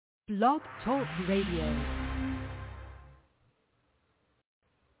Blog Talk Radio.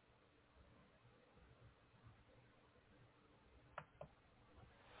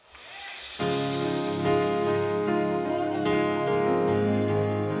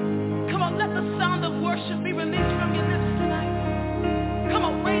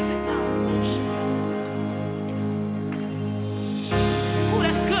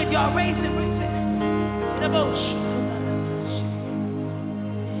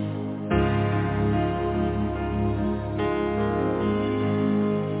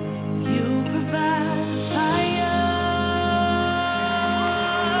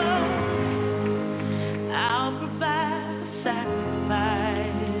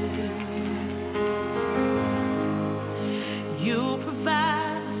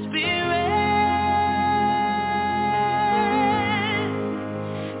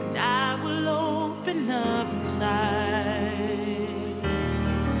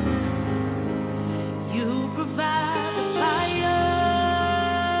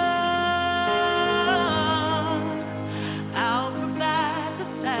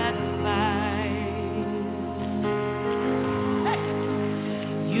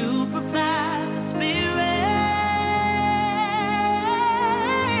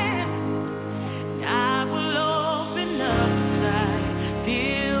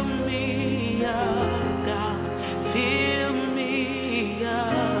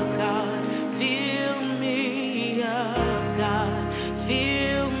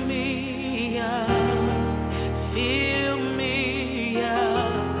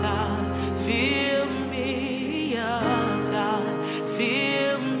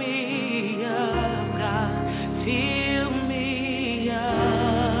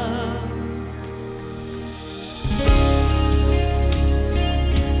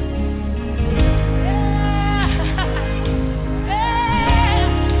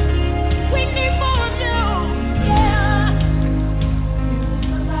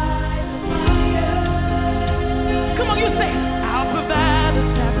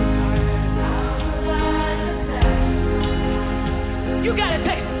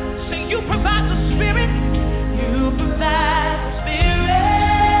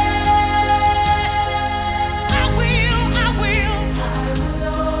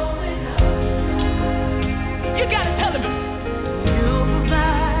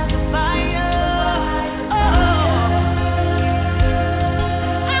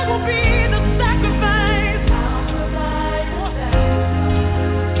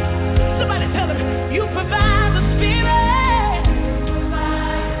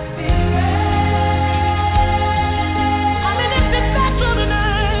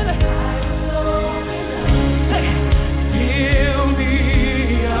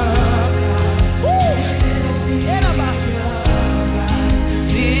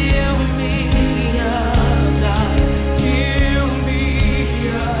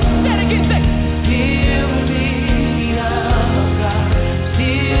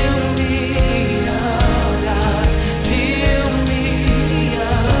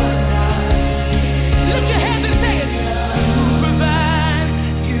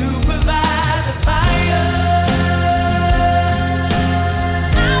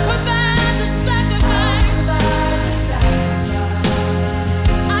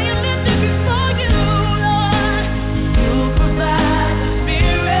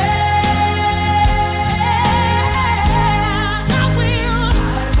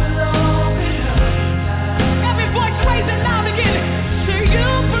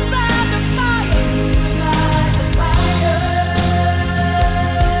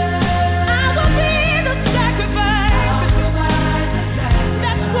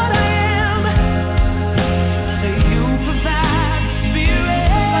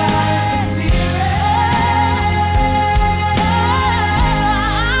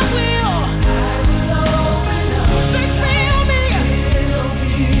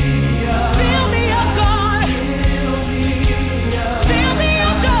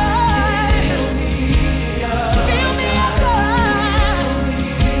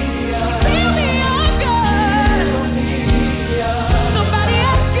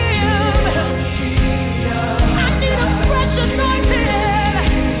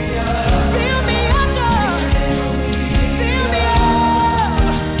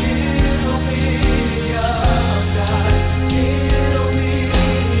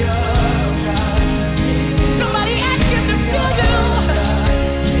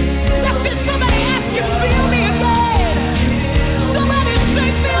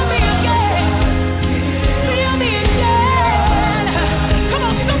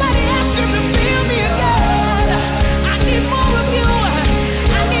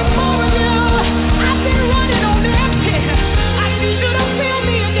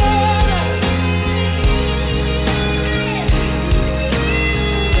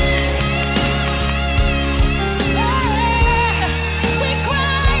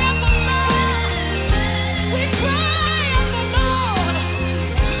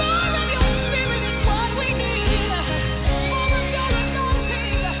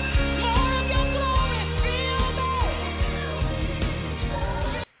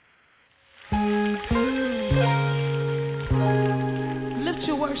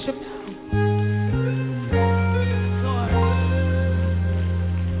 worship now.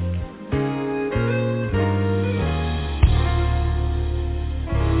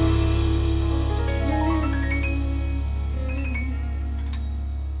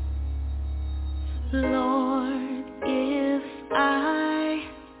 Lord, if I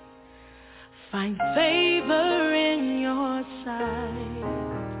find favor in your sight,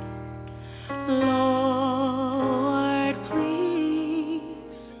 Lord, please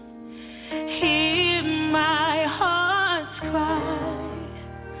hear my heart's cry.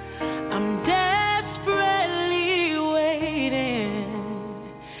 I'm desperately waiting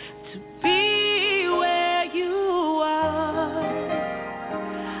to be where you are.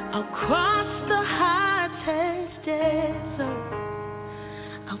 I'll cross the hottest desert.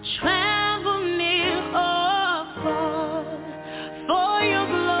 I'll travel near or far for your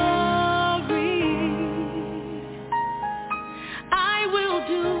glory. I will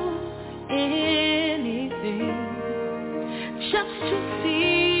do anything just to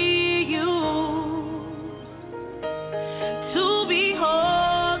see you, to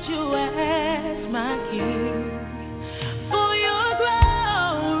behold you as my King. For your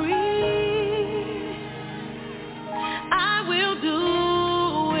glory, I will do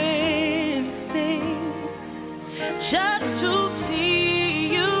anything just to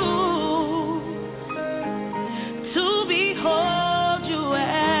see you, to behold you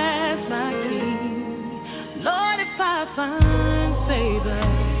as my King. Lord, if I find favor,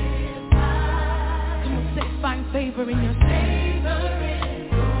 come on, say find favor in your sight.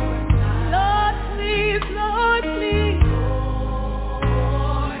 Lord, please, Lord, please,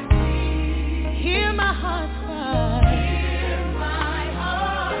 hear my heart's cry.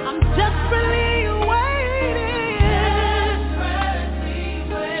 I'm desperately waiting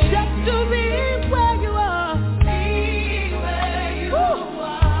just to be where you are. Woo.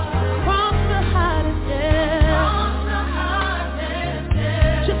 Cross the hottest desert.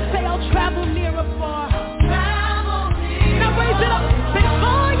 Just say I'll travel near or far. Now raise it up. Say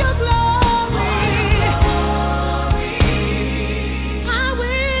for your glory, I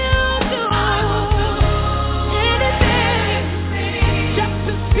will do anything just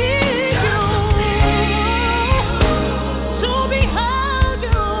to see you, to behold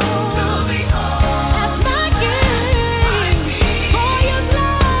you as my King. For your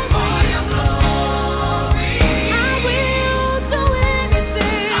glory, I will do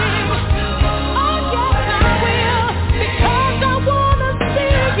anything. Oh yes, I will, because I wanna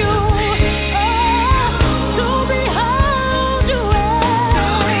see you, to behold you as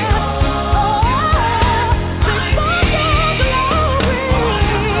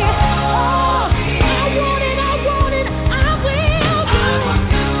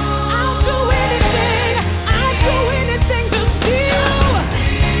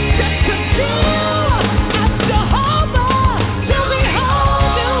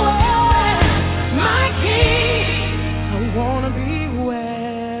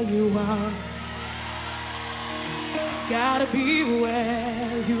gotta be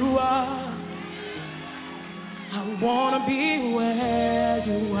where you are. I wanna be where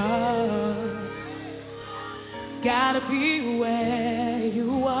you are. Gotta be where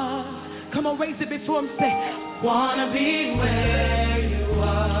you are. Come on, raise it before him, say, wanna be where you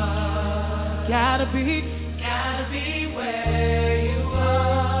are. Gotta be where you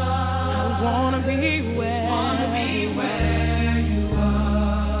are. I wanna be where you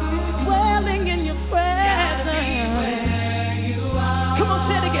are. Dwelling in your presence. Come on,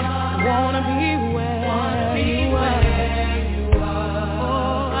 say it again. Wanna be where you are.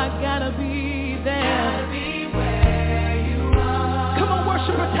 Oh, I gotta be there. Come on,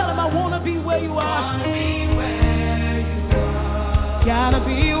 worshiper, tell him I wanna be where you are. Gotta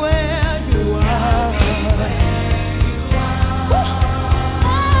be where you are. Woo.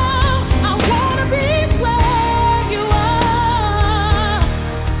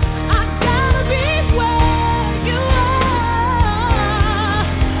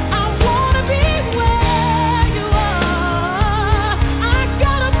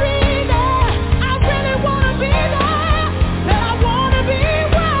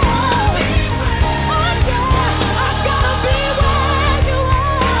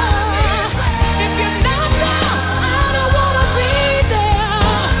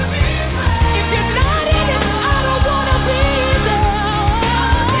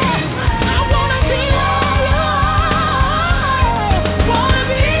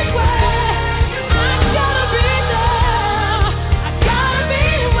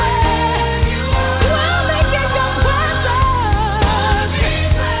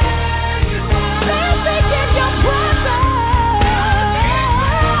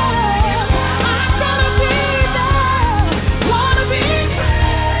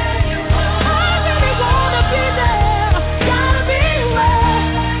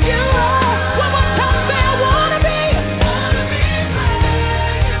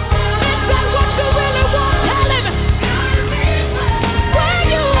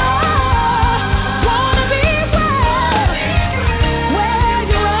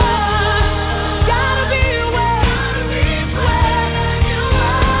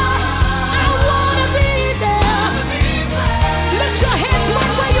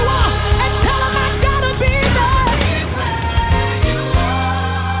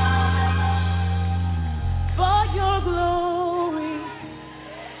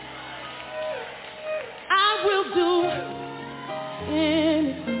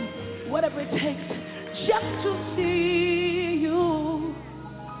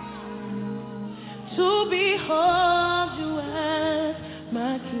 hold you as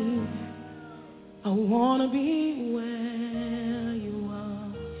my king. I wanna be where you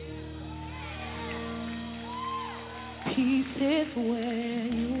are. Peace is where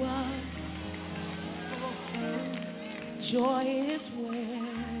you are. Joy is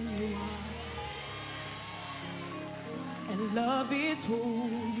where you are. And love is who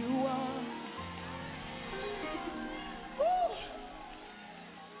you are. Woo!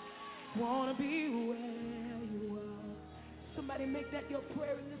 Wanna be where you are. Somebody make that your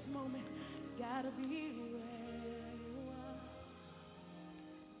prayer in this moment. Gotta be where you are.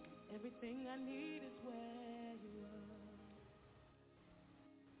 Everything I need is where you are.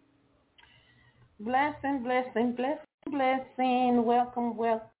 Blessing, blessing, blessing, blessing. Welcome,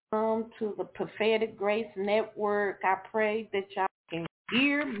 welcome to the Prophetic Grace Network. I pray that y'all can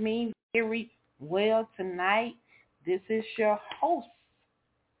hear me very well tonight. This is your host,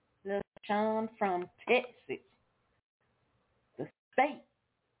 LaShun from Texas, the state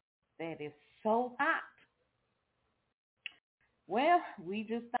that is so hot. Well, we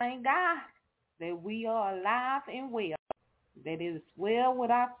just thank God that we are alive and well, that it is well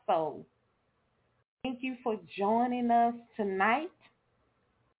with our soul. Thank you for joining us tonight.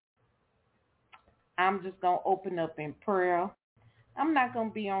 I'm just going to open up in prayer. I'm not going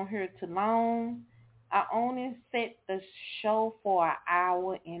to be on here too long. I only set the show for an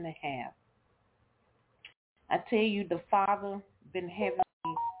hour and a half. I tell you, the Father been having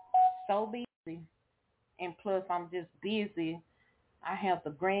me so busy, and plus I'm just busy. I have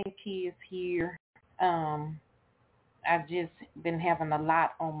the grandkids here. I've just been having a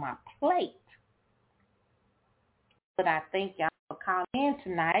lot on my plate. But I thank y'all for calling in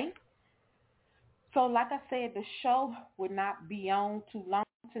tonight. So like I said, the show will not be on too long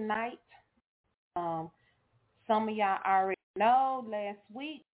tonight. Some of y'all already know last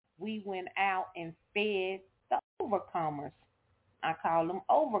week we went out and fed the overcomers. I call them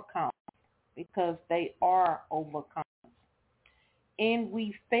overcomers because they are overcomers. And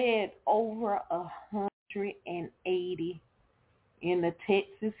we fed over 180 in the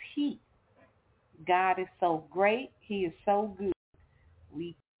Texas heat. God is so great. He is so good.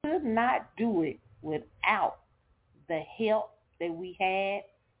 We could not do it without the help that we had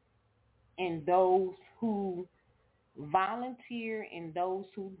and those who volunteer and those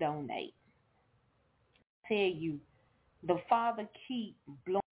who donate. I tell you, the Father keep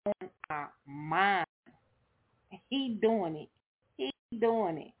blowing our mind. He doing it. He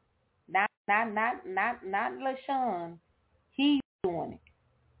doing it. Not LaShun. He's doing it.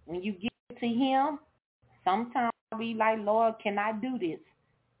 When you get to him, sometimes I'll be like, Lord, can I do this?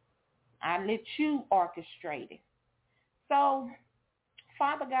 I let you orchestrate it. So,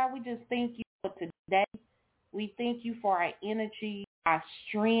 Father God, we just thank you for today. We thank you for our energy, our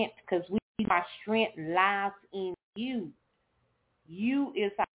strength, because our strength lies in you. You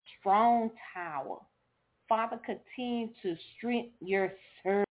is our strong tower. Father, continue to strengthen your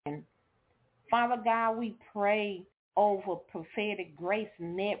servant. Father God, we pray over Prophetic Grace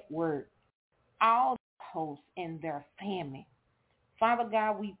Network, all the hosts and their family. Father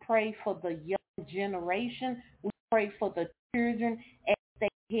God, we pray for the young generation. We pray for the children as they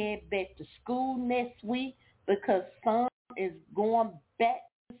head back to school next week, because some is going back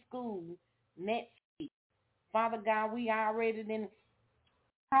to school next week. Father God, we already then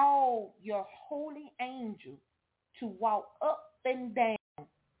call your holy angel to walk up and down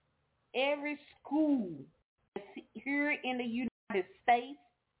every school here in the United States,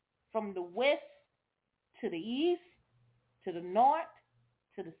 from the west to the east, to the north,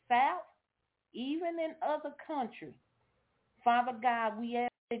 to the south, even in other countries. Father God, we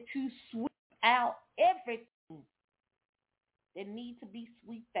ask that you sweep out everything that needs to be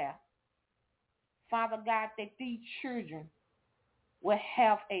swept out. Father God, that these children will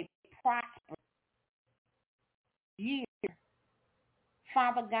have a prosperous year.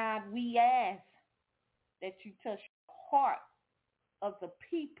 Father God, we ask that you touch the heart of the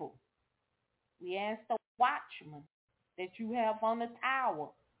people. We ask the watchmen that you have on the tower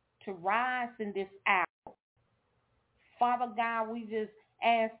to rise in this hour. Father God, we just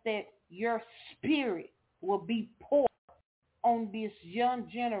ask that your spirit will be poured on this young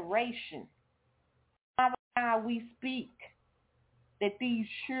generation. Father God, we speak that these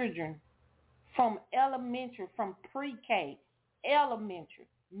children from elementary, from pre-K, elementary,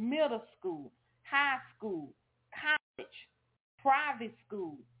 middle school, high school, college, private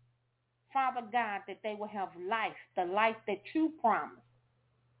school, Father God, that they will have life, the life that you promised.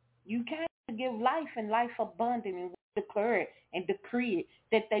 You came to give life and life abundant, and we declare it and decree it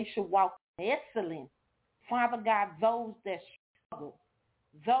that they should walk in excellence. Father God, those that struggle,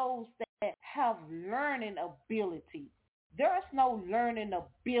 those that that have learning ability. There's no learning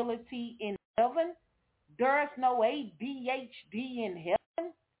ability in heaven. There's no ADHD in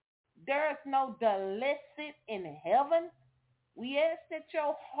heaven. There's no dyslexic in heaven. We ask that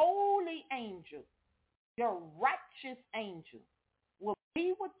your holy angel, your righteous angel, will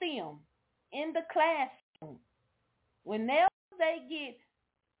be with them in the classroom. Whenever they get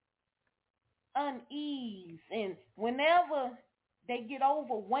unease and whenever they get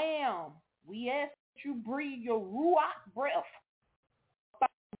overwhelmed, we ask that you breathe your ruach breath.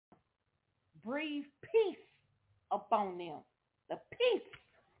 Breathe peace upon them. The peace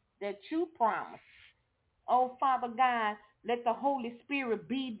that you promised. Oh, Father God, let the Holy Spirit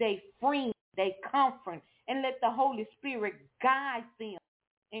be their friend, their comfort, and let the Holy Spirit guide them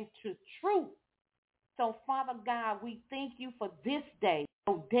into truth. So, Father God, we thank you for this day,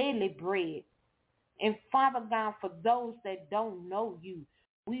 your daily bread. And, Father God, for those that don't know you,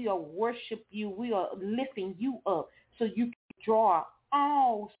 we are worship you. We are lifting you up so you can draw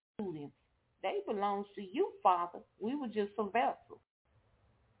all students. They belong to you, Father. We were just a vessel.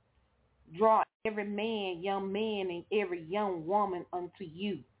 Draw every man, young man, and every young woman unto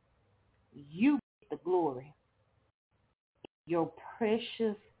you. You get the glory. In your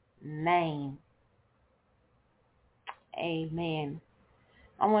precious name. Amen.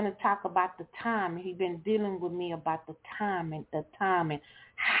 I want to talk about the time. He's been dealing with me about the timing.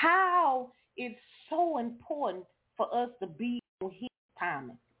 How it's so important for us to be on his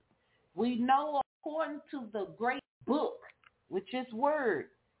timing. We know according to the great book, which is Word,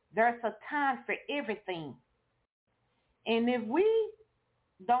 there's a time for everything. And if we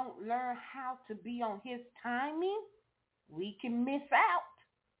don't learn how to be on his timing, we can miss out.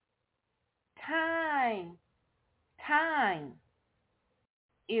 Time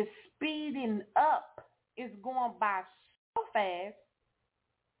is speeding up. It's going by so fast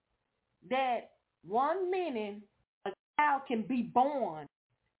that 1 minute a child can be born.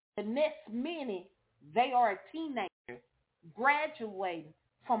 The next minute they are a teenager graduating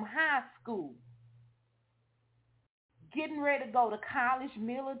from high school, getting ready to go to college,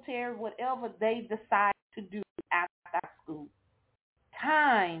 military, whatever they decide to do after school.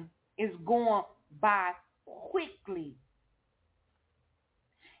 Time is going by quickly.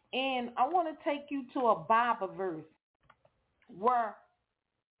 And I want to take you to a Bible verse where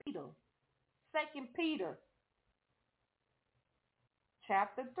Peter, 2 Peter,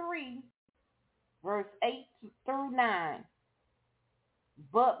 chapter 3, verse 8 through 9.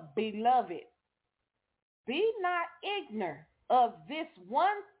 But, beloved, be not ignorant of this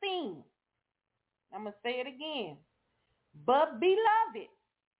one thing. I'm going to say it again. But, beloved,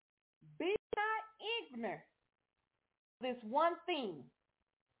 be not ignorant of this one thing,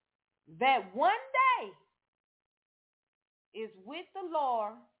 that one day is with the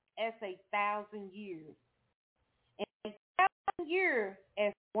Lord as 1,000 years, and 1,000 years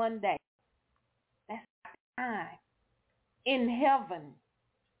as one day. That's time. In heaven,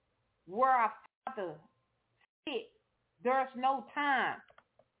 where our Father sits, there's no time.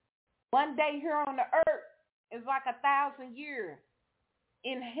 One day here on the earth is like 1,000 years.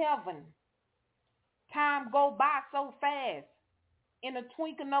 In heaven, time go by so fast. In a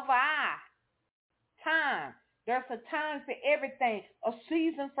twinkling of an eye. Time. There's a time for everything, a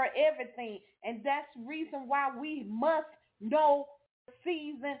season for everything. And that's the reason why we must know the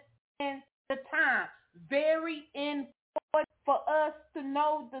season and the time. Very important for us to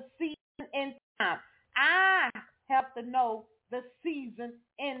know the season and time. I have to know the season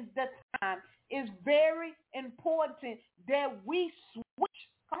and the time. It's very important that we switch.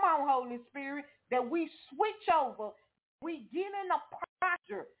 Come on, Holy Spirit. That we switch over. We get in a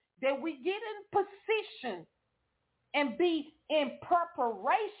posture, that we get in position and be in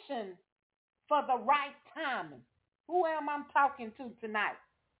preparation for the right timing. Who am I talking to tonight?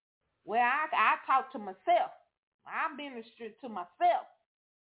 Well, I talk to myself. I minister to myself,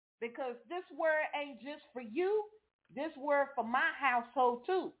 because this word ain't just for you. This word for my household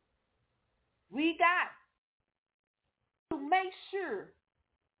too. We got to make sure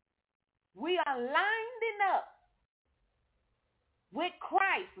we are lining up with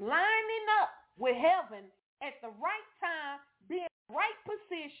Christ, lining up with heaven at the right time, be in the right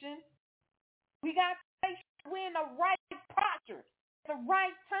position. We got to make sure we're in the right posture at the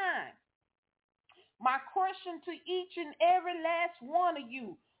right time. My question to each and every last one of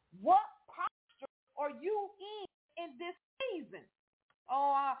you, what posture are you in this season?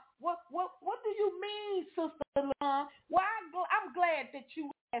 Oh, what do you mean, Sister LaShun? Well, I'm glad that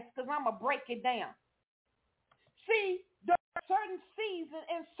you asked, because I'm going to break it down. See, there are certain seasons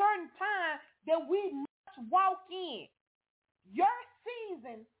and certain times that we must walk in. Your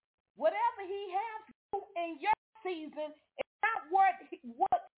season Whatever he has you in your season is not what he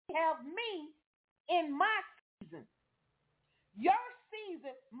have me in my season. Your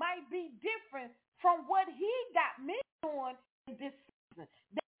season might be different from what he got me doing in this season.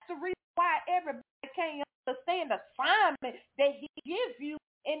 That's the reason why everybody can't understand the assignment that he gives you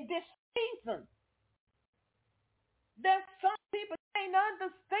in this season. There's some people can't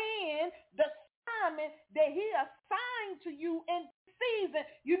understand the assignment that he assigned to you in this season.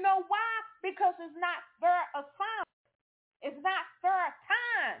 You know why? Because it's not their assignment. It's not their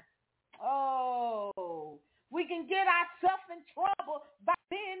time. Oh, we can get ourselves in trouble by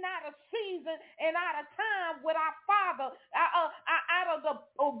being out of season and out of time with our Father, out of the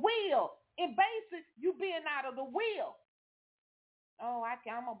will. And basically, you being out of the will. Oh, I'm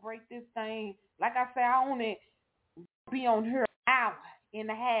going to break this thing. Like I said, I only be on here an hour and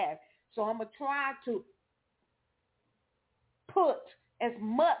a half. So I'm going to try to put as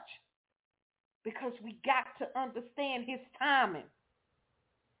much because we got to understand his timing.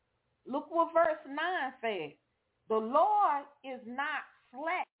 Look what verse 9 says. The Lord is not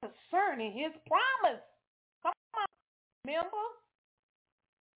slack concerning his promise. Come on, remember?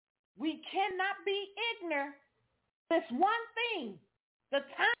 We cannot be ignorant. This one thing, the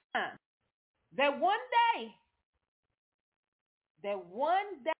time, that one day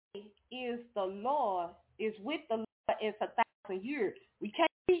is the Lord, is with the Lord is 1,000 years. We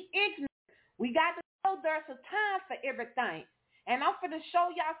can't be ignorant. We got to know there's a time for everything. And I'm going to show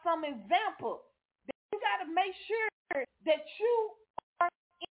y'all some examples. You got to make sure that you are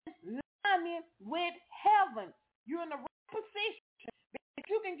in alignment with heaven. You're in the right position. If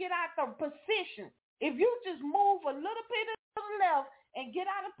you can get out of position, if you just move a little bit to the left and get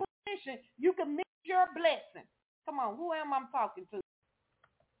out of position, you can miss your blessing. Come on, who am I talking to?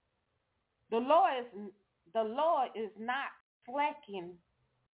 The Lord is not slacking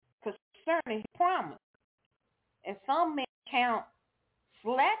concerning his promise. And some men count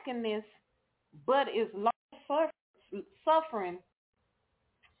slackness, but is long suffering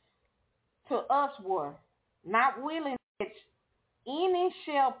to us were not willing that any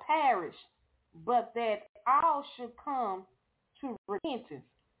shall perish, but that all should come to repentance.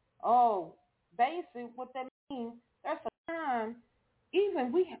 Oh, basically what that means, there's a time,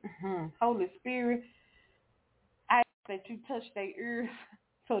 even we, Holy Spirit, I ask that you touch their ears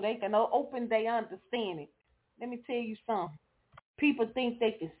so they can open their understanding. Let me tell you something. People think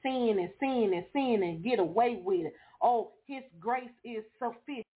they can sin and sin and sin and get away with it. Oh, his grace is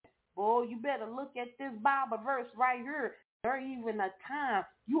sufficient. Boy, you better look at this Bible verse right here. There's even a time.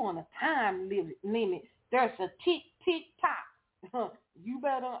 You on a time limit. There's a tick, tick, tock. You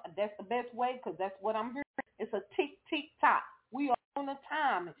better, that's the best way because that's what I'm hearing. It's a tick, tick, tock. We are on a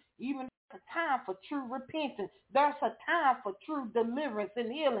time. Even there's a time for true repentance. There's a time for true deliverance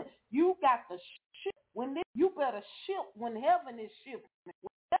and healing. You got to shift you better shift when heaven is shifting.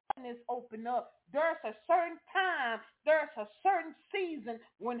 When heaven is open up, there's a certain time, there's a certain season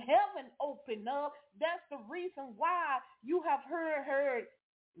when heaven open up. That's the reason why you have heard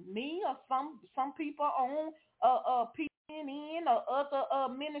me or some people on PNN or other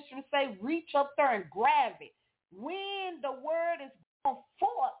ministers say, reach up there and grab it. When the word is going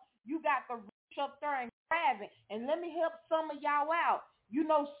forth, you got to reach up there and grab it. And let me help some of y'all out. You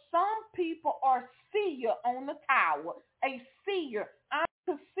know, some people are seer on the tower, a seer. I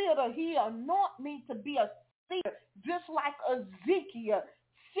consider he anoint me to be a seer, just like Ezekiel.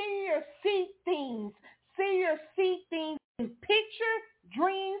 Seers see things. Seers see things in picture,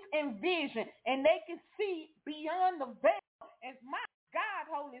 dreams, and vision, and they can see beyond the veil. And my God,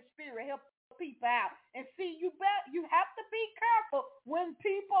 Holy Spirit, help people out. And see, you have to be careful when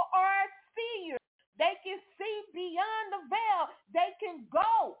people are seers. They can see beyond the veil. They can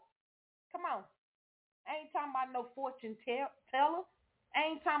go. Come on. I ain't talking about no fortune teller. I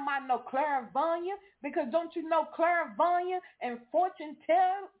ain't talking about no clairvoyant. Because don't you know clairvoyant and fortune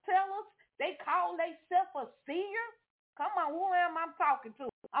tellers, they call themselves a seer? Come on, who am I talking to?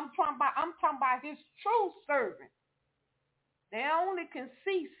 I'm talking about his true servant. They only can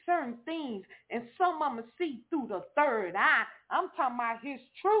see certain things, and some of them see through the third eye. I'm talking about his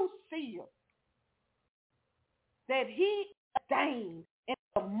true seer that he ordained in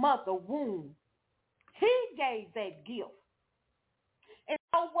the mother womb. He gave that gift. And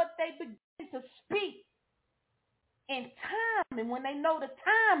so what they begin to speak in time, and when they know the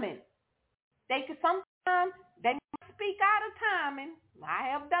timing, they can sometimes they speak out of timing. I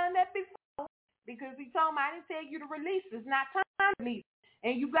have done that before because he told me I didn't tell you to release. It's not time to release.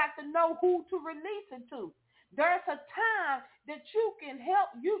 And you got to know who to release it to. There's a time that you can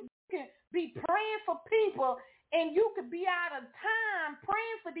help. You can be praying for people, and you could be out of time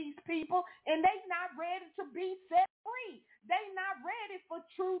praying for these people, and they not ready to be set free. They not ready for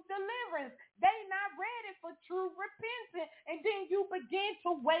true deliverance. They not ready for true repentance. And then you begin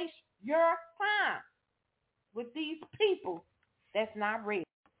to waste your time with these people that's not ready.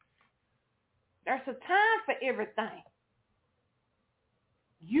 There's a time for everything.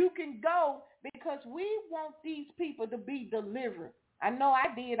 You can go because we want these people to be delivered. I know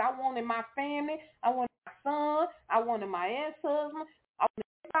I did. I wanted my family. I wanted my son. I wanted my ex-husband. I wanted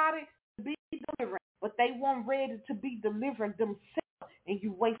everybody to be delivered. But they weren't ready to be delivered themselves, and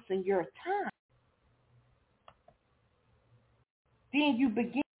you wasting your time. Then you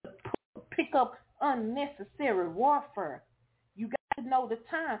begin to pick up unnecessary warfare. You got to know the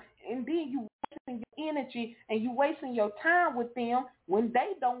time, and then you wasting your energy and you wasting your time with them when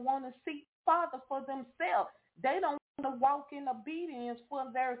they don't want to seek Father for themselves. They don't want to walk in obedience for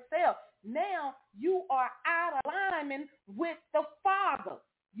themselves. Now you are out of alignment with the Father.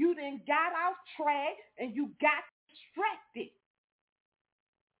 You then got off track and you got distracted.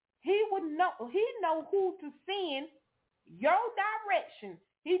 He know who to send your direction.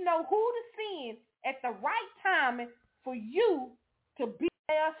 He know who to send at the right time for you to be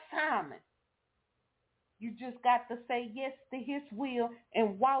their assignment. You just got to say yes to his will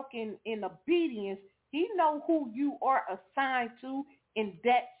and walk in obedience. He know who you are assigned to in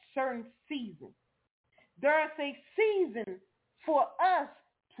that certain season. There's a season for us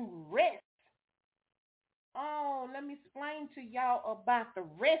to rest. Oh, let me explain to y'all about the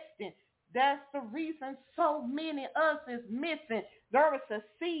resting. That's the reason so many of us is missing. There was a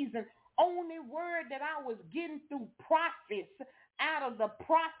season. Only word that I was getting through prophets out of the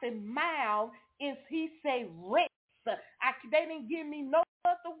prophet mouth is he say rest. They didn't give me no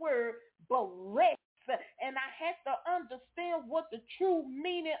other word but rest. And I had to understand what the true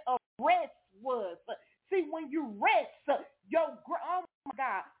meaning of rest was. See, when you rest, oh my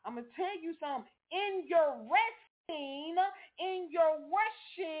God, I'm going to tell you something. In your resting, in your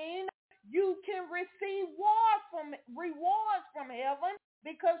rushing, you can receive rewards from heaven,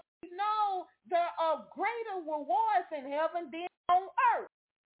 because you know there are greater rewards in heaven than on earth.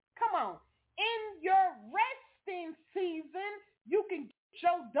 Come on. In your resting season, you can get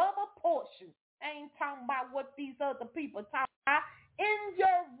your double portion. I ain't talking about what these other people talk about. In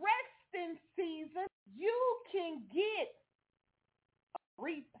your resting season, you can get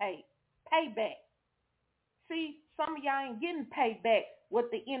payback. See, some of y'all ain't getting payback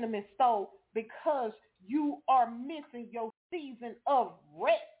what the enemy stole because you are missing your season of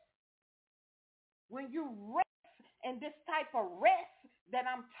rest. When you rest, and this type of rest that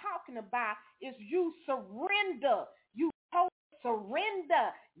I'm talking about is you surrender. You surrender.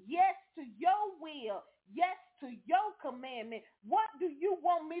 Yes to your will. Yes to your commandment. What do you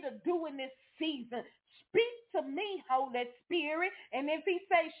want me to do in this season? Speak to me, Holy Spirit. And if he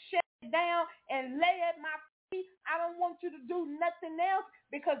say shut it down and lay at my feet, I don't want you to do nothing else,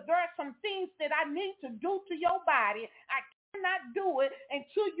 because there are some things that I need to do to your body. I cannot do it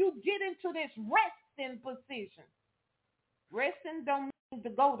until you get into this resting position. Resting don't mean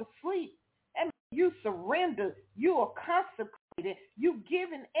to go to sleep. That means you surrender. You are consecrated. You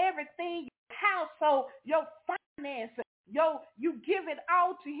giving everything, your household, your finances, you give it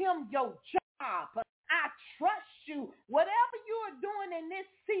all to him, your job. I trust you. Whatever you are doing in this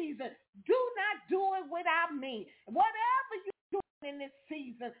season, do not do it without me. Whatever you're doing in this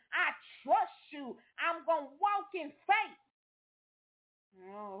season, I trust you. I'm going to walk in faith.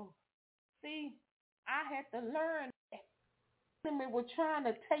 No. See, I had to learn that. The enemy was trying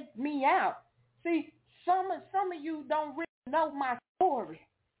to take me out. See, some of you don't really know my story.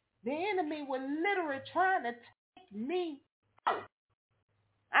 The enemy was literally trying to take me out.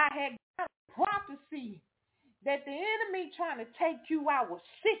 I had got a prophecy that the enemy trying to take you out with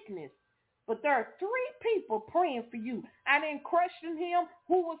sickness. But there are 3 people praying for you. I didn't question him.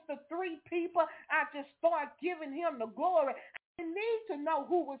 Who was the 3 people? I just started giving him the glory. I didn't need to know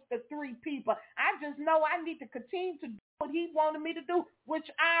who was the 3 people. I just know I need to continue to do what he wanted me to do, which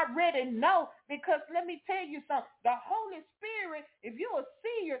I already know. Because let me tell you something. The Holy Spirit, if you're a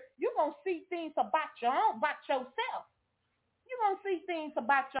seer, you're going to see things about yourself. You're going to see things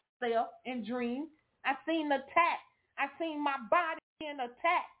about yourself in dreams. I seen attack. I seen my body being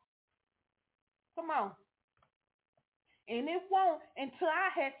attacked. Come on. And it won't until I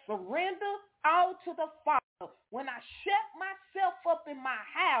had surrendered all to the Father. When I shut myself up in my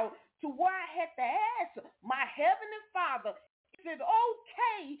house to where I had to ask my Heavenly Father, is it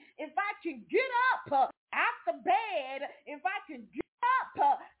okay if I can get up out the bed, if I can get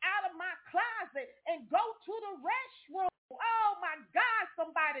up out of my closet and go to the restroom? Oh my God,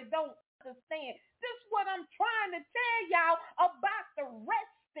 somebody don't understand. This is what I'm trying to tell y'all about the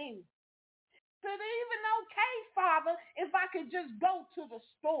rest just go to the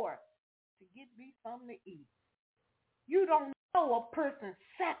store to get me something to eat. You don't know a person's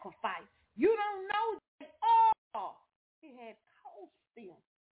sacrifice. You don't know that all it had cost them.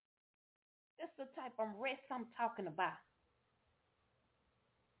 That's the type of rest I'm talking about.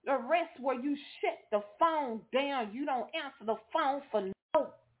 The rest where you shut the phone down. You don't answer the phone for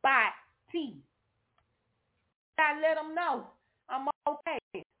nobody. I let them know I'm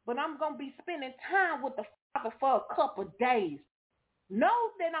okay, but I'm going to be spending time with the Father for a couple of days.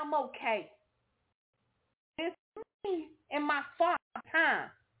 Know that I'm okay. It's me and my Father time,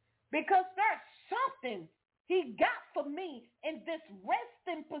 because there's something he got for me in this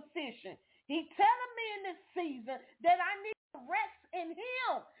resting position. He telling me in this season that I need to rest in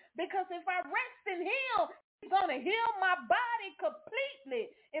him, because if I rest in him, he's going to heal my body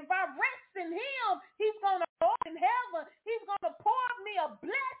completely. If I rest in him, he's going to go in heaven. He's going to pour me a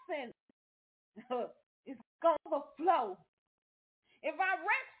blessing. It's going to overflow. If I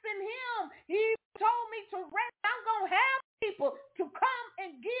rest in him, he told me to rest. I'm going to have people to come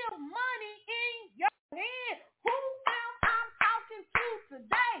and give money in your hand. Who am I talking to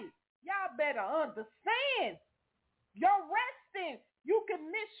today? Y'all better understand. You're resting. You can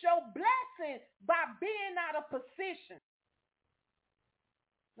miss your blessing by being out of position.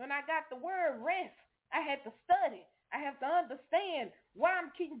 When I got the word rest, I had to study. I have to understand why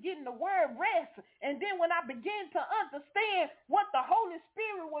I'm keeping getting the word rest. And then when I began to understand what the Holy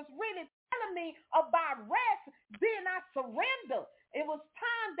Spirit was really telling me about rest, then I surrendered. It was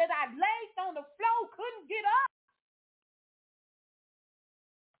time that I laid on the floor, couldn't get up.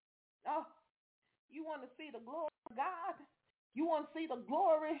 Oh, you want to see the glory of God? You want to see the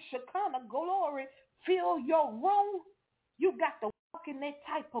glory, Shekinah glory, fill your room? You got to walk in that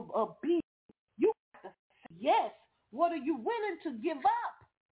type of obedience. You got to say yes. What are you willing to give up?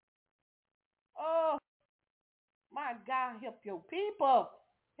 Oh, my God, help your people.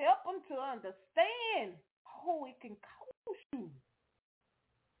 Help them to understand how it can cost you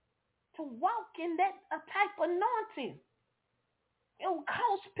to walk in that type of anointing. It will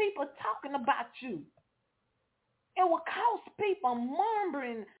cost people talking about you. It will cost people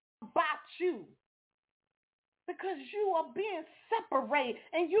murmuring about you, because you are being separated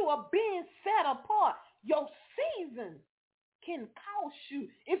and you are being set apart. Your season can cost you.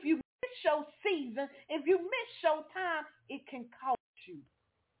 If you miss your season, if you miss your time, it can cost you.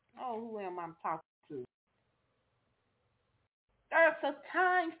 Oh, who am I talking to? There's a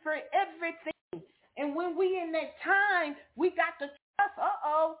time for everything. And when we in that time, we got to trust.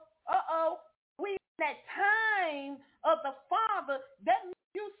 We in that time of the Father. That means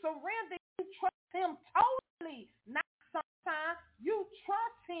you surrender. You trust him totally. Not sometimes. You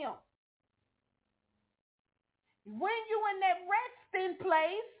trust him. When you in that resting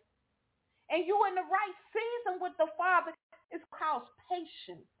place and you in the right season with the Father, it's called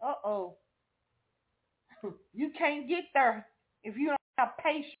patience. You can't get there if you don't have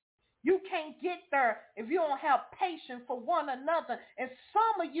patience. You can't get there if you don't have patience for one another. And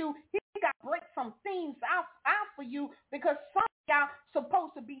some of you, he got to break some things out for you, because some of y'all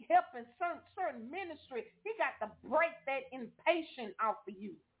supposed to be helping certain ministry. He got to break that impatience out for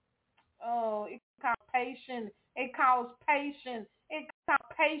you. Oh, it calls patience. It calls patience. It calls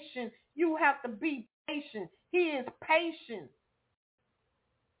patience. You have to be patient. He is patient.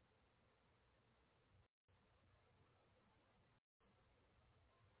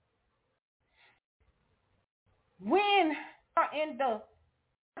 When you're in the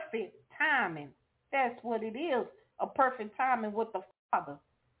perfect timing, that's what it is, a perfect timing with the Father.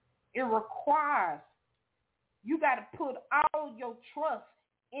 It requires you got to put all your trust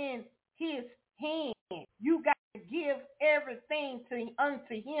in his hand. You got to give everything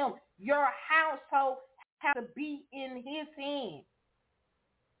unto him. Your household has to be in his hand.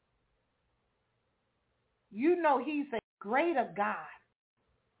 You know he's a greater God.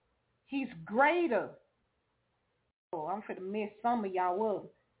 He's greater. Oh, I'm finna mess some of y'all up.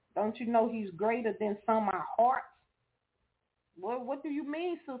 Don't you know he's greater than some of our hearts? What do you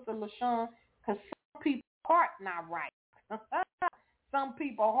mean, Sister LaShun? Because some people's heart not right. Some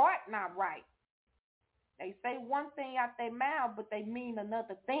people's heart not right. They say one thing out their mouth, but they mean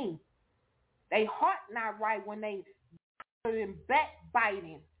another thing. They heart not right when they in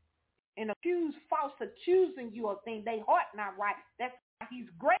backbiting and false accusing you of things. They heart not right. That's why he's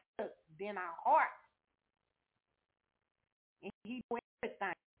greater than our heart. And he knows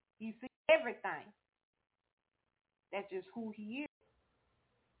everything. He sees everything. That's just who he is.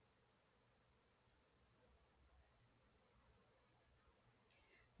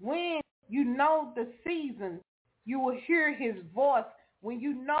 When you know the season, you will hear his voice. When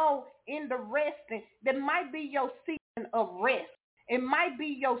you know in the resting, that might be your season of rest. It might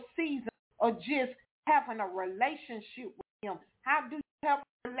be your season of just having a relationship with him. How do you have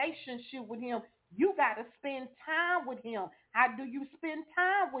a relationship with him? You got to spend time with him. How do you spend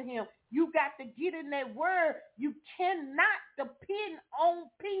time with him? You got to get in that word. You cannot depend on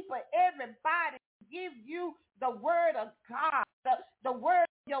people. Everybody give you the word of God, the word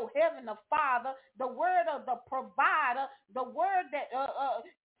of your heavenly Father, the word of the provider, the word that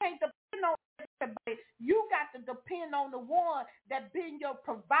can't depend on everybody. You got to depend on the one that been your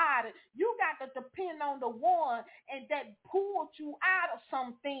provider. You got to depend on the one and that pulled you out of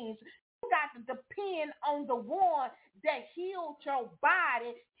some things. You got to depend on the one that healed your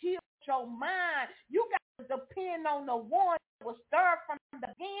body, healed your mind. You got to depend on the one that was there from the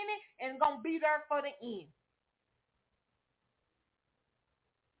beginning and going to be there for the end.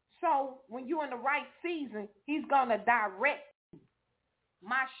 So when you're in the right season, he's going to direct you.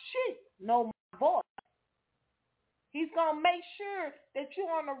 My sheep know my voice. He's going to make sure that you're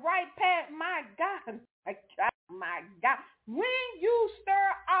on the right path. My God, my God. When you stir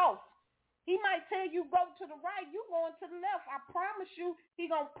off, he might tell you go to the right, you going to the left. I promise you, he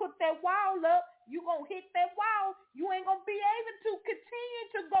going to put that wall up. You going to hit that wall. You ain't going to be able to continue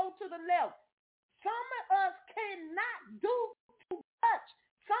to go to the left. Some of us cannot do too much.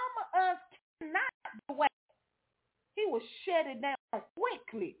 Some of us cannot do it. He will shut it down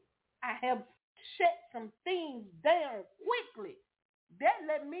quickly. I have shut some things down quickly. That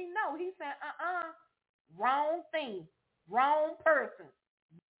let me know. He said, wrong thing, wrong person.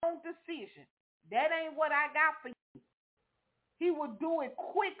 Decision. That ain't what I got for you. He will do it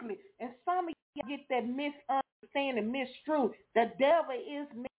quickly. And some of you get that misunderstanding, mistruth. The devil is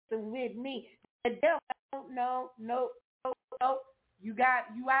messing with me. The devil, no. You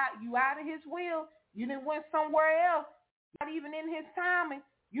out of his will. You done went somewhere else. Not even in his timing.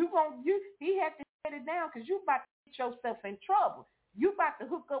 He had to shut it down because you about to get yourself in trouble. You about to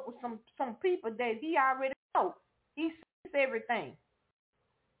hook up with some people that he already know. He sees everything.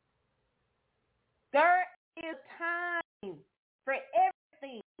 There is time for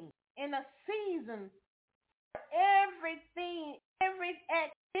everything in a season for everything, every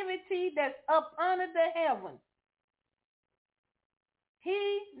activity that's up under the heaven.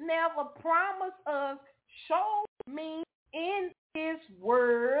 He never promised us, show me in his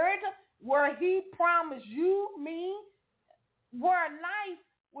word where he promised you, me, where life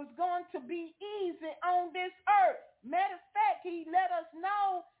was going to be easy on this earth. Matter of fact, he let us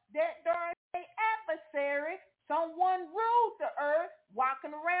know that there is an adversary, someone ruled the earth,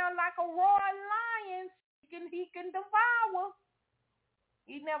 walking around like a roaring lion, thinking he can devour.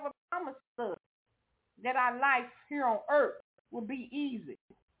 He never promised us that our life here on earth will be easy.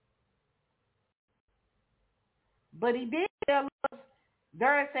 But he did tell us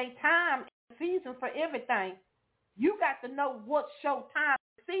there is a time and season for everything. You got to know what's your time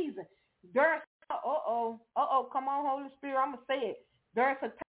and season. There's, come on, Holy Spirit, I'm going to say it. There's a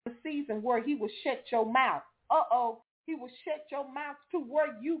time and season where he will shut your mouth. He will shut your mouth to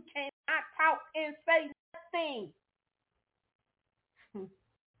where you cannot talk and say nothing.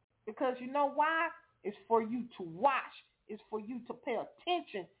 Because you know why? It's for you to watch. It's for you to pay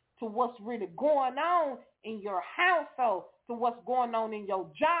attention to what's really going on in your household, to what's going on in your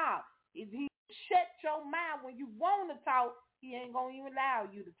job. If he shut your mouth when you want to talk, he ain't gonna even allow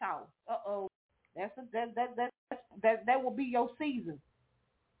you to talk. That will be your season.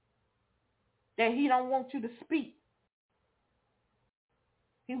 That he don't want you to speak.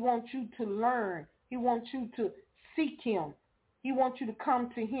 He wants you to learn. He wants you to seek him. He wants you to come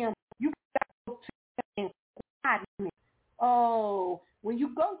to him. You got to go to him in quietness. Oh, when you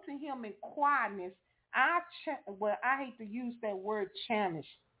go to him in quietness, I hate to use that word challenge.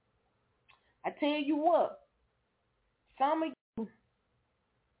 I tell you what, some of you,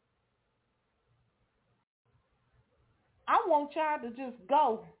 I want y'all to just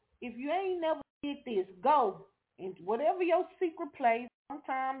go. If you ain't never did this, go. And whatever your secret place,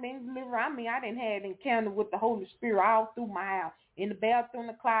 sometime in the living room, I didn't have an encounter with the Holy Spirit all through my house. In the bathroom,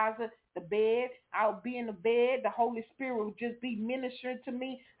 the closet, the bed. I would be in the bed. The Holy Spirit would just be ministering to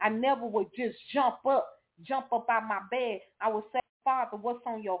me. I never would just jump up out my bed. I would say, Father, what's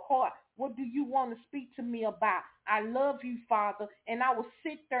on your heart? What do you want to speak to me about? I love you, Father. And I would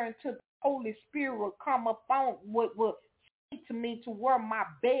sit there until the Holy Spirit would come up on, would speak to me to where my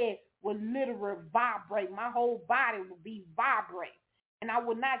bed would literally vibrate. My whole body would be vibrating. And I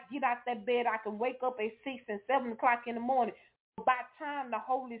would not get out that bed. I could wake up at 6 and 7 o'clock in the morning. By the time the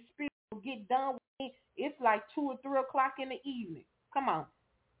Holy Spirit will get done with me, it's like 2 or 3 o'clock in the evening. Come on.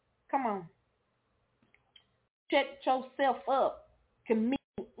 Set yourself up to meet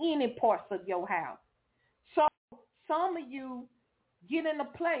any parts of your house. So some of you get in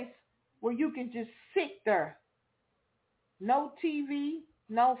a place where you can just sit there. No TV,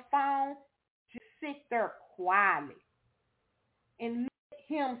 no phone, just sit there quietly and let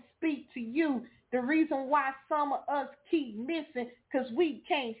him speak to you. The reason why some of us keep missing, because we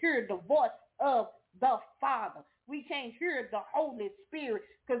can't hear the voice of the Father. We can't hear the Holy Spirit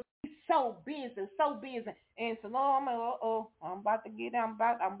because we're so busy. And so, no, I'm about to get it. I'm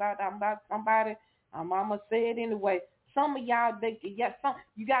gonna say it anyway. Some of y'all,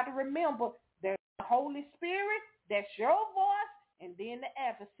 you got to remember there's the Holy Spirit, that's your voice, and then the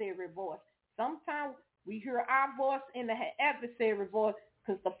adversary voice. Sometimes we hear our voice in the adversary voice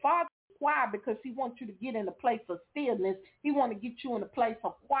because the Father is quiet because he wants you to get in a place of stillness. He wants to get you in a place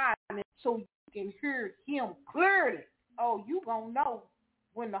of quietness so you can hear him clearly. Oh, you going to know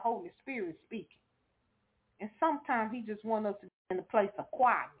when the Holy Spirit is speaking. And sometimes he just wants us to get in a place of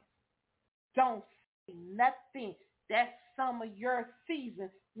quietness. Don't say nothing. That's some of your season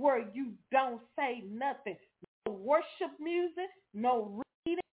where you don't say nothing. No worship music, no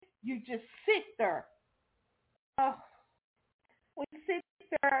reading. You just sit there. When you sit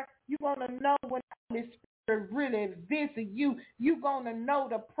there, you're going to know when the Holy Spirit really visit you. You're going to know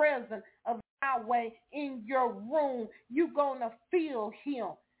the presence of Yahweh in your room. You're going to feel him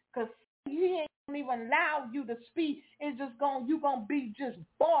because he ain't going to even allow you to speak. It's just you're going to be just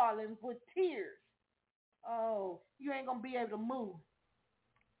boiling with tears. Oh, you ain't going to be able to move.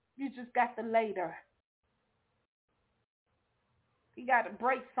 You just got to lay there. He got to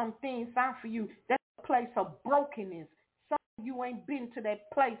break some things out for you. That's a place of brokenness. Some of you ain't been to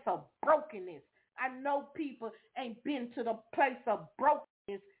that place of brokenness. I know people ain't been to the place of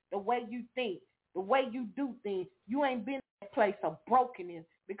brokenness the way you think, the way you do things. You ain't been to that place of brokenness.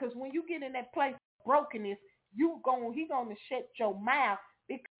 Because when you get in that place of brokenness, he gonna shut your mouth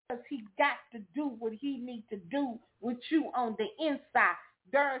because he got to do what he needs to do with you on the inside.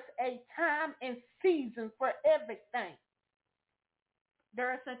 There's a time and season for everything.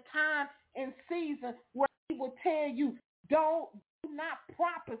 There's a time and season where he will tell you, do not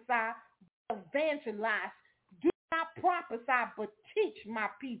prophesy, but evangelize. Do not prophesy, but teach my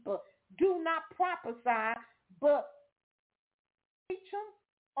people. Do not prophesy, but teach them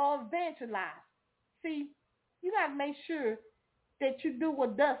or evangelize. See, you got to make sure that you do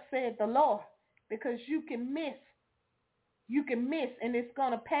what thus said the Lord, because you can miss, and it's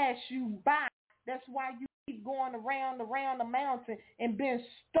going to pass you by. That's why you keep going around the mountain and being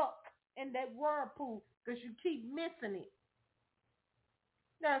stuck in that whirlpool, because you keep missing it.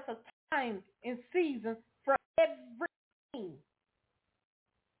 There's a time and season for everything.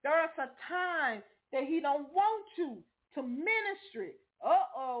 There's a time that he don't want you to ministry.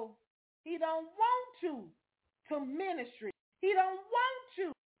 He don't want to ministry. He don't want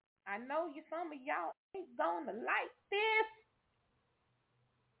you. I know some of y'all ain't gonna like this.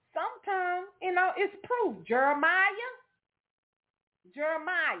 Sometimes, it's proof. Jeremiah,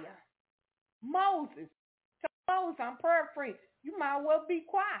 Moses. I'm paraphrasing. You might well be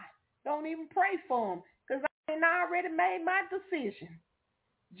quiet. Don't even pray for him, because I ain't already made my decision.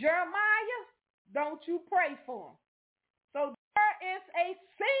 Jeremiah, don't you pray for him. So there is a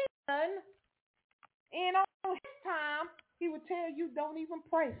season, and on his time, he would tell you don't even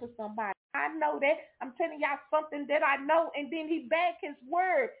pray for somebody. I know that. I'm telling y'all something that I know, and then he back his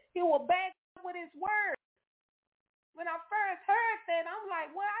word. He will back up with his word. When I first heard that, I'm like,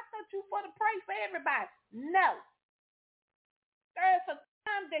 well, I thought you were to pray for everybody. No. There's a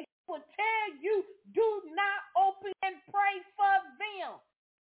time that he will tell you, do not open and pray for them.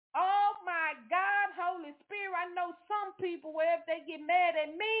 Oh, my God, Holy Spirit, I know some people, where if they get mad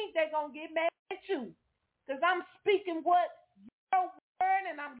at me, they're going to get mad at you. Because I'm speaking what your word,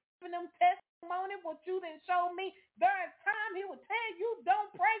 and I'm giving them testimony, what you didn't show me. During time, he will tell you,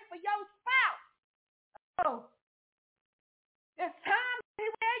 don't pray for your spouse. Oh, there's time he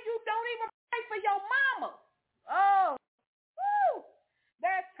will tell you, don't even pray for your mama. Oh, woo.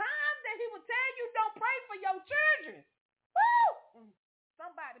 There's time that he will tell you, don't pray for your children. Woo.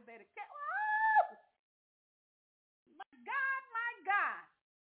 Somebody better woo. My God.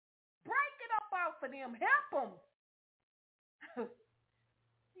 Break it up off of them. Help them.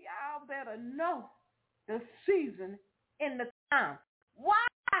 Y'all better know the season and the time. Why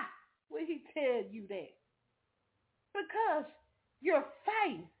would he tell you that? Because your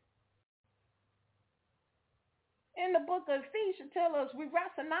faith. In the book of Ephesians tell us we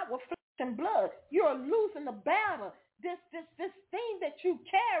wrestle not with flesh and blood. You're losing the battle. This thing that you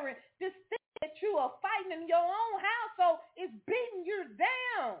carry, this thing that you are fighting in your own household is beating you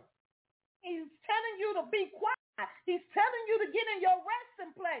down. He's telling you to be quiet. He's telling you to get in your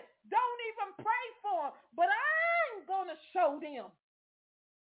resting place. Don't even pray for him. But I'm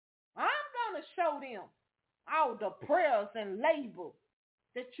show them all the prayers and labor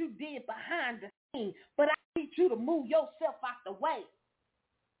that you did behind the scene. But I need you to move yourself out the way.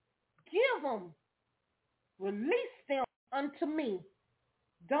 Give them. Release them unto me.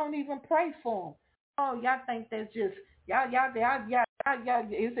 Don't even pray for them. Oh, y'all think that's just, y'all,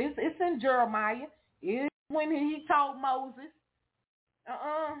 it's in Jeremiah. It's when he told Moses,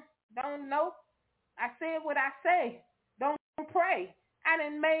 don't know. I said what I say. Don't pray. I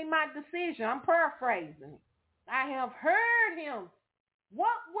done made my decision. I'm paraphrasing. I have heard him.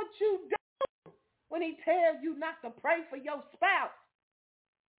 What would you do when he tells you not to pray for your spouse?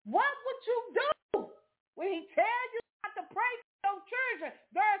 What would you do when he tells you not to pray for your children?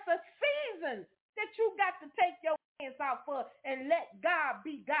 There's a season that you got to take your hands off of and let God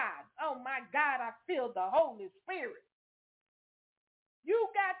be God. Oh my God, I feel the Holy Spirit. You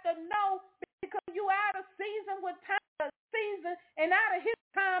got to know, because you out of season with time, season, and out of his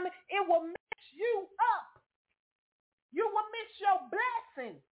time, it will mess you up. You will miss your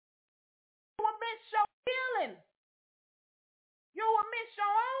blessing. You will miss your healing. You will miss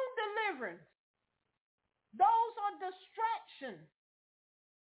your own deliverance. Those are distractions.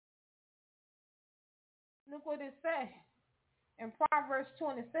 Look what it says in Proverbs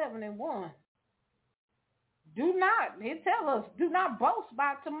 27:1. It tells us, do not boast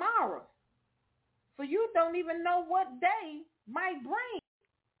by tomorrow, for you don't even know what day might bring.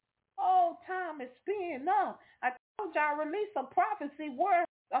 Oh, time is speeding up. I told y'all, release a prophecy where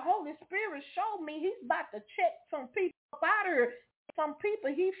the Holy Spirit showed me he's about to check some people up out of here. Some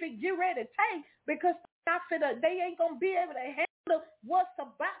people he get ready to take, because they ain't going to be able to handle what's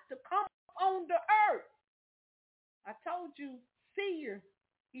about to come on the earth. I told you, seer.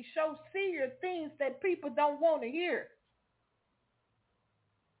 He shows seer things that people don't want to hear.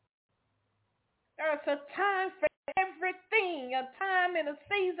 There's a time for everything, a time and a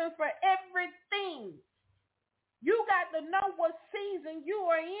season for everything. You got to know what season you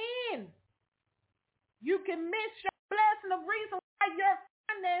are in. You can miss your blessing. The reason why your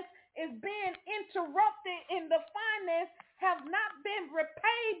finance is being interrupted in the finance have not been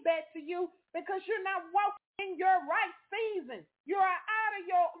repaid back to you, because you're not walking in your right season. You are out of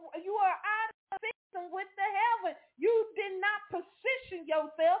season with the heaven. You did not position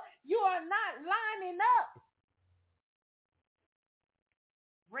yourself. You are not lining up.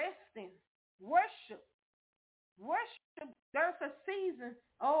 Resting. Worship. There's a season.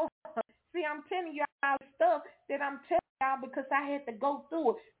 Oh, see, I'm telling you all the stuff that I'm telling y'all because I had to go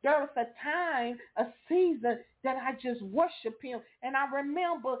through it. There was a time, a season that I just worship him. And I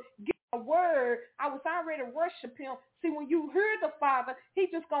remember getting a word. I was already worship him. See, when you hear the Father, he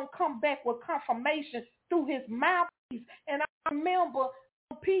just going to come back with confirmation through his mouthpiece. And I remember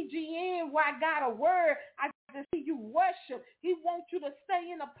PGN where I got a word, I got to see you worship. He wants you to stay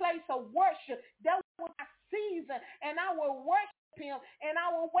in a place of worship. That was my season, and I will worship him, and I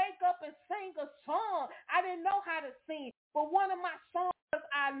will wake up and sing a song. I didn't know how to sing, but one of my songs was,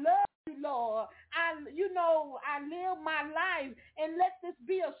 I love you, Lord. I live my life, and let this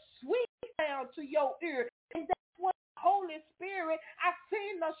be a sweet sound to your ear. And that's what the Holy Spirit, I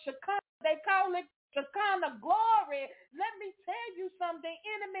seen the Shekinah, they call it Shekinah glory. Let me tell you something. The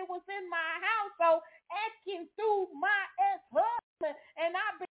enemy was in my household acting through my ex-husband, and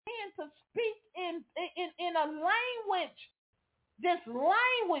I began to speak in a language, this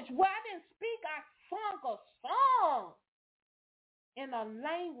language where I didn't speak. I sung a song in a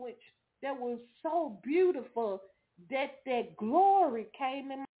language that was so beautiful that glory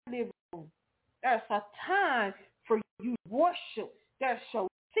came in my living room. There's a time for you to worship. There's a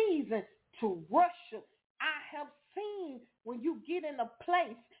season to worship. I have seen when you get in a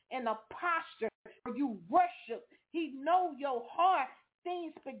place, in a posture where you worship, he know your heart,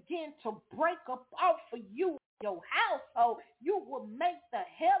 things begin to break up off for you, your household. You will make the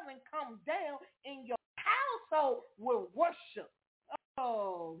heaven come down in your household with worship.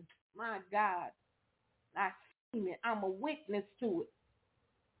 Oh my God, I've seen it. I'm a witness to it.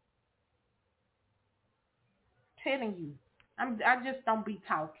 I'm telling you, I just don't be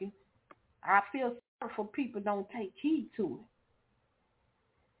talking. I feel sorry for people don't take heed to it.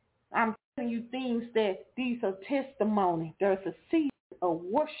 I'm telling you things that these are testimony. There's a season of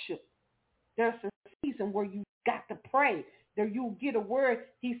worship. There's a season where you got to pray. There you'll get a word.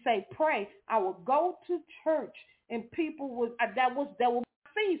 He say, pray. I will go to church, and people would. That was my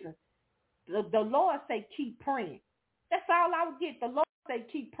season. The Lord say, keep praying. That's all I would get. The Lord say,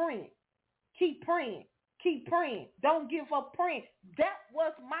 keep praying. Keep praying. Keep praying. Don't give up praying. That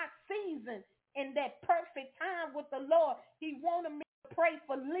was my season in that perfect time with the Lord. He wanted me to pray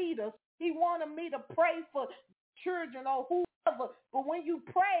for leaders. He wanted me to pray for children or who whatever. But when you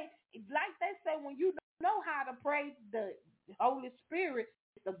pray, like they say, when you don't know how to pray, the Holy Spirit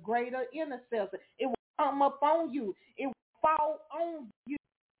is the greater intercessor. It will come up on you. It will fall on you.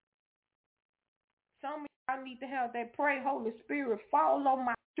 Some of y'all need to have that pray, Holy Spirit, fall on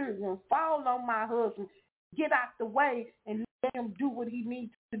my children, fall on my husband. Get out the way and let him do what he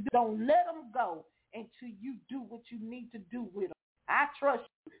needs to do. Don't let him go until you do what you need to do with him. I trust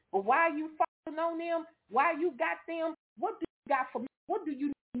you. But while you falling on them, while you got them, what do you got for me? What do you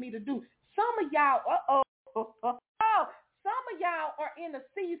need me to do? Some of y'all, some of y'all are in a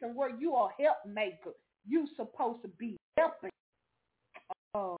season where you are a help maker. You supposed to be helping.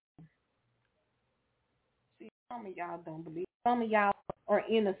 See, some of y'all don't believe. Some of y'all are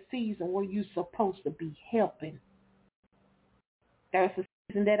in a season where you're supposed to be helping. There's a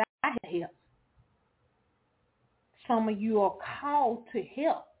season that I help. Some of you are called to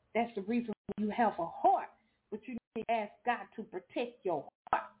help. That's the reason you have a heart. But you need to ask God to protect your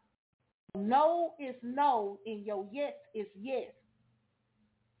heart. No is no, and your yes is yes.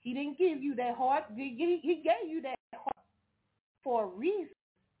 He didn't give you that heart. He gave you that heart for a reason,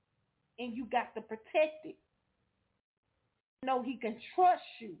 and you got to protect it. No, he can trust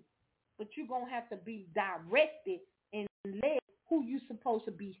you, but you're going to have to be directed and led who you're supposed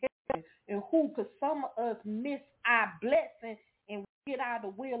to be helping and who, because some of us miss our blessing and we get out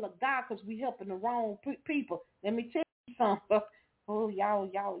of the will of God because we helping the wrong people. Let me tell you something. Oh, y'all.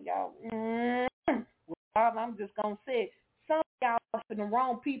 Well, I'm just going to say it. Some of y'all are helping the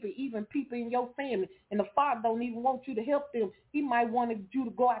wrong people, even people in your family, and the Father don't even want you to help them. He might want you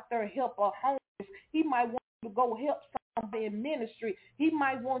to go out there and help a homeless. He might want you to go help somebody in ministry. He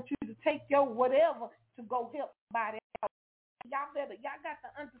might want you to take your whatever to go help somebody else. Y'all got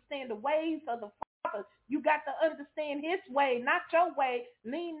to understand the ways of the Father. You got to understand his way, not your way.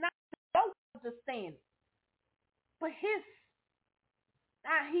 Lean not to your understanding. But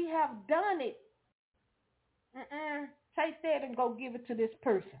he have done it. Take that and go give it to this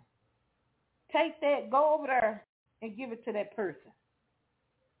person. Take that, go over there and give it to that person.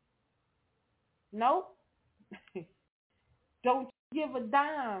 Nope. Don't give a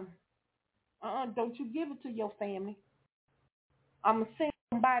dime. Don't you give it to your family. I'm going to send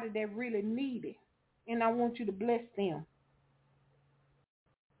somebody that really need it, and I want you to bless them.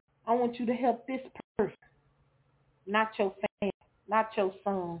 I want you to help this person, not your family, not your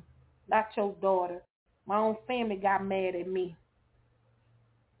son, not your daughter. My own family got mad at me.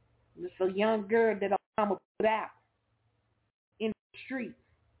 It's a young girl that I'm going to put out in the street.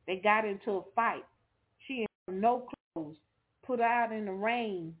 They got into a fight. She had no clothes, put her out in the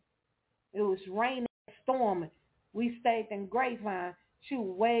rain. It was raining and storming. We stayed in Grapevine. She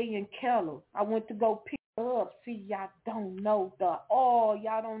was way in Keller. I went to go pick her up. See, y'all don't know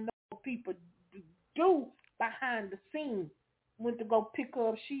y'all don't know what people do behind the scenes. Went to go pick her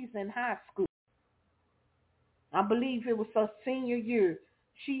up. She's in high school. I believe it was her senior year.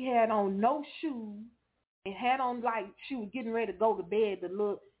 She had on no shoes and had on like she was getting ready to go to bed, the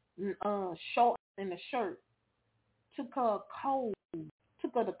little shorts and the shirt. Took her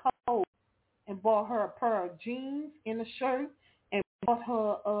the cold and bought her a pair of jeans and a shirt and bought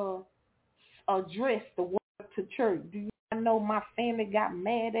her a dress to wear to church. Do you know my family got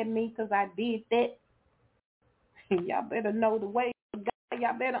mad at me because I did that? Y'all better know the ways of God.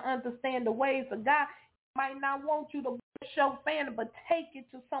 Y'all better understand the ways of God. Might not want you to bless your family, but take it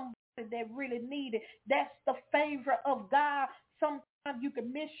to somebody that really need it. That's the favor of God. Sometimes you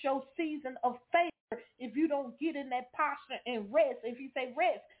can miss your season of favor if you don't get in that posture and rest. If you say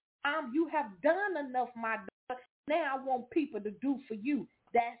rest, you have done enough, my daughter. Now I want people to do for you.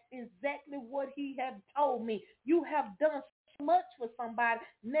 That's exactly what he had told me. You have done so much for somebody.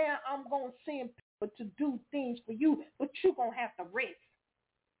 Now I'm going to send people to do things for you, but you're going to have to rest.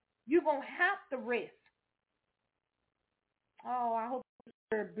 You're going to have to rest. Oh, I hope the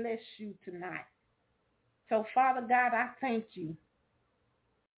Lord bless you tonight. So, Father God, I thank you.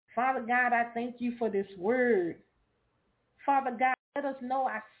 Father God, I thank you for this word. Father God, let us know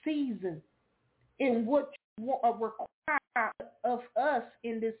our season and what you require of us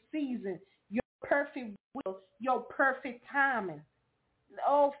in this season. Your perfect will, your perfect timing.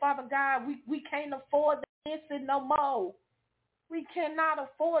 Oh, Father God, we can't afford to miss it no more. We cannot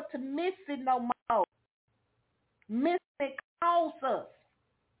afford to miss it no more. Missing it costs us.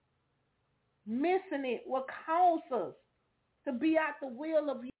 Missing it will cause us to be out the will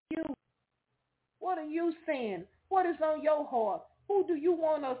of you. What are you saying? What is on your heart? Who do you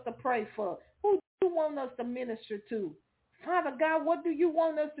want us to pray for? Who do you want us to minister to? Father God, what do you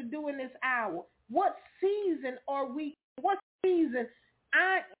want us to do in this hour? What season are we? What season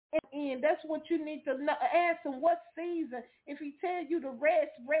I am in. That's what you need to know. Ask him what season. If he tell you to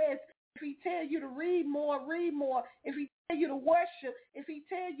rest, rest. If he tell you to read more, read more. If he tell you to worship, if he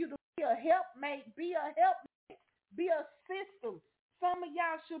tell you to be a helpmate, be a helpmate. Be a system. Some of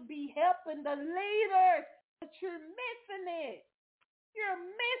y'all should be helping the leaders, but you're missing it. You're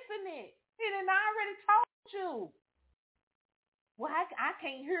missing it. He done already told you. Well, I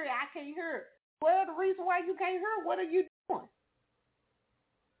can't hear it. I can't hear it. Well, the reason why you can't hear it, what are you doing?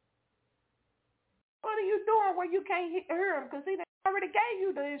 What are you doing where you can't hear him? Because he already gave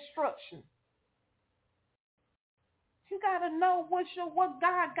you the instruction. You got to know what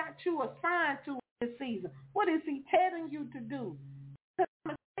God got you assigned to this season. What is he telling you to do? Because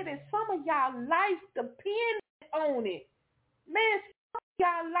I'm going to say that some of y'all life depends on it. Man, some of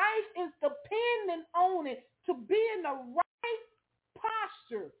y'all life is dependent on it to be in the right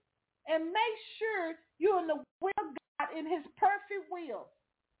posture and make sure you're in the will of God in his perfect will.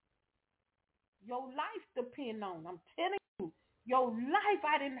 Your life depends on. I'm telling you, your life,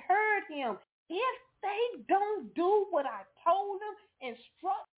 I didn't heard him. If they don't do what I told them,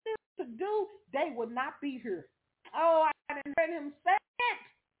 instruct them to do, they will not be here. Oh, I didn't heard him say it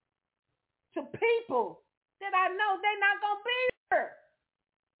to people that I know they're not going to be here.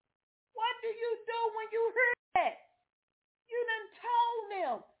 What do you do when you hear that? You done told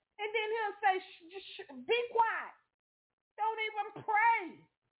them. And then he'll say, be quiet. Don't even pray.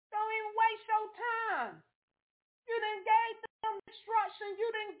 Don't even waste your time. You done gave them instruction. You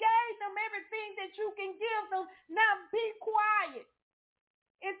done gave them everything that you can give them. Now be quiet.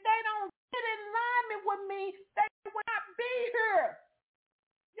 If they don't get in alignment with me, they will not be here.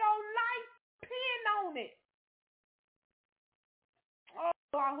 Your life depends on it.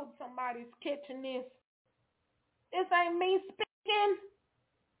 Oh, I hope somebody's catching this. This ain't me speaking.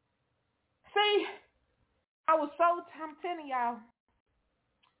 See, I'm telling y'all,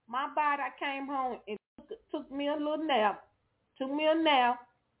 my body, I came home and took me a little nap. Took me a nap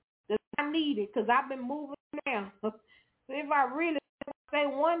that I needed because I've been moving around. So if I really say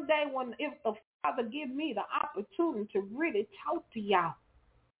one day if the Father give me the opportunity to really talk to y'all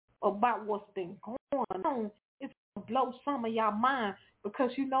about what's been going on, it's going to blow some of y'all mind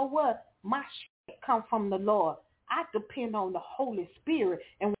because you know what? My shit come from the Lord. I depend on the Holy Spirit.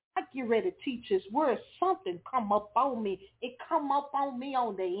 And when I get ready to teach his word, something come up on me. It come up on me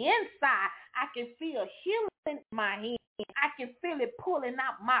on the inside. I can feel healing in my hand. I can feel it pulling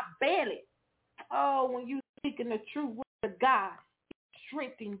out my belly. Oh, when you speaking the true word of God, he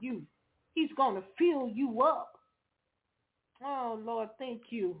strengthen you. He's going to fill you up. Oh, Lord, thank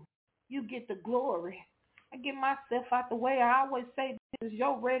you. You get the glory. I get myself out the way. I always say this is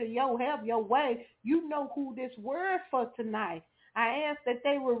your radio, have your way. You know who this word for tonight. I ask that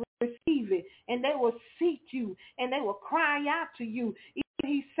they will receive it and they will seek you and they will cry out to you.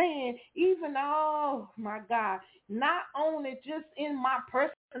 He's saying, even, oh my God, not only just in my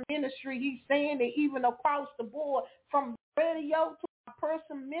personal ministry, he's saying that even across the board from radio to my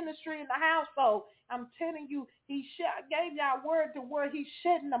personal ministry in the household. I'm telling you, he gave y'all word to word. He's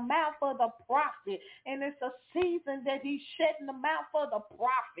shutting the mouth of the prophet. And it's a season that he's shutting the mouth of the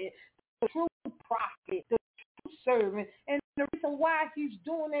prophet, the true prophet, the true servant. And the reason why he's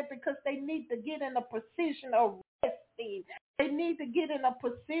doing it because they need to get in a position of resting. They need to get in a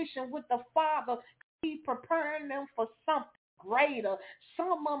position with the Father. He's preparing them for something greater.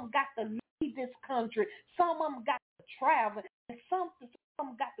 Some of them got to leave this country. Some of them got to travel. And some of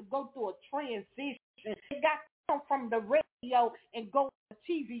them got to go through a transition. They got to come from the radio and go to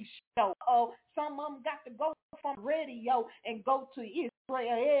a TV show. Some of them got to go from radio and go to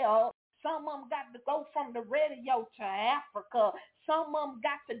Israel. Some of them got to go from the radio to Africa. Some of them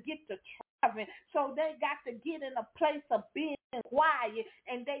got to get to traveling. So they got to get in a place of being quiet,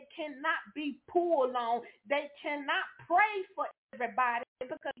 and they cannot be pulled on. They cannot pray for everybody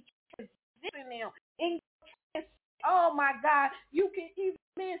because you're transitioning them. Oh my God, you can even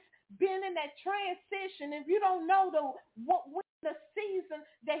miss being in that transition. If you don't know when the season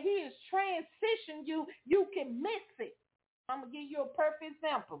that he is transitioning you, you can miss it. I'm gonna give you a perfect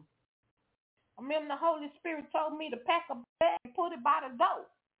example. I remember the Holy Spirit told me to pack a bag and put it by the door.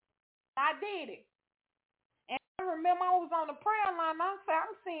 I did it. And I remember I was on the prayer line. I'm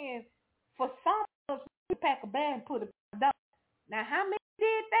saying, for some of us, we pack a bag and put it by the door. Now, how many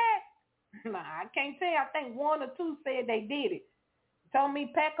did that? I can't tell you. I think one or two said they did it. Told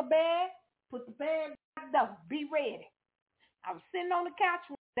me pack a bag, put the bag by the door, be ready. I was sitting on the couch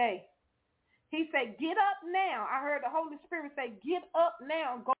one day. He said, get up now. I heard the Holy Spirit say, get up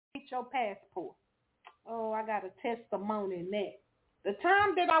now and go get your passport. Oh, I got a testimony in that. The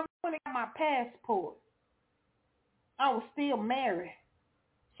time that I went and got my passport, I was still married.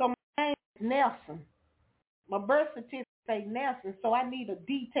 Nelson. My birth certificate say Nelson, so I need a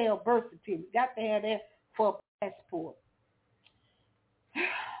detailed birth certificate. Got to have that for a passport.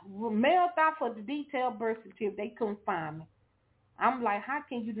 Mailed out for the detailed birth certificate. They couldn't find me. I'm like, how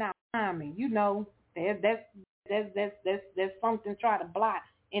can you not find me? You know, that's something try to block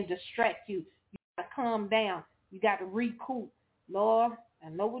and distract you. You got to calm down. You got to recoup. Lord, I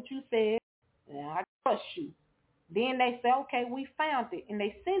know what you said, and I trust you. Then they say, okay, we found it, and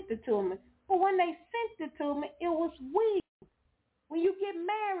they sent it to me. But when they sent it to me, it was weird. When you get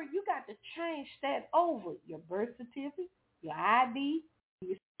married, you got to change that over. Your birth certificate, your ID,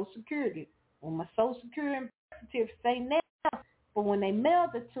 your Social Security. When my Social Security and birth certificate say now, but when they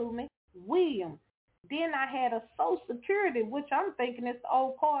mailed it to me, William. Then I had a Social Security, which I'm thinking it's the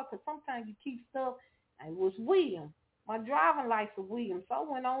old card because sometimes you keep stuff. And it was William. My driving license William. So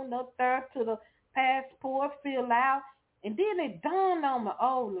I went on up there to the passport, fill out, and then it dawned on me,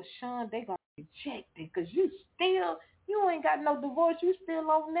 oh, LaShun, they going to reject it because you ain't got no divorce. You still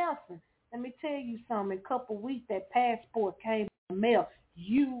on Nelson. Let me tell you something. In a couple of weeks, that passport came in the mail.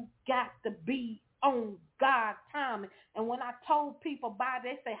 You got to be on God's timing. And when I told people about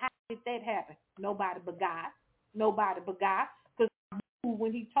it, they say, how did that happen? Nobody but God. Nobody but God. Because I moved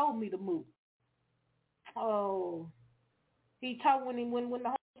when he told me to move. Oh, he told when the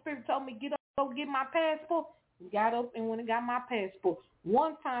Holy Spirit told me get up, go get my passport. Got up and went and got my passport.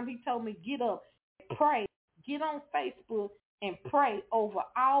 One time he told me get up, pray, get on Facebook and pray over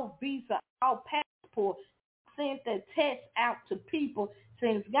all visa, all passport. Sent the text out to people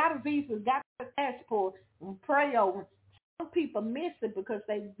saying got a visa, got a passport, and pray over. Some people miss it because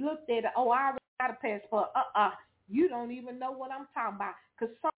they looked at it. Oh, I already got a passport. You don't even know what I'm talking about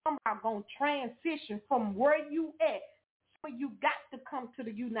because some are going to transition from where you at. So you got to come to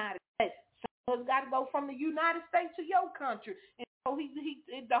the United States. Some of us got to go from the United States to your country. And so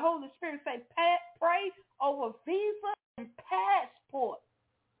the Holy Spirit say, pray over visa and passport.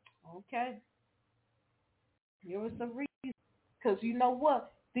 Okay. There was a reason. Because you know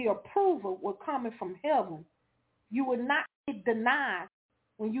what? The approval was coming from heaven. You will not get denied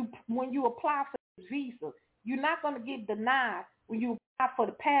when you apply for the visa. You're not going to get denied when you apply for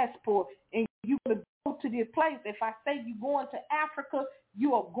the passport and you're going to go to this place. If I say you're going to Africa,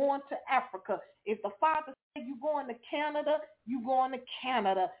 you are going to Africa. If the Father says you're going to Canada, you're going to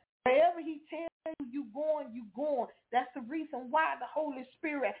Canada. Wherever he tells you you're going. That's the reason why the Holy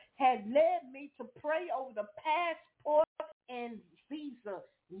Spirit had led me to pray over the passport and visa.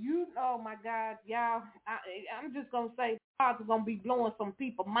 Oh my God, y'all, I'm just going to say God's going to be blowing some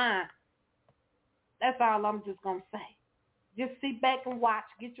people's mind. That's all I'm just going to say. Just sit back and watch.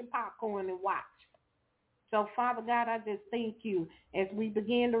 Get your popcorn and watch. So, Father God, I just thank you as we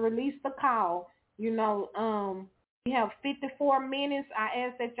begin to release the call. You know, we have 54 minutes. I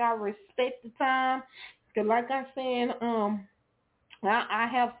ask that y'all respect the time. Because like I said, I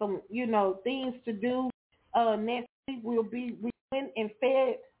have some, things to do. Next week we went and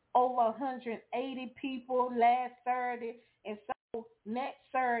fed over 180 people last Saturday. And so next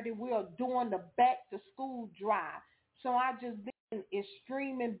Saturday we are doing the back to school drive. So I just been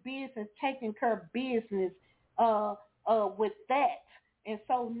extreme business, taking care of business with that. And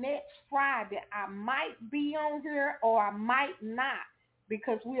so next Friday, I might be on here or I might not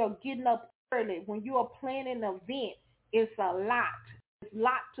because we are getting up early. When you are planning an event, it's a lot. It's a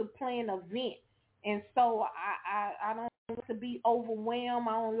lot to plan an event. And so I don't want to be overwhelmed.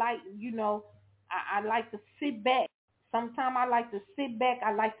 I don't like, I like to sit back. Sometimes I like to sit back.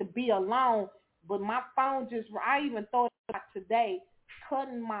 I like to be alone. But my phone I even thought about today,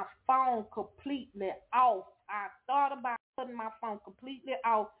 cutting my phone completely off. I thought about cutting my phone completely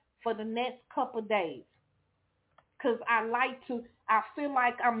off for the next couple of days. Because I feel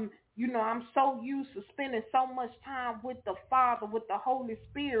like I'm so used to spending so much time with the Father, with the Holy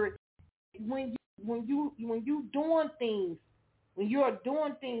Spirit. When you doing things, when you're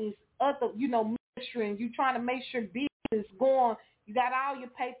doing things, ministering, you trying to make sure business is going, you got all your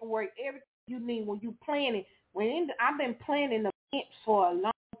paperwork, everything you need when you planning. I've been planning events for a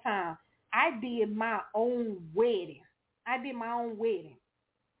long time. I did my own wedding.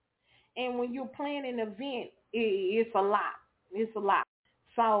 And when you're planning an event, it's a lot. It's a lot.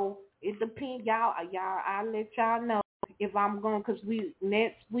 So it depends, y'all. I'll let y'all know if I'm going, because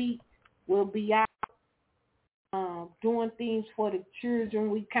next week we'll be out doing things for the children.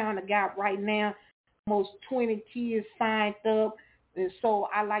 We kind of got right now almost 20 kids signed up. And so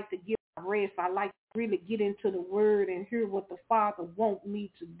I like to give a rest. I like to really get into the word and hear what the Father wants me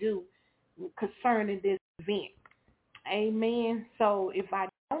to do concerning this event. Amen. So if I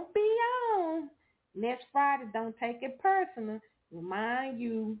don't be on next Friday, don't take it personal. Remind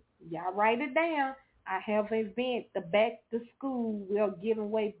you, Y'all write it down. I have an event, the back to school. We're giving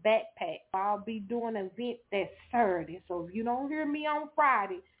away backpacks. I'll be doing an event that Saturday. So if you don't hear me on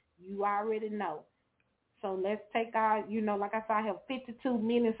Friday, you already know. So let's take our, like I said, I have 52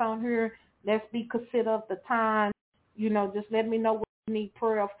 minutes on here. Let's be considerate of the time. Just let me know what you need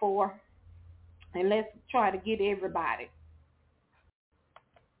prayer for. And let's try to get everybody.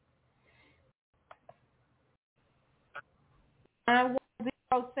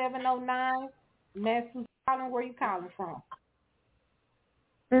 910-709. Message calling. Where you calling from?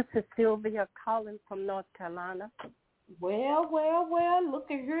 This is Sylvia calling from North Carolina. Well.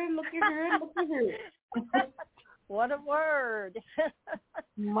 Look at here. What a word.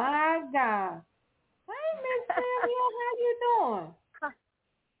 My God. Hey, Miss Sylvia, how you doing?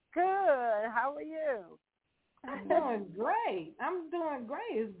 Good. How are you? I'm doing great.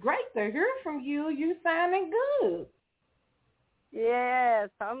 It's great to hear from you. You sounding good. Yes,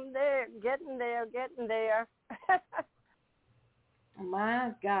 I'm there. Getting there.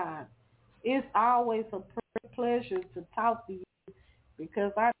 My God. It's always a pleasure to talk to you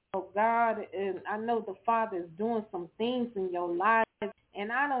because I know God and I know the Father is doing some things in your life.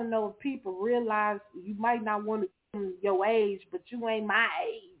 And I don't know if people realize you might not want to give them your age, but you ain't my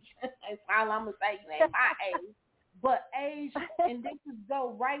age. That's all I'm going to say. You ain't my age. But age, and this is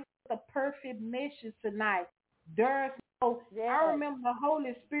go right with the perfect message tonight. There's no, yes. I remember the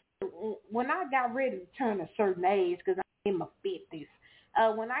Holy Spirit, when I got ready to turn a certain age, because I'm in my 50s,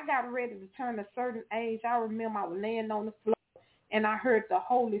 when I got ready to turn a certain age, I remember I was laying on the floor, and I heard the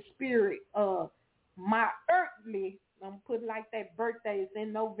Holy Spirit, my earthly, I'm going to put it like that, birthday is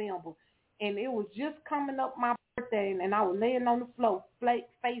in November, and it was just coming up my birthday, and I was laying on the floor,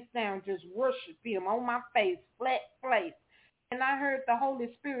 face down, just worship him on my face, flat face, and I heard the Holy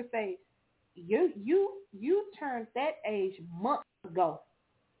Spirit say, you turned that age months ago.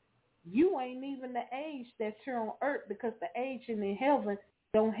 You ain't even the age that's here on earth because the age in heaven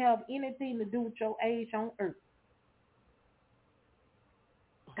don't have anything to do with your age on earth.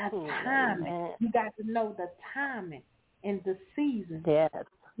 The timing. You got to know the timing and the season. Yes.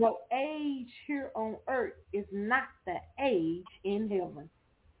 Your age here on earth is not the age in heaven.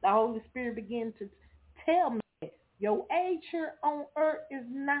 The Holy Spirit began to tell me that your age here on earth is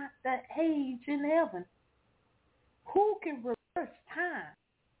not the age in heaven. Who can reverse time?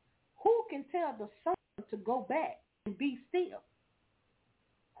 Who can tell the sun to go back and be still?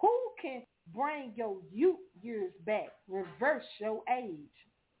 Who can bring your youth years back, reverse your age?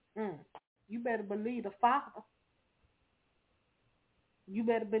 You better believe the Father. You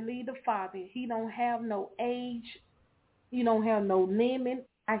better believe the Father. He don't have no age. He don't have no limit.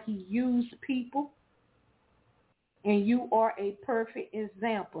 He used people. And you are a perfect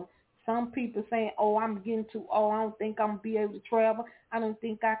example. Some people saying, I'm getting too old. I don't think I'm going to be able to travel. I don't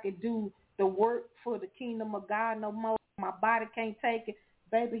think I could do the work for the kingdom of God no more. My body can't take it.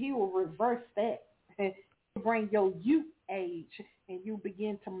 Baby, he will reverse that. And bring your youth age. And you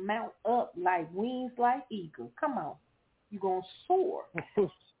begin to mount up like wings like eagles. Come on. You're going to soar.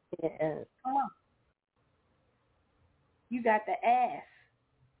 Yes. Come on. You got the ass.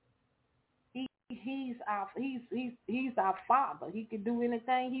 He's our Father. He can do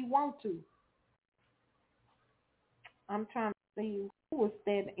anything he wants to. I'm trying to see who was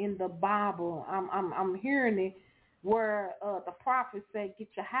that in the Bible. I'm hearing it where the prophet said,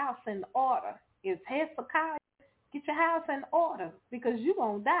 "Get your house in order." It's Hezekiah. Get your house in order because you're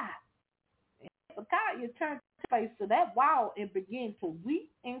gonna die. Hezekiah turned his face to that wall and began to weep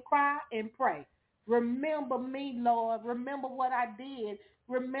and cry and pray. Remember me, Lord. Remember what I did.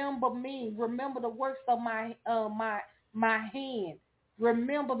 Remember me. Remember the works of my hand.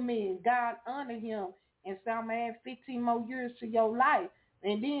 Remember me. God honored him and said, I'm going to add 15 more years to your life.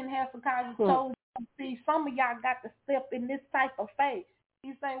 And then Hezekiah told him, see, some of y'all got to step in this type of faith.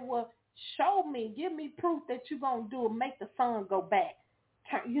 He said, well, show me. Give me proof that you're going to do it. Make the sun go back.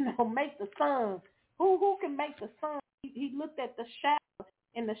 Make the sun. Who can make the sun? He looked at the shadow.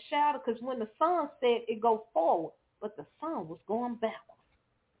 In the shadow, because when the sun set, it goes forward, but the sun was going backwards.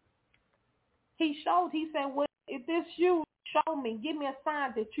 He said, well, if this you, show me, give me a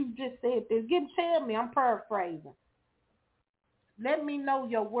sign that you just said this. Tell me, I'm paraphrasing. Let me know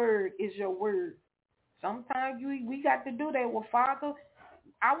your word is your word. Sometimes we got to do that. Well, Father,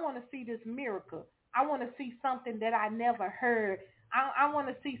 I want to see this miracle. I want to see something that I never heard. I want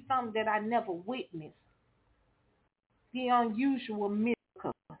to see something that I never witnessed. The unusual miracle.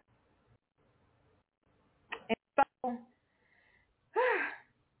 And so,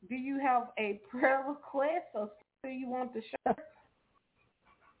 do you have a prayer request or something you want to share?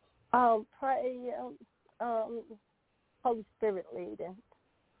 Pray, Holy Spirit leading.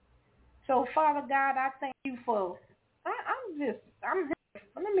 So, Father God, I thank you for, I'm here.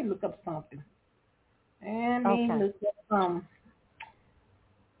 Let me look up something. Let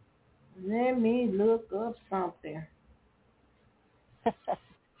me look up something.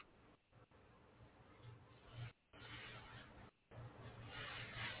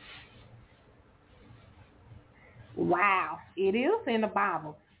 Wow, it is in the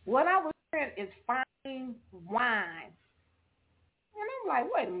Bible. What I was hearing is fine wine. And I'm like,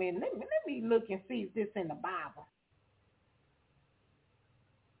 wait a minute, let me look and see if this in the Bible.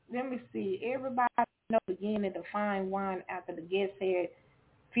 Let me see. Everybody know beginning to fine wine after the guest said,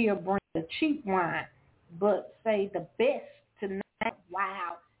 fear bring the cheap wine, but say the best tonight.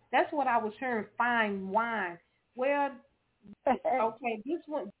 Wow, that's what I was hearing, fine wine. Well, okay, this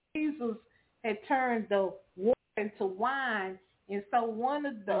one, Jesus had turned the water into wine, and so one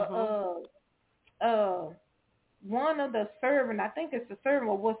of the servant, I think it's the servant,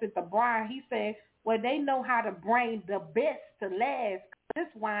 or was it the bride? He said, well, they know how to bring the best to last. This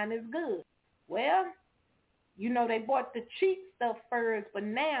wine is good. Well, they bought the cheap stuff first, but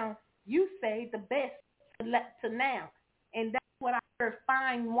now you say the best to now. And that's what I heard,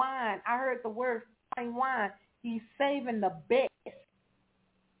 fine wine. I heard the word fine wine. He's saving the best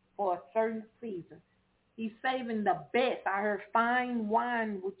for a certain season. He's saving the best. I heard fine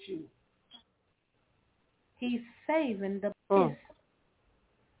wine with you. He's saving the best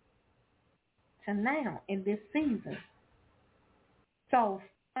to now in this season. So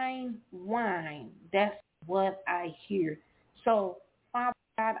fine wine, that's what I hear. So, Father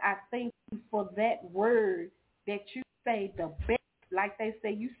God, I thank you for that word that you say the best, like they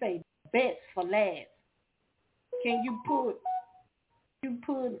say, you say the best for last. Can you put,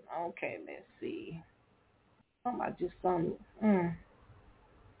 okay, let's see. Somebody just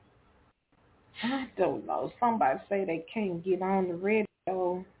I don't know. Somebody say they can't get on the radio.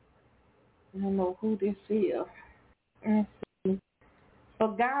 I don't know who this is. Let's see.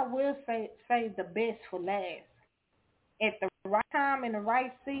 But God will save the best for last. At the right time and the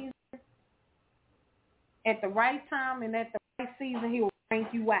right season, at the right time and at the right season, he will bring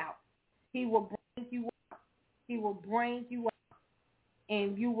you out. He will bring you out. He will bring you out.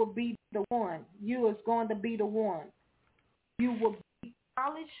 And you will be the one. You is going to be the one. You will be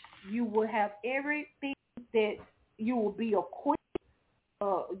polished. You will have everything that you will be equipped.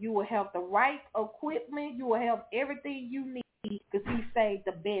 You will have the right equipment. You will have everything you need because he saved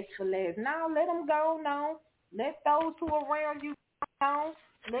the best for last. Now let them go. No. Let those who are around you go.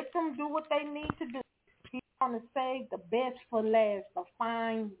 Let them do what they need to do. He's going to save the best for last, the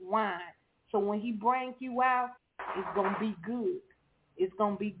fine wine. So when he brings you out, it's going to be good. It's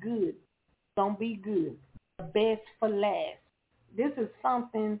going to be good. It's going to be good. The best for last. This is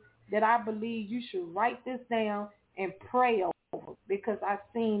something that I believe you should write this down and pray over because I've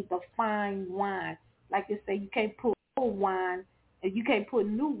seen the fine wine. Like they say, you can't put old wine and you can't put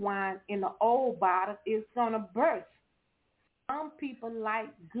new wine in an old bottle. It's going to burst. Some people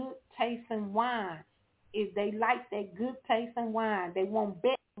like good tasting wine. If they like that good tasting wine, they want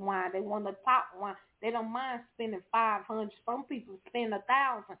best wine. They want the top wine. They don't mind spending $500. Some people spend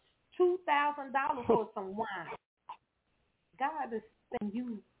 $1,000, $2,000 for some wine. God is saying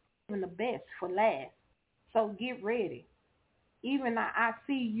you in the best for last. So get ready. Even I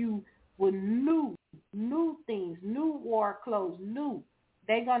see you with new things, new war clothes, new.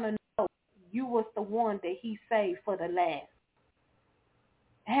 They're going to know you was the one that he saved for the last.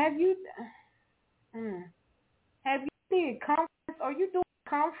 Have you did conference? Are you doing a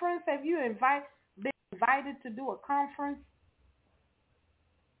conference? Have you been invited to do a conference?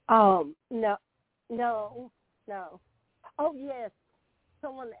 No. Oh, yes.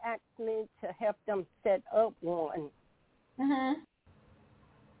 Someone asked me to help them set up one.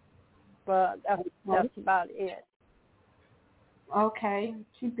 But that's about it. Okay.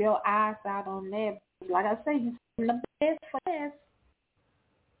 Keep your eyes out on that. Like I say, you're saving the best for last.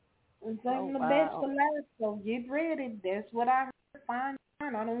 You're saving the best for last. So get ready. That's what I heard. Fine. I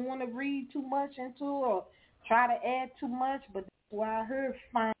don't want to read too much into or try to add too much, but that's what I heard.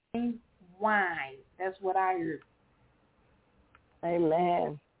 Fine wine. That's what I heard.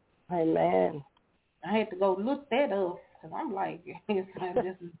 Amen. I had to go look that up because I'm like, this is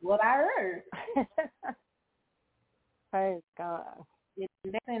what I heard. Praise God.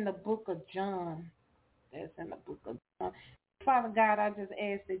 That's in the book of John. Father God, I just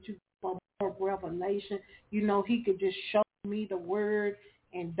ask that you give more revelation. He could just show me the word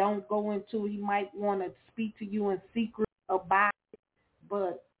and don't go into, he might want to speak to you in secret about it,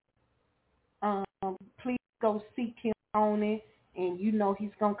 but please go seek him on it, and he's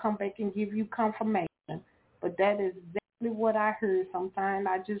going to come back and give you confirmation. But that is what I heard. Sometimes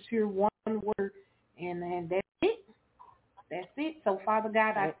I just hear one word, and that's it. That's it. So, Father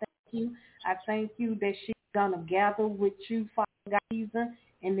God, I thank you. I thank you that she's going to gather with you, Father God, season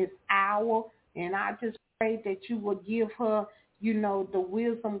in this hour. And I just pray that you will give her, the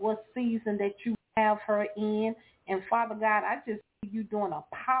wisdom, what season that you have her in. And, Father God, I just see you doing a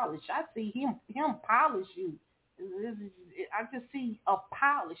polish. I see him polish you. I just see a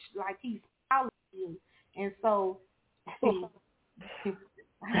polish, like he's polishing you. And so I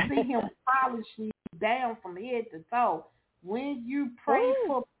see him polishing you down from head to toe. When you pray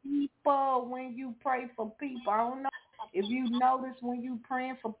for people, I don't know if you notice when you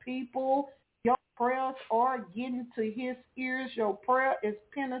praying for people, your prayers are getting to his ears. Your prayer is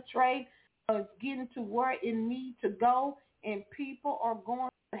penetrating, it's getting to where it needs to go, and people are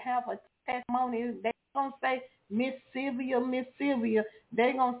going to have a testimony. They're going to say, Miss Sylvia.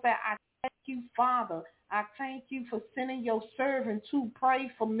 They're going to say, I thank you, Father. I thank you for sending your servant to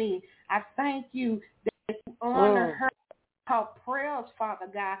pray for me. I thank you that you honor her prayers, Father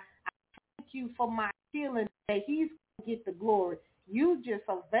God. I thank you for my healing, that he's going to get the glory. You just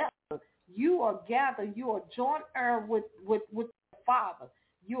a vessel. You are gathered. You are joint heir with the Father.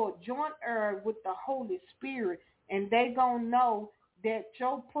 You are joint heir with the Holy Spirit. And they going to know that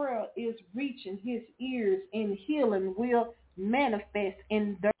your prayer is reaching his ears, and healing will manifest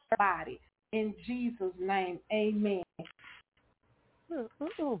in their body. In Jesus' name, amen.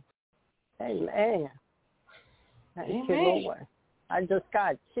 Amen. Thank you, Lord. I just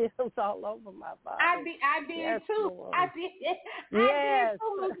got chills all over my body. I did yes, too. Lord. I did. Yes.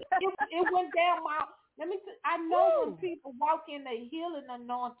 It went down my. I know when people walk in the healing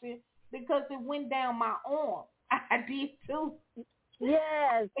anointing because it went down my arm. I did too.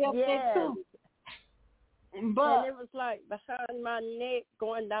 Yes. Yes. Too. But and it was like behind my neck,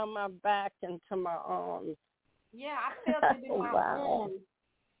 going down my back into my arms. Yeah, I felt it in my arm.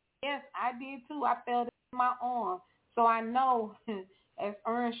 Yes, I did too. I felt it in my arm. So I know as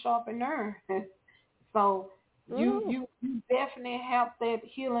iron sharpen iron. So you definitely have that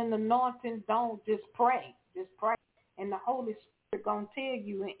healing anointing. Don't just pray. Just pray. And the Holy Spirit gonna tell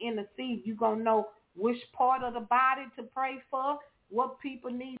you and intercede. You gonna know which part of the body to pray for, what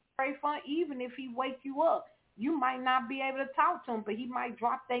people need to pray for. Even if he wake you up, you might not be able to talk to him, but he might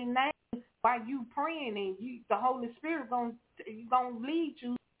drop their name while you praying, and the Holy Spirit gonna lead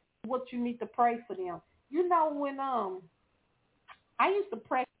you what you need to pray for them. You know, when I used to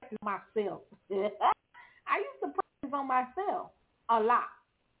practice myself. I used to practice on myself a lot.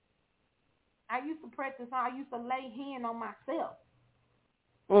 I used to lay hand on myself.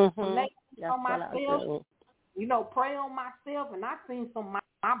 Lay hand on myself. Pray on myself, and I seen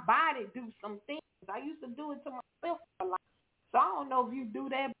my body do some things. I used to do it to myself a lot. So I don't know if you do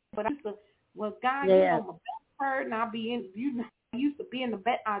that, but I used to. Well, God, my back hurt, and I used to be in the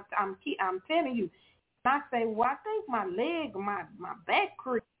back. I'm telling you. And I say, well, I think my leg, my back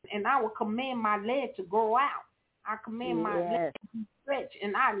hurt, and I would command my leg to grow out. I command my leg to stretch,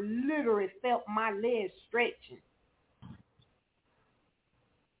 and I literally felt my leg stretching.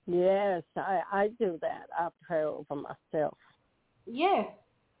 Yes, I do that. I pray over myself. Yes,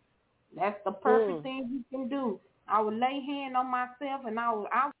 that's the perfect thing you can do. I would lay hand on myself, and I would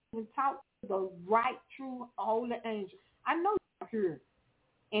even talk to the right, true, holy angel. I know you're here.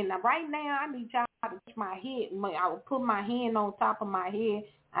 And right now, I need y'all to touch my head. I will put my hand on top of my head.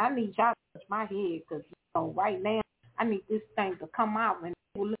 I need y'all to touch my head because, right now, I need this thing to come out. And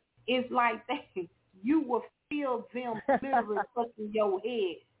it's like that. You will feel them literally touching your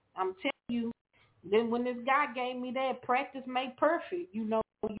head. I'm telling you. Then when this guy gave me that, practice make perfect.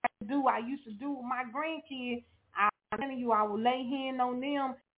 I used to do with my grandkids. I'm telling you, I would lay hand on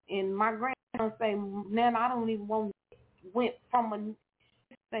them, and my grandson say, man, I don't even want to went from a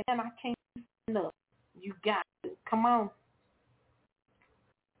saying I can't stand up. You got it. Come on.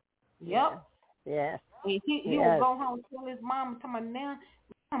 Yep. Yes. And he will go home and tell his mama,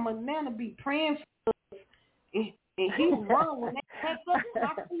 Mama Nana be praying for us. And he run when they wake up. When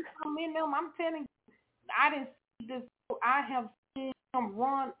I see something in them, I'm telling you, I didn't see this. I have seen him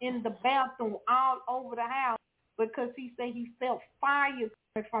run in the bathroom all over the house because he said he felt fire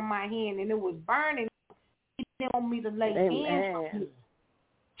coming from my hand and it was burning. He didn't want me to lay hands on him.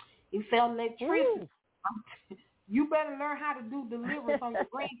 He felt electricity. You better learn how to do deliverance on your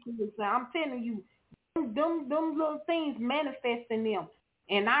grandkids. I'm telling you, them little things manifest in them.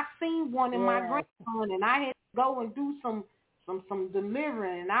 And I seen one in my grandson, and I had to go and do some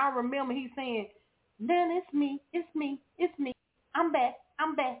delivering. And I remember he saying, "Man, it's me. I'm back.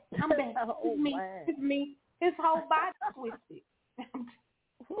 It's me. His whole body twisted." I'm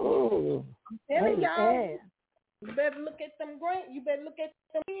telling y'all. You better look at them You better look at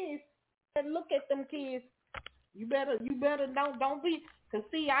them kids. You better look at them kids. You better don't be. Cause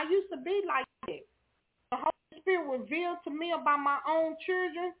see, I used to be like that. The Holy Spirit revealed to me about my own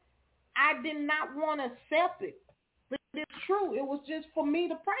children. I did not want to accept it, but it's true. It was just for me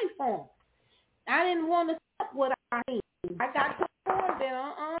to pray for them. I didn't want to accept what I need. I got to the point that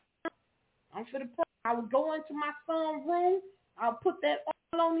I'm for the pray. I would go into my son's room. I'll put that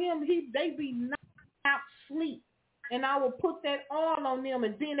oil on him. They be knocked out sleep, and I will put that oil on them,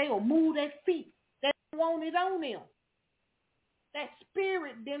 and then they will move their feet. They want it on them. That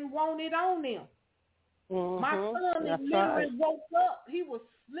spirit didn't want it on them. Mm-hmm. My son literally woke up. He was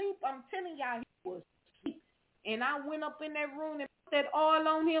asleep. I'm telling y'all, he was asleep. And I went up in that room and put that oil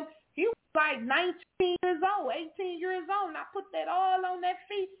on him. He was like 19 years old, 18 years old. And I put that oil on that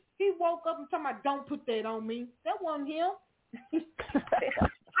feet. He woke up and told me, don't put that on me. That wasn't him. I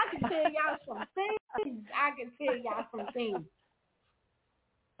can tell y'all some things.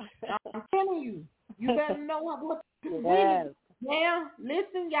 I'm telling you. You better know what to do. Yes. Now,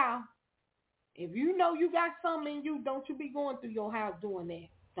 listen, y'all. If you know you got something in you, don't you be going through your house doing that.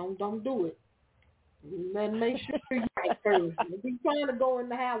 Don't do it. Make sure you're right first. If you trying to go in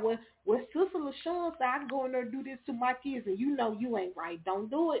the house where Sister LaShun said, I can go in there and do this to my kids, and you know you ain't right. Don't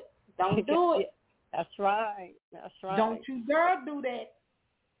do it. Don't do it. That's right. Don't you dare do that.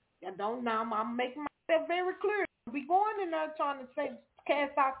 Don't. Now I'm making myself very clear. Be going in there trying to say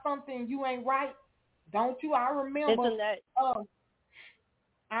cast out something you ain't right. Don't you? I remember. Isn't that?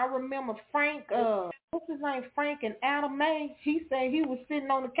 I remember Frank. What's his name? Frank and Adam May. He said he was sitting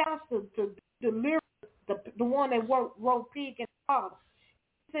on the couch to deliver the one that wrote Pig and Father.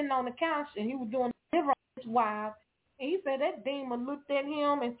 Sitting on the couch and he was doing deliver on his wife. And he said that demon looked at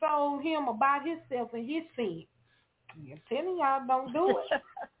him and told him about himself and his sin. I'm telling y'all, don't do it.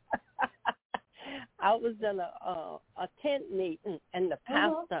 I was in a tent meeting, and the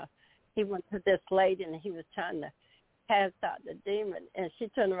pastor, he went to this lady, and he was trying to cast out the demon, and she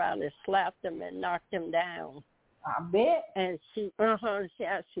turned around and slapped him and knocked him down. I bet. And she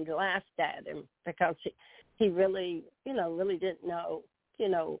actually laughed at him because he really, really didn't know,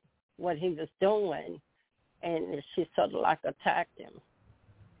 what he was doing, and she sort of like attacked him.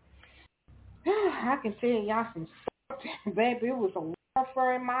 I can tell y'all some stuff, baby. It was a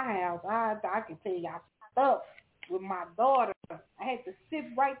warfare in my house. I can tell y'all stuff with my daughter. I had to sit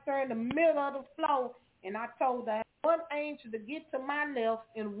right there in the middle of the floor, and I told her one angel to get to my left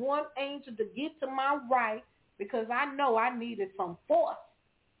and one angel to get to my right because I know I needed some force.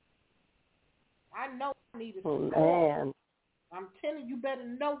 I know I needed some force. I'm telling you, better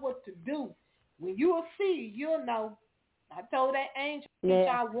know what to do. When you'll see, you'll know. I told that angel,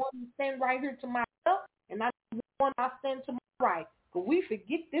 I want to stand right here to my left, and I want to stand to my right. But we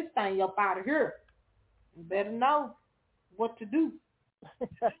forget this thing up out of here. You better know what to do.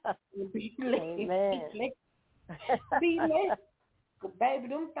 Be led. Be led. Because, baby,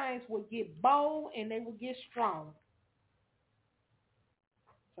 them things will get bold and they will get strong.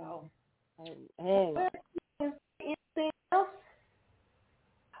 So, anything else?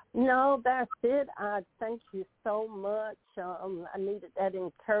 No, that's it. I thank you so much. I needed that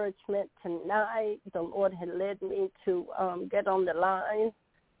encouragement tonight. The Lord had led me to get on the line,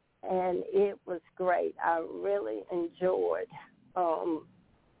 and it was great. I really enjoyed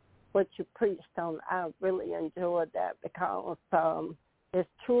what you preached on. I really enjoyed that because it's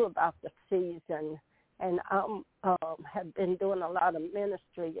true about the season, and I have been doing a lot of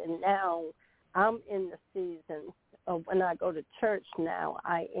ministry, and now I'm in the season. When I go to church now,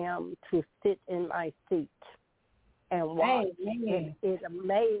 I am to sit in my seat and watch. It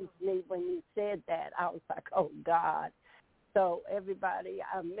amazed me when you said that. I was like, oh, God. So everybody,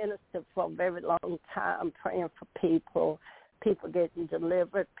 I ministered for a very long time praying for people getting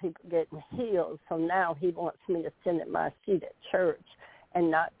delivered, people getting healed. So now he wants me to sit in my seat at church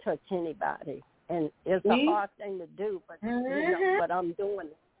and not touch anybody. And it's a hard thing to do, but, but I'm doing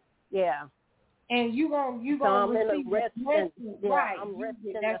it. Yeah. And you gonna receive a rest right? I'm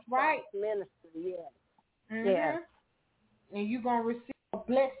resting. That's right. Ministry, yeah. And you gonna receive a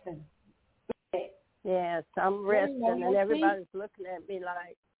blessing. Yes, I'm resting, and everybody's looking at me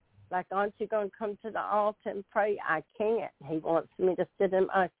like, aren't you gonna come to the altar and pray? I can't. He wants me to sit in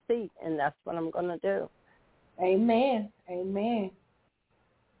my seat, and that's what I'm gonna do. Amen. Thank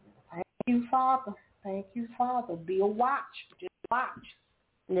you, Father. Thank you, Father. Be a watch. Just watch.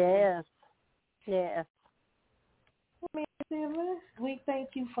 Yes. We thank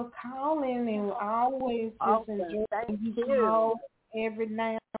you for calling and always just enjoy you call every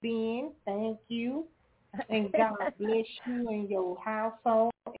now and then. Thank you. And God bless you and your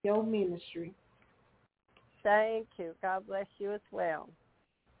household and your ministry. Thank you. God bless you as well.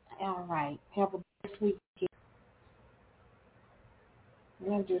 All right. Have a blessed weekend.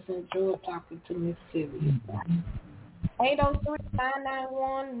 I just enjoyed talking to Miss Sylvia.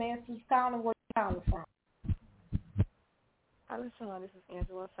 803-991, Masters calling. Where you calling from? Hi, LaShun. This is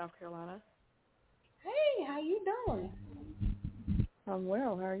Angela, South Carolina. Hey, how you doing? I'm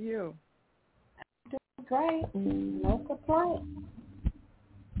well. How are you? Doing great. No complaint.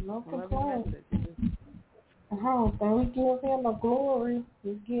 No complaint. So we give him the glory.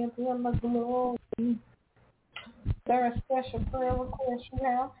 We give him the glory. Is there a special prayer request you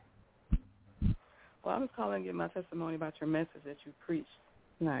have? Well, I was calling to give my testimony about your message that you preached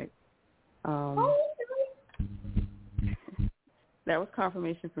tonight. That was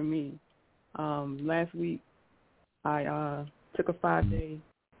confirmation for me. Last week, I took a 5-day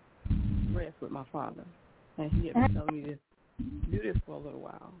rest with my father, and he had been telling me to do this for a little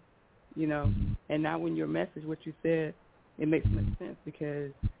while, you know. And now when your message, what you said, it makes much sense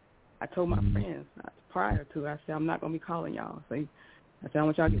because I told my friends prior to, I said, I'm not going to be calling y'all. So I said, I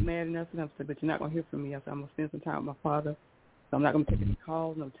want y'all to get mad and nothing. I said, but you're not going to hear from me. I said, I'm going to spend some time with my father, so I'm not going to take any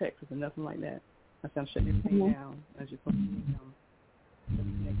calls, no texts, or nothing like that. I said, I'm shutting everything down. I just want to for the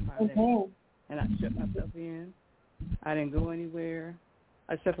next 5 days. And I shut myself in. I didn't go anywhere,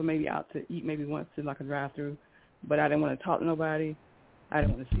 except for maybe out to eat maybe once in like a drive-through. But I didn't want to talk to nobody. I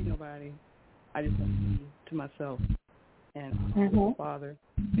didn't want to see nobody. I just wanted to be to myself and my father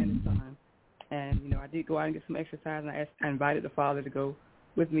and his son. And, you know, I did go out and get some exercise, and I invited the father to go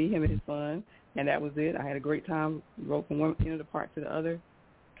with me, him and his son, and that was it. I had a great time, rode from one end of the park to the other,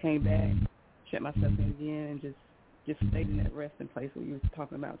 came back, shut myself in again, and just stayed in that resting place what you were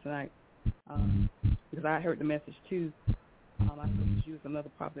talking about tonight. Because I heard the message, too. I thought you was another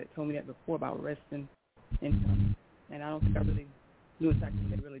prophet that told me that before about resting in time. And I don't think I really knew exactly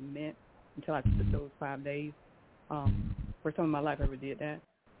what it really meant until I took those 5 days. First time in my life I ever did that.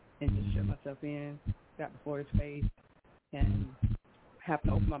 And just shut myself in, got before his face, and happened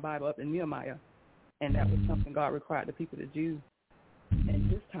to open my Bible up in Nehemiah. And that was something God required the people to do.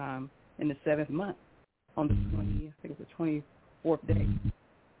 And this time, in the 7th month, on the 24th day,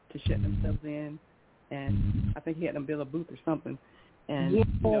 to shut themselves in. And I think he had them build a booth or something. And, you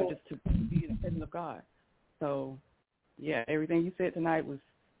know, just to be in the presence of God. So, yeah, everything you said tonight was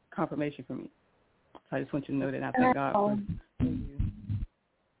confirmation for me. So I just want you to know that, and I thank God for you.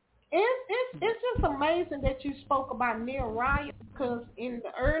 It's just amazing that you spoke about Nehemiah, because in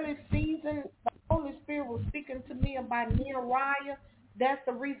the early season, the Holy Spirit was speaking to me about Nehemiah. That's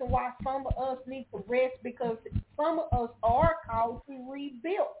the reason why some of us need to rest, because some of us are called to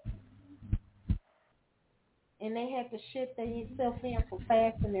rebuild. And they had to shut themselves in for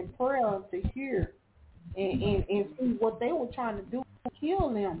fasting and prayer to hear and see what they were trying to do to kill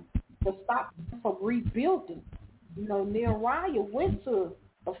them, to stop them from rebuilding. You know, Nehemiah went to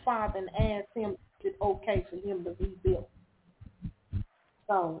the father and asked him if it's okay for him to rebuild.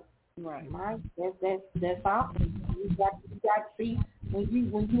 So, right, that's awesome. You got to see when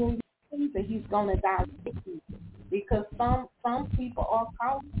you in your season, he's gonna direct you, because some people are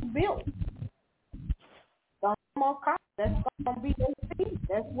called to build. Some are called. That's gonna be their seed.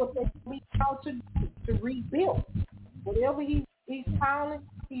 That's what they be called to do, to rebuild. Whatever he's calling,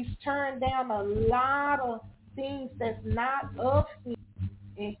 he's turned down a lot of things that's not of him,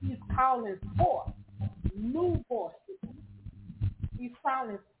 and he's calling forth new voices. He's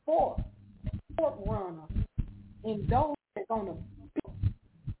calling forth runners and those that are gonna build.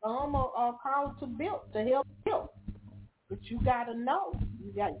 Some are called to build, to help build. But you gotta know.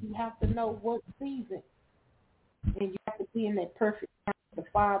 You have to know what season, and you have to be in that perfect time with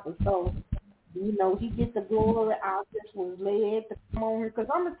the Father. So, you know, he gets the glory. I just was led to come on here, because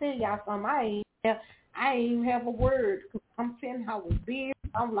I'm gonna tell y'all something. I ain't even have a word. I'm saying I was busy.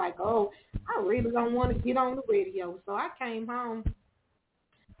 I'm like, oh, I really don't want to get on the radio. So I came home.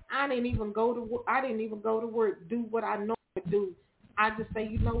 I didn't even go to work, do what I normally do. I just say,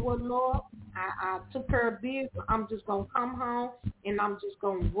 you know what, Lord, I took care of business. I'm just going to come home, and I'm just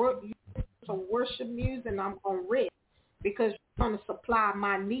going to work some worship music, and I'm going to rest, because you're going to supply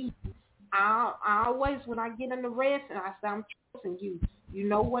my needs. I always, when I get in the rest, and I say, I'm trusting you. You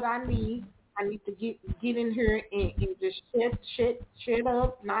know what I need. I need to get in here and just shut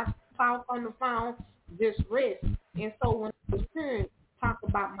up, not talk on the phone, just rest. And so when I was hearing talk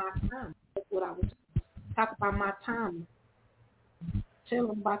about my time, that's what I was talking about, my time. Tell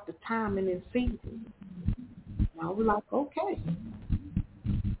them about the timing and season. And I was like, okay.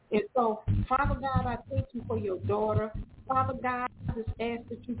 And so, Father God, I thank you for your daughter. Father God, I just ask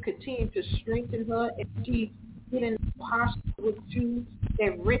that you continue to strengthen her as she get in posture with you,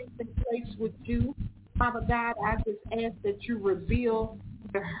 that resting place with you. Father God, I just ask that you reveal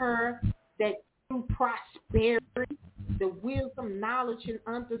to her that true prosperity, the wisdom, knowledge, and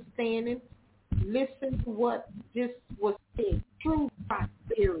understanding. Listen to what just was said. True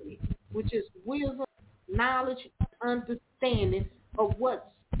prosperity, which is wisdom, knowledge, and understanding of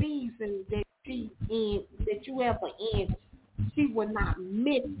what season that she in, that you ever in. She will not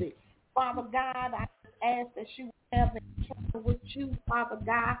miss it. Father God, I ask that she will have an encounter with you, Father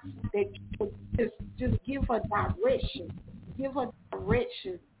God, that you would just give her direction. Give her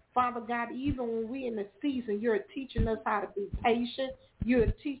direction. Father God, even when we're in the season, you're teaching us how to be patient. You're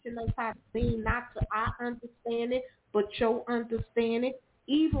teaching us how to lean not to our understanding, but your understanding.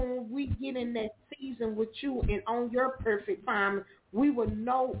 Even when we get in that season with you and on your perfect time, we will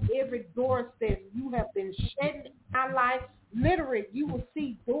know every door that you have been shutting in our life. Literally, you will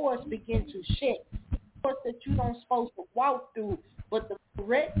see doors begin to shut. Doors that you don't supposed to walk through. But the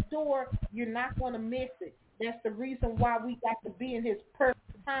correct door, you're not going to miss it. That's the reason why we got to be in his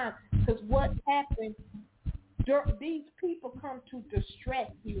perfect time. Because what happens, these people come to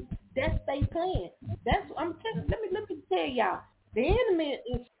distract you. That's their plan. That's let me tell y'all. The enemy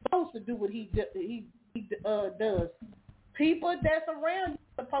is supposed to do what he does. People that's around you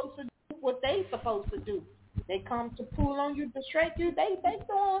are supposed to do what they supposed to do. They come to pull on you, distract you. They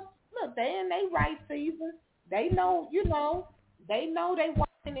doing, look, they in their right season. They know, they know they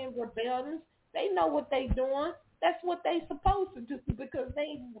walking in rebellion. They know what they doing. That's what they supposed to do because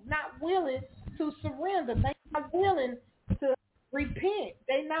they not willing to surrender. They not willing to repent.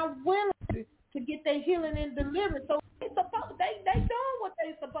 They not willing to get their healing and deliverance. So they doing what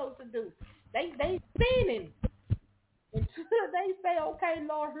they supposed to do. They sinning until they say, okay,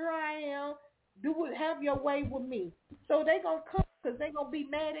 Lord, here I am. Do it, have your way with me. So they gonna come because they gonna be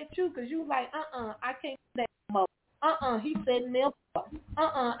mad at you because you like, I can't do that no more. He said never.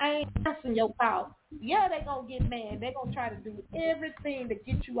 I ain't answering your call. Yeah, they gonna get mad. They gonna try to do everything to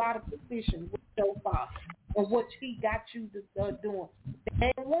get you out of position with your father and what he got you doing.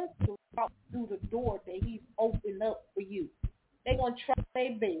 They want to walk through the door that he's opened up for you. They gonna try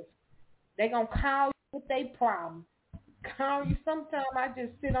their best. They gonna call you with their problem. Call you. Sometimes I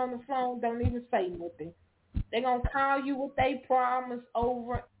just sit on the phone, don't even say nothing. They're going to call you with their problems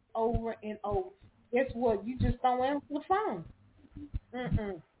over and over and over. Guess what? You just don't answer the phone.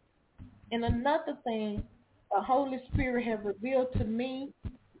 And another thing, the Holy Spirit has revealed to me,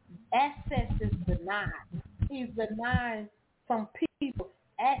 access is denied. He's denying some people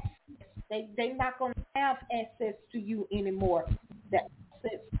access. They're not going to have access to you anymore. The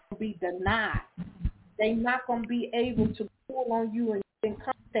access will be denied. They're not going to be able to pull on you and get in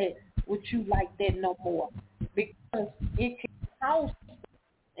contact with you like that no more because it can cost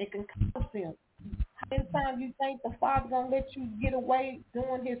them. How many times you think the Father going to let you get away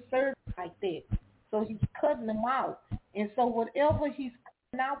doing his service like that? So he's cutting them out. And so whatever he's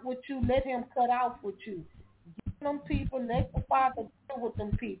cutting out with you, let him cut out with you. Give them people, let the Father deal with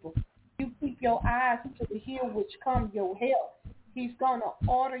them people. You keep your eyes to the hill which comes your help. He's going to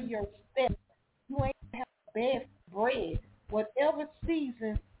order your steps. You ain't have bad bread. Whatever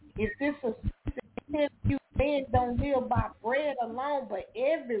season, if this a season, you men don't live by bread alone, but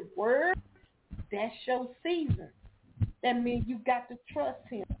every word, that's your season. That means you got to trust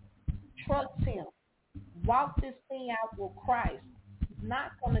him. Trust him. Walk this thing out with Christ. He's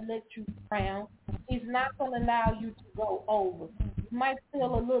not going to let you drown. He's not going to allow you to go over. You might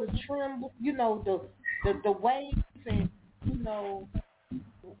feel a little tremble, the waves and,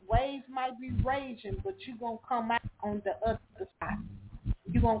 waves might be raging, but you're going to come out on the other side.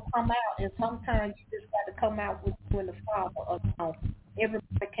 You're going to come out, and sometimes you just got to come out with you and the Father alone.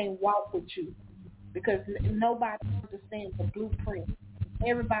 Everybody can't walk with you because nobody understands the blueprint.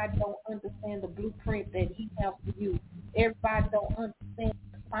 Everybody don't understand the blueprint that he has for you. Everybody don't understand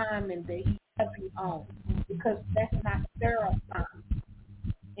the assignment that he has you on because that's not their assignment.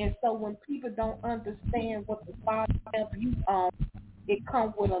 And so when people don't understand what the Father has you on, it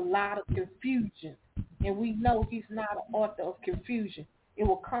comes with a lot of confusion. And we know he's not an author of confusion. It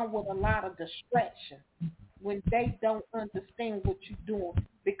will come with a lot of distraction when they don't understand what you're doing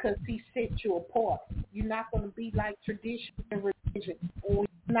because he set you apart. You're not going to be like tradition and religion. Or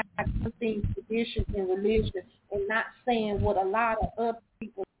you're not doing tradition and religion and not saying what a lot of other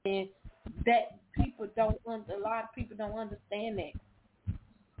people saying. That people don't, a lot of people don't understand that.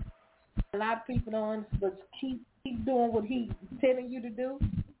 A lot of people don't understand, but keep doing what he's telling you to do.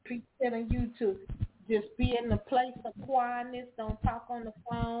 He's telling you to just be in a place of quietness. Don't talk on the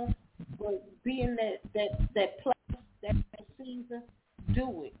phone, but be in that place, that season.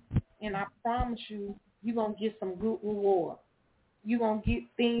 Do it, and I promise you, you're gonna get some good reward. You're going to get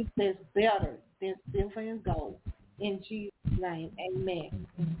things that's better than silver and gold. In Jesus' name, amen.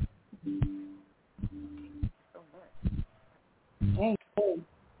 Amen.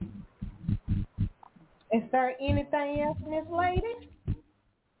 Is there anything else, Miss Lady?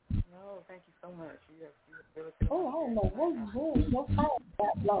 No, thank you so much. You have really Oh, I don't know. Your phone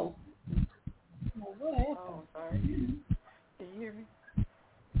got low. What happened? Oh, I'm sorry. Can you hear me?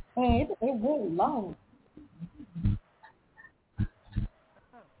 Man, it really low.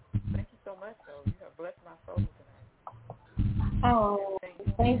 Thank you so much, though. You have blessed my soul tonight. Oh,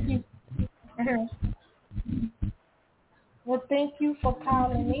 thank you. Well, thank you for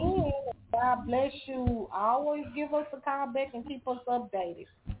calling in. God bless you. Always give us a call back and keep us updated.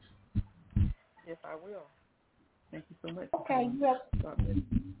 Yes, I will. Thank you so much. Okay,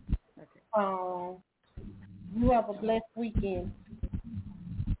 you have a blessed weekend.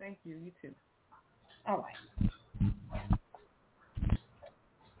 Thank you. You too. All right.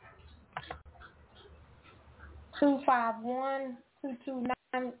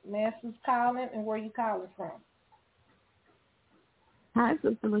 251-229, Masters calling, and where you calling from? Hi,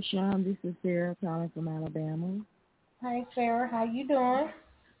 Sister LaShun. This is Sarah calling from Alabama. Hey, Sarah. How you doing?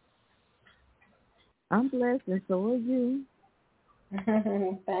 I'm blessed, and so are you.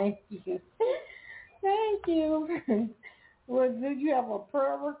 Thank you. Thank you. Well, do you have a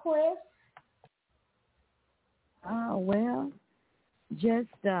prayer request? Well, just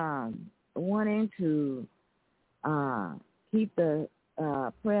wanting to keep the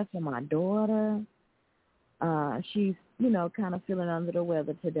prayer for my daughter. She's, kind of feeling under the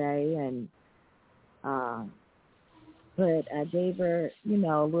weather today, and but I gave her,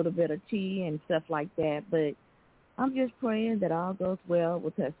 a little bit of tea and stuff like that. But I'm just praying that all goes well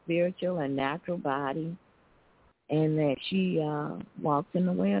with her spiritual and natural body, and that she walks in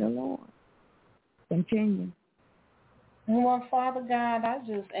the way of the Lord. Continue. Well, Father God, I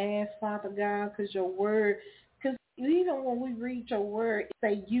just ask, Father God, because your word, because even when we read your word, it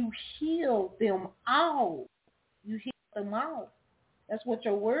say you heal them all. You heal them all. That's what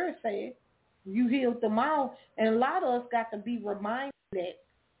your word said. You healed them all. And a lot of us got to be reminded that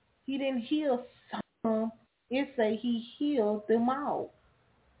he didn't heal some. It say he healed them all.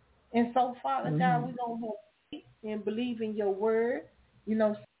 And so, Father God, we don't have faith and believe in your word.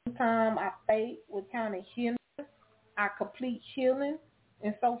 Sometimes our faith will kind of hinder our complete healing.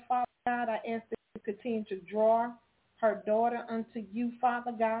 And so, Father God, I ask that you continue to draw her daughter unto you,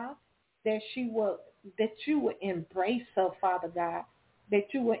 Father God, that you will embrace her, Father God,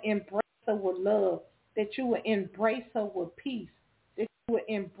 that you will embrace her with love, that you will embrace her with peace, that you will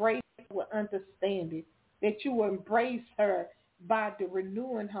embrace her with understanding, that you will embrace her by the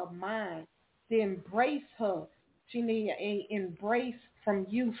renewing her mind, to embrace her. She needs an embrace from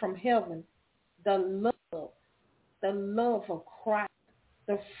you, from heaven, the love of Christ,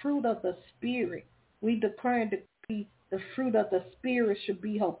 the fruit of the Spirit. We declare and decree the fruit of the Spirit should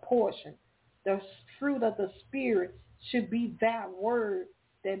be her portion. The fruit of the Spirit should be that word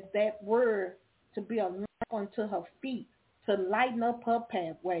to be a lamp unto her feet, to lighten up her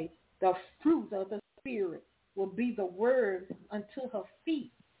pathway. The fruit of the Spirit will be the word unto her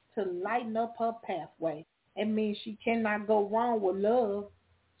feet, to lighten up her pathway. It means she cannot go wrong with love.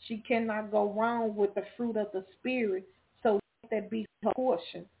 She cannot go wrong with the fruit of the Spirit. So let that be her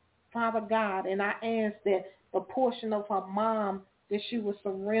portion, Father God. And I ask that the portion of her mom, that she will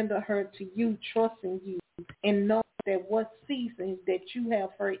surrender her to you, trusting you, and know that what season that you have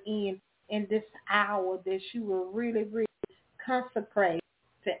her in this hour, that she will really, really consecrate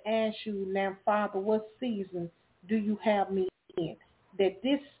to ask you now, Father, what season do you have me in? That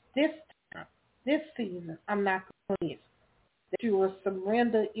this season, I'm not going to miss. That you will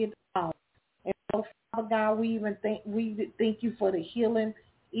surrender it all. And so, Father God, we thank you for the healing,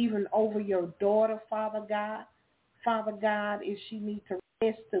 even over your daughter, Father God. Father God, if she needs to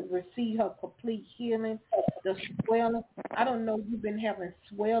rest to receive her complete healing, the swelling. I don't know, you've been having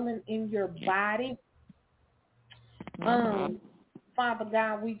swelling in your body. Father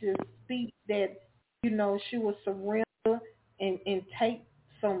God, we just speak that, she will surrender and take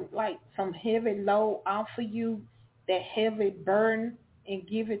some heavy load off of you, that heavy burden, and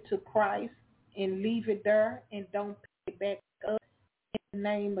give it to Christ and leave it there and don't pick it back up in the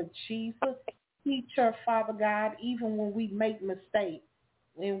name of Jesus. Teach her, Father God, even when we make mistakes,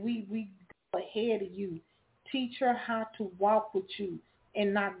 when we go ahead of you. Teach her how to walk with you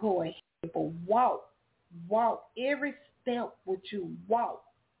and not go ahead, but walk every step with you. Walk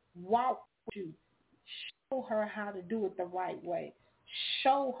with you. Show her how to do it the right way.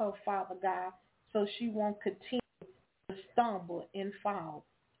 Show her, Father God, so she won't continue to stumble and fall.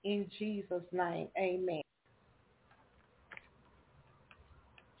 In Jesus' name, amen.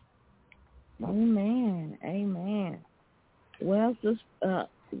 Amen. Amen. Well,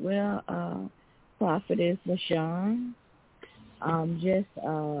 Prophetess LaShun, I'm just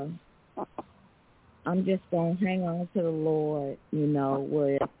gonna hang on to the Lord. You know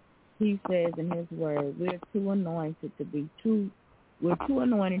where He says in His Word, we're too anointed to be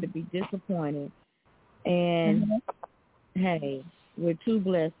disappointed, and hey, we're too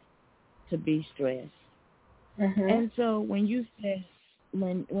blessed to be stressed. And so when you said,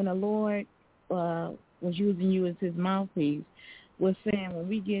 when the Lord was using you as His mouthpiece, was saying when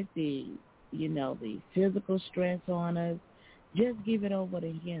we get the physical stress on us, just give it over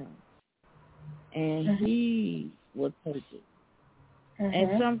to Him, and He will take it.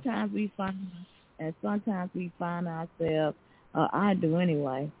 And sometimes we find ourselves, I do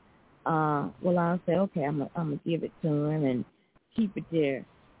anyway. Well, I'll say, okay, I'm gonna give it to Him and keep it there.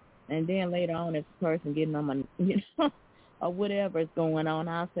 And then later on, if the person getting on my, or whatever is going on,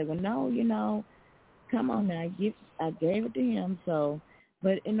 I'll say, well, no, come on now, I gave it to Him. So,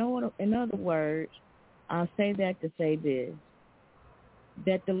 but in other words, I'll say that to say this,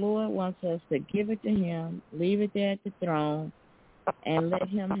 that the Lord wants us to give it to Him, leave it there at the throne, and let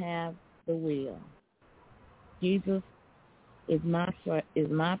Him have the will. Jesus is my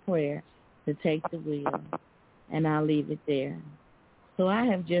prayer to take the wheel, and I'll leave it there. So I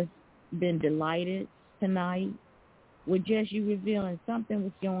have just been delighted tonight with just you revealing something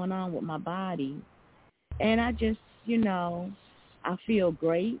was going on with my body. And I just, I feel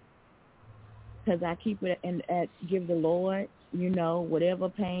great because I keep it and give the Lord, whatever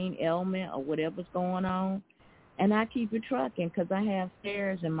pain, ailment, or whatever's going on. And I keep it trucking because I have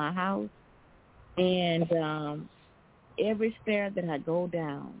stairs in my house. And every stair that I go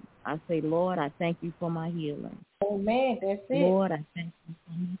down, I say, Lord, I thank you for my healing. Amen. That's it. Lord, I thank you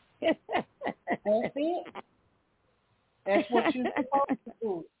for my That's it. That's what you're supposed to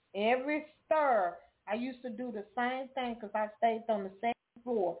do. Every stir, I used to do the same thing because I stayed on the same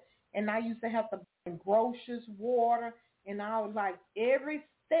floor, and I used to have to bring groceries, water, and I was like, every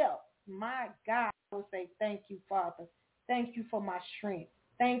step, my God, I would say, thank you, Father. Thank you for my strength.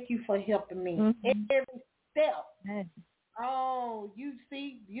 Thank you for helping me. Every step. Oh, you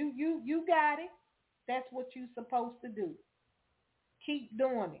see, you got it. That's what you're supposed to do. Keep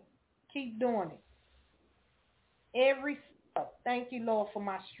doing it. Keep doing it. Every step, thank you, Lord, for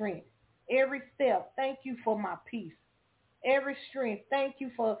my strength. Every step, thank you for my peace. Every strength, thank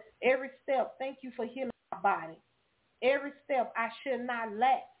you for every step. Thank you for healing my body. Every step, I should not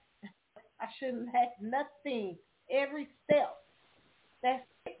lack. I shouldn't lack nothing. Every step, that's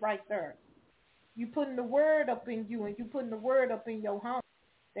it right there. You putting the word up in you, and you putting the word up in your home.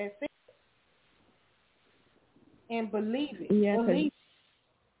 That's it. And believe it. Yeah, believe it.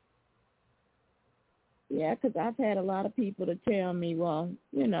 Yeah, because I've had a lot of people to tell me, well,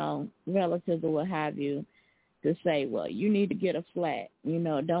 relatives or what have you, to say, well, you need to get a flat.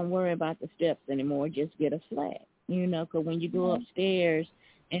 Don't worry about the steps anymore. Just get a flat. Because when you go upstairs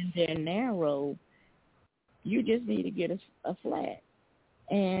and they're narrow, you just need to get a flat.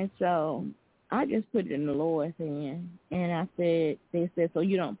 And so I just put it in the Lord's hand. And they said, so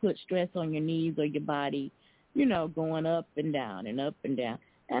you don't put stress on your knees or your body, going up and down and up and down.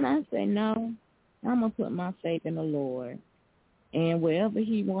 And I say, no. I'm going to put my faith in the Lord. And wherever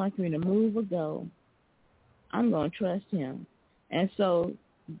He wants me to move or go, I'm going to trust Him. And so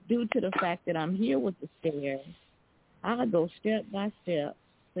due to the fact that I'm here with the stairs, I'll go step by step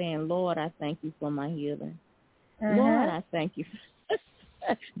saying, Lord, I thank you for my healing. Lord, I thank you.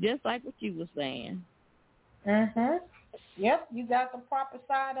 Just like what you were saying. Yep, you got the proper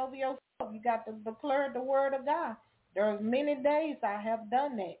side over yourself. You got to declare the word of God. There's many days I have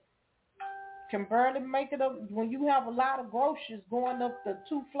done that. Can barely make it up. When you have a lot of groceries going up the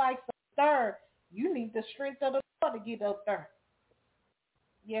 2 flights of stairs, you need the strength of the Lord to get up there.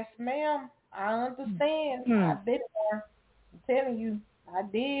 Yes, ma'am. I understand. I've been there. I'm telling you, I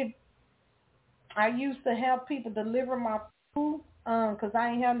did. I used to have people deliver my food because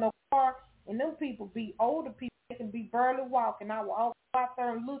I ain't have no car, and them people be older people. They can be barely walking. I will always go out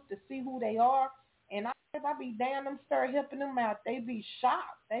there and look to see who they are, and if I be down them stairs helping them out, they be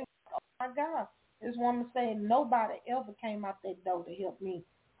shocked. They my God, this woman saying nobody ever came out that door to help me.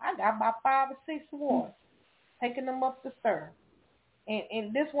 I got about 5 or 6 wards taking them up the stairs.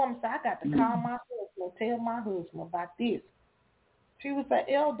 And this woman said, I got to call my husband and tell my husband about this. She was an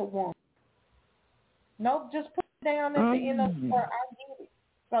elder woman. Nope, just put it down at the end of the stair. I get it.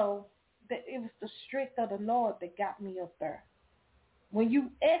 So it was the strength of the Lord that got me up there. When you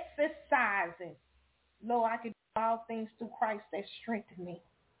exercising, Lord, I can do all things through Christ that strengthen me.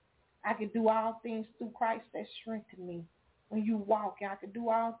 I can do all things through Christ that strengthen me. when you walk. I can do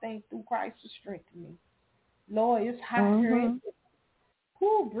all things through Christ to strengthen me. Lord, it's hot here.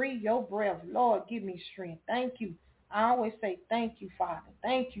 Who breathe your breath? Lord, give me strength. Thank you. I always say thank you, Father.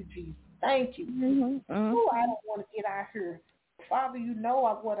 Thank you, Jesus. Thank you. Ooh, I don't want to get out here. Father, you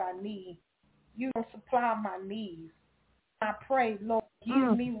know what I need. You don't supply my needs. I pray, Lord,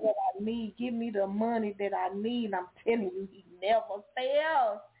 give me what I need. Give me the money that I need. I'm telling you, he never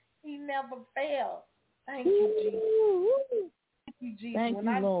fails. He never fails. Thank you, Jesus. Thank you, Jesus. Thank when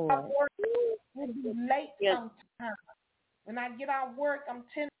you, I Lord. get out work, it's late sometimes. When I get out work, I'm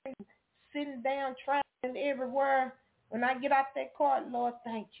telling you, sitting down, traveling everywhere. When I get out that car, Lord,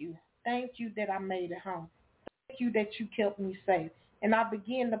 thank you. Thank you that I made it home. Thank you that you kept me safe. And I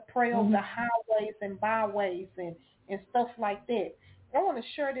begin to pray over the highways and byways and stuff like that. I want to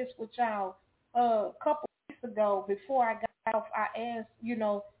share this with y'all. A couple weeks ago, before I got off, I asked,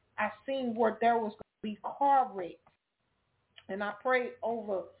 I seen where there was going to be car wrecks. And I prayed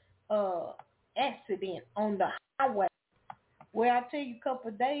over accident on the highway. Well, I tell you, a couple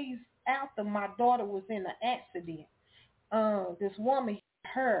of days after, my daughter was in an accident. This woman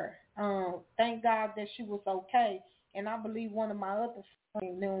hit her. Thank God that she was okay. And I believe one of my other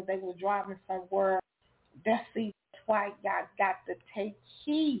friends knew they were driving somewhere. That's why God got to take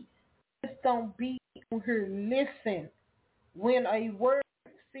heed. Just don't be on here. Listen. When a word,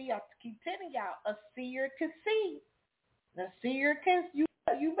 see, I keep telling y'all, a seer can see. A seer can, you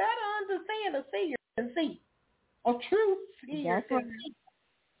better understand, a seer can see. A true seer can see.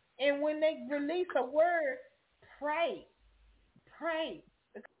 And when they release a word, pray. Pray.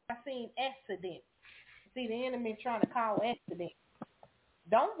 Because I seen accident. See, the enemy trying to call accident.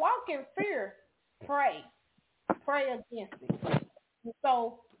 Don't walk in fear. Pray. Pray against it. And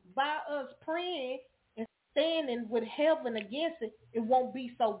so by us praying and standing with heaven against it, it won't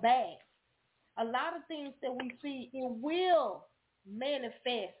be so bad. A lot of things that we see, it will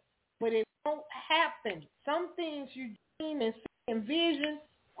manifest, but it won't happen. Some things you dream and see in vision,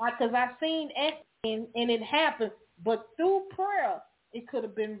 because I seen accident and it happened, but through prayer, it could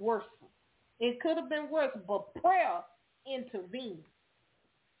have been worse. It could have been worse, but prayer intervened.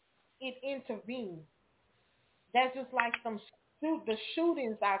 It intervened. That's just like the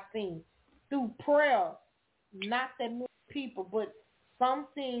shootings I've seen through prayer. Not that many people, but some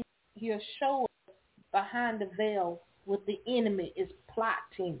things he'll show us behind the veil what the enemy is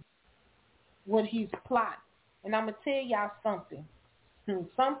plotting, what he's plotting. And I'm going to tell y'all something.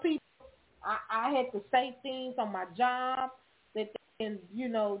 Some people, I had to say things on my job that they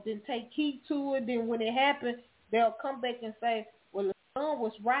didn't take heed to it. Then when it happened, they'll come back and say, well, LaShun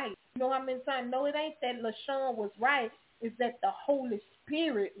was right. You know how many times? No, it ain't that LaShun was right. It's that the Holy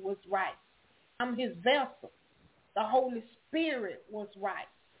Spirit was right. I'm his vessel. The Holy Spirit was right.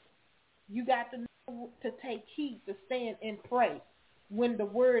 You got to know to take heed, to stand and pray when the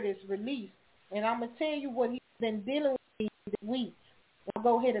word is released. And I'm going to tell you what he's been dealing with this week. We'll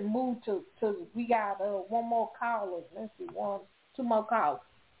go ahead and move to we got one more caller. Let's see, two more callers.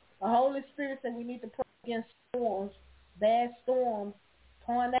 The Holy Spirit said we need to pray against storms, bad storms,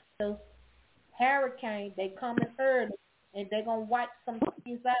 tornadoes, hurricanes. They coming early, and they're going to wipe some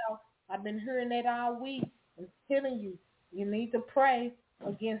things out. I've been hearing that all week. I'm telling you, you need to pray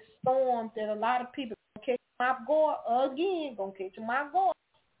against storms that a lot of people going to catch them off guard again, going to catch them off guard.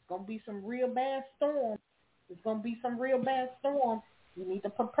 It's going to be some real bad storms. It's going to be some real bad storms. You need to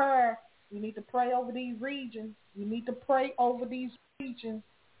prepare. You need to pray over these regions. You need to pray over these regions.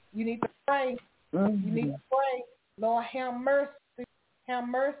 You need to pray. You need to pray. Lord, have mercy. Have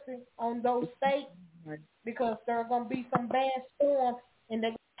mercy on those states, because there are going to be some bad storms, and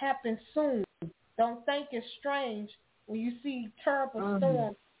they're going to happen soon. Don't think it's strange when you see terrible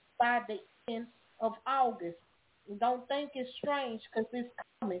storms by the end of August. Don't think it's strange, because it's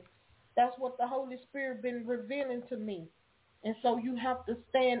coming. That's what the Holy Spirit been revealing to me. And so you have to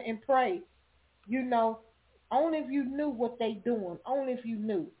stand and pray. Only if you knew what they doing. Only if you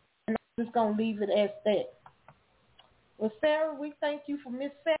knew. And I'm just going to leave it as that. Well, Sarah, we thank you for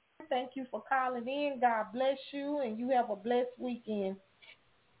Miss Sarah. Thank you for calling in. God bless you, and you have a blessed weekend.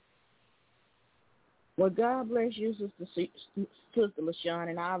 Well, God bless you, Sister LaShun,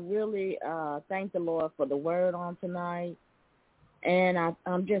 and I really thank the Lord for the word on tonight. And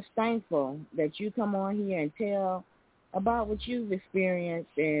I'm just thankful that you come on here and tell about what you've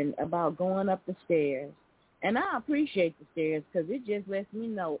experienced and about going up the stairs. And I appreciate the stairs, because it just lets me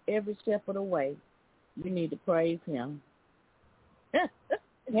know every step of the way you need to praise him.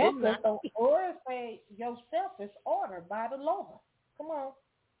 Yes, the word say yourself is ordered by the Lord. Come on.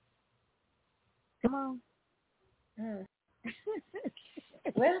 Come on.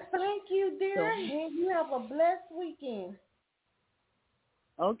 Well, thank you, dear. And you have a blessed weekend.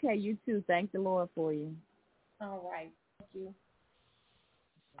 Okay, you too. Thank the Lord for you. All right. Thank you.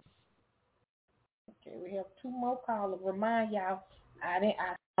 Okay, we have two more callers. Remind y'all, I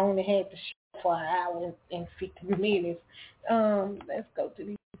only had the show for an hour and 50 minutes. Let's go to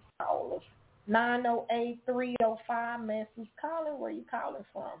these callers. 908-305, Message calling. Where you calling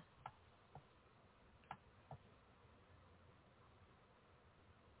from?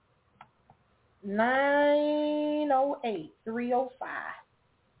 (908-305).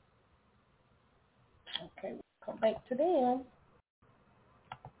 Okay, we'll come back to them.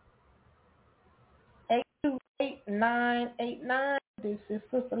 828-989. This is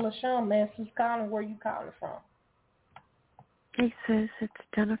Sister LaShun, Message calling. Where you calling from? Hey sis, it's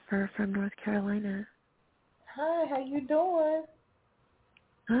Jennifer from North Carolina. Hi, how you doing?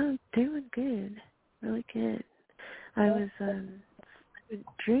 I'm doing good, really good. I was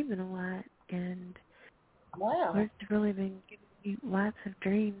dreaming a lot, and Wow. Lord's really been giving me lots of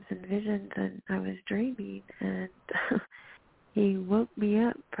dreams and visions, and I was dreaming, and He woke me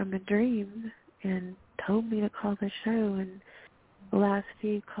up from a dream and told me to call the show. And the last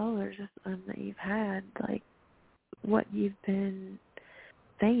few callers that you've had, like what you've been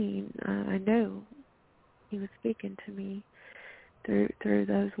saying, I know He was speaking to me through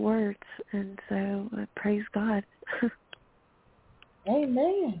those words, and so I praise God.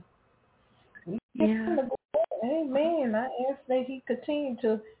 Amen. Yeah. Amen. I ask that He continue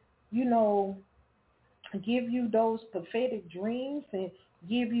to, give you those prophetic dreams and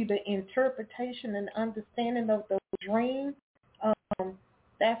give you the interpretation and understanding of those dreams.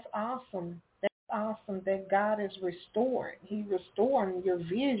 That's awesome. That's awesome that God is restoring. He's restoring your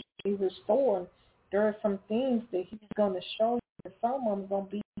vision. He's restoring. There are some things that He's going to show you, and some of them going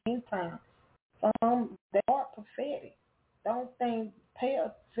to be in time. Some they are prophetic. Don't think. Pay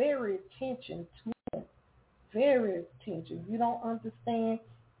very attention to them. Very attention. If you don't understand,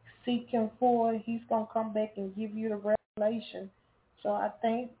 seek Him for it. He's going to come back and give you the revelation. So I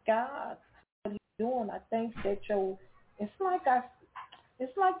thank God for what He's doing. I think that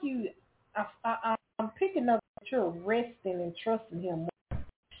I'm picking up that you're resting and trusting Him more.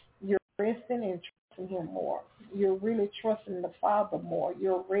 You're resting and trusting Him more. You're really trusting the Father more.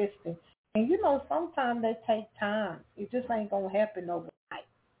 You're resting. And sometimes that takes time. It just ain't going to happen overnight.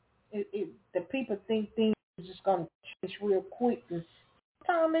 The people think things are just going to change real quick. And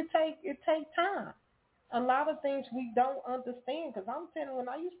sometimes it takes time. A lot of things we don't understand, because I'm telling you, when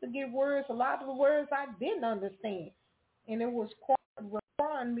I used to get words, a lot of the words I didn't understand. And it was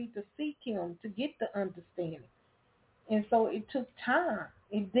requiring me to seek Him to get the understanding. And so it took time.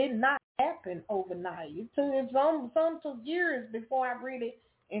 It did not happen overnight. Some took years before I read it,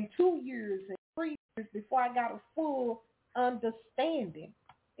 and 2 years and 3 years before I got a full understanding.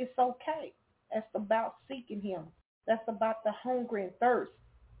 It's okay. That's about seeking Him. That's about the hunger and thirst.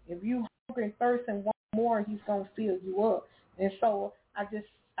 If you hunger and thirst and want more, He's gonna fill you up. And so I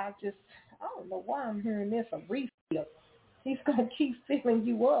don't know why I'm hearing this, a refill. He's gonna keep filling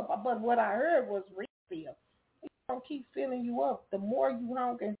you up. But what I heard was refill. He's gonna keep filling you up. The more you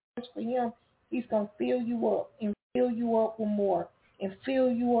hunger and thirst for Him, He's gonna fill you up and fill you up with more and fill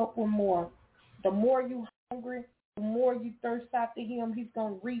you up with more. The more you hungry, the more you thirst after Him, He's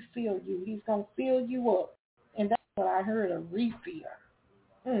going to refill you. He's going to fill you up. And that's what I heard, a refill.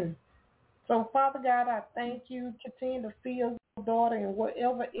 So, Father God, I thank You. Continue to fill your daughter in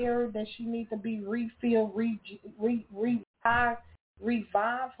whatever area that she needs to be refilled, revive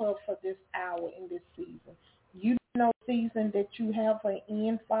her for this hour in this season. You know the season that You have her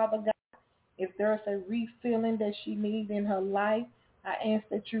in, Father God. If there's a refilling that she needs in her life, I ask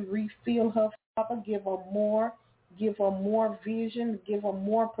that You refill her, Father. Give her more vision, give her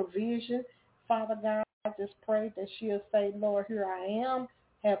more provision. Father God, I just pray that she'll say, Lord, here I am.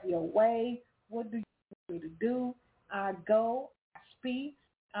 Have Your way. What do You want me to do? I go, I speak,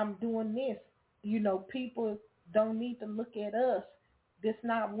 I'm doing this. People don't need to look at us. This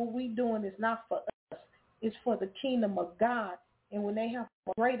not what we doing is not for us. It's for the kingdom of God. And when they have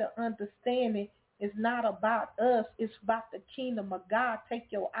a greater understanding, it's not about us. It's about the kingdom of God. Take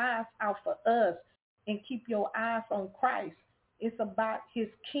your eyes out for us and keep your eyes on Christ. It's about His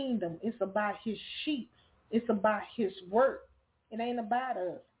kingdom. It's about His sheep. It's about His work. It ain't about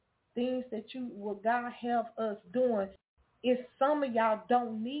us. Things that what God have us doing, is some of y'all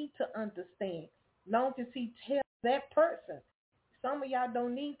don't need to understand. Long as He tells that person, some of y'all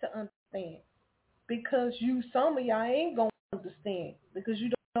don't need to understand. Because some of y'all ain't going to understand. Because you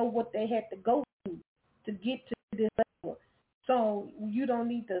don't know what they had to go through to get to this level. So you don't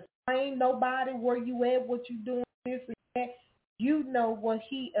need to explain nobody where you at, what you doing, this and that. You know what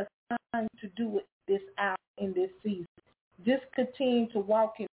He assigned to do at this hour in this season. Just continue to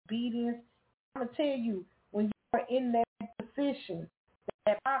walk in obedience. I'm going to tell you, when you are in that position,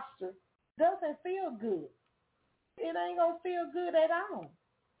 that posture, it doesn't feel good. It ain't going to feel good at all.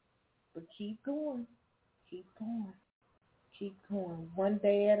 But keep going. Keep going. Keep going. One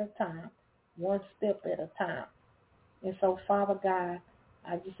day at a time. One step at a time. And so, Father God,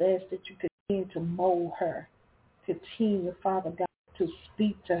 I just ask that you continue to mold her. Continue, Father God, to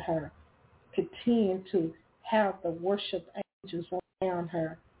speak to her. Continue to have the worship angels around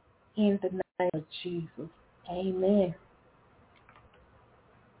her. In the name of Jesus. Amen.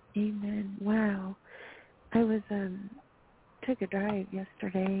 Amen. Wow. I was took a drive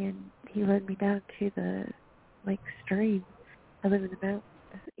yesterday, and he led me down to the stream. I live in the mountains,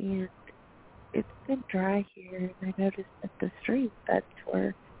 and it's been dry here, and I noticed that the stream beds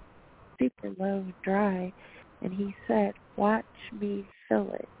were super low and dry, and he said, watch me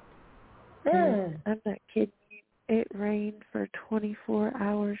fill it. And I'm not kidding you. It rained for 24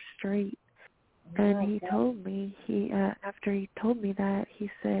 hours straight. And he told me, after he told me that, he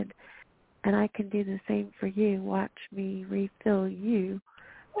said, and I can do the same for you. Watch me refill you.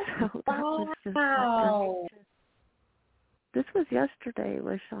 So that was just confirmation. This was yesterday,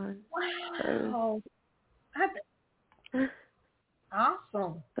 LaShun. Wow. So,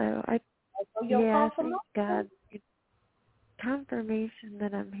 awesome. So I thank God. Confirmation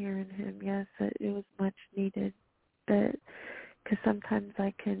that I'm hearing him. Yes, it was much needed. Because sometimes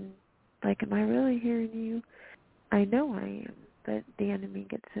I can, am I really hearing you? I know I am, but the enemy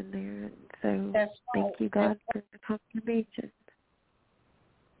gets in there. And so thank you, God, for the confirmation.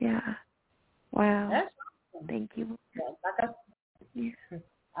 Yeah. Wow. That's awesome. Thank you.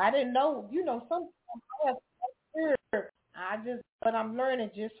 I didn't know, sometimes but I'm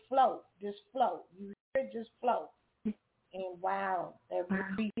learning, just float. Just float. You hear it, just float. And wow, that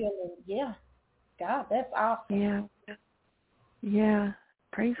rehealing, yeah. God, that's awesome. Yeah. Yeah.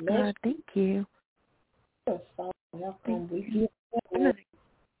 Praise God. Thank you. You're so welcome. I'm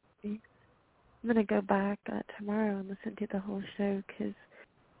going to go back tomorrow and listen to the whole show, because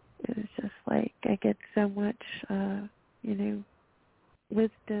it was just I get so much,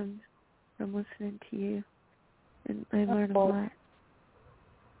 wisdom from listening to you, and I learn a lot.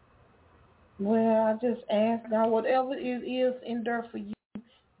 Well, I just ask God, whatever it is in there for you,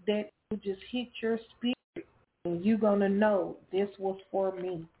 that you just hit your spirit, and you're going to know this was for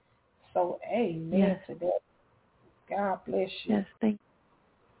me. So, amen to that. God bless you. Yes, thank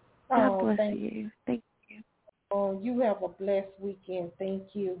you. God bless you. Thank you. Oh, you have a blessed weekend. Thank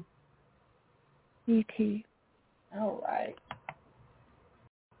you. You too. All right.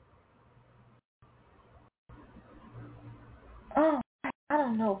 Oh, I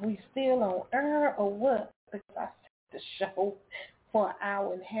don't know if we still on air or what, because I set the show for an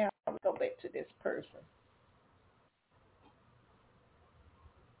hour and a half. I'll go back to this person.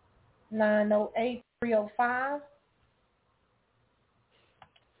 908-305.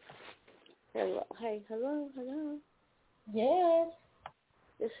 Hello. Hey, hello. Yes.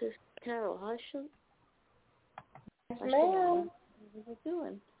 This is Carol LaShun. Yes, ma'am. What are you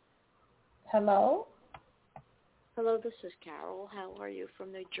doing? Hello. Hello, this is Carol. How are you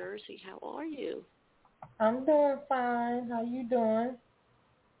from New Jersey? How are you? I'm doing fine. How you doing?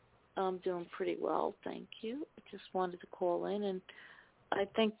 I'm doing pretty well, thank you. I just wanted to call in, and I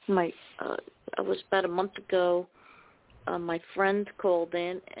think it was about a month ago, my friend called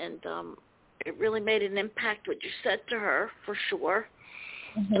in, and it really made an impact what you said to her, for sure.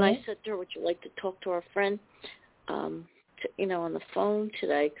 Mm-hmm. And I said to her, would you like to talk to our friend, on the phone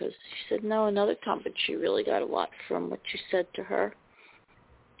today? Because she said no another time, but she really got a lot from what you said to her.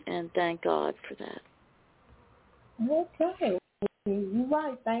 And thank God for that. Okay. You're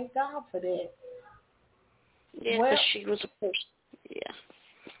right. Thank God for that. Yeah, because she was a person. Yeah.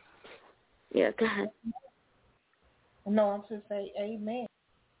 Yeah, go ahead. No, I'm just saying amen.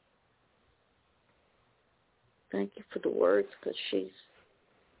 Thank you for the words, because she's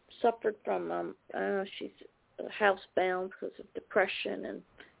suffered from, she's housebound because of depression, and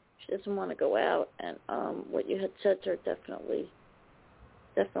she doesn't want to go out. And what you had said to her definitely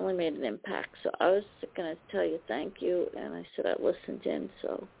made an impact. So I was going to tell you thank you, and I said I listened in,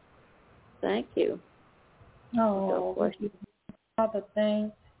 so thank you. Oh, Father,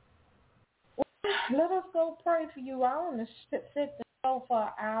 thanks. Let us go pray for you. I want to sit the show for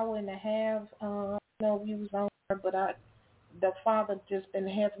an hour and a half. I know we was on there, but the Father just been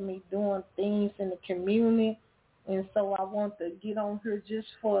having me doing things in the community, and so I want to get on here just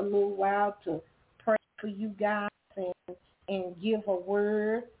for a little while to pray for you guys and give a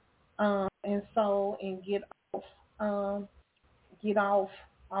word, and get off.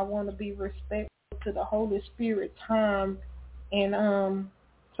 I want to be respectful to the Holy Spirit time And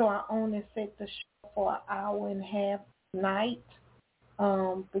so I only set the show for an hour and a half night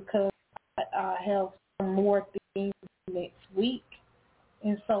because I have some more things next week.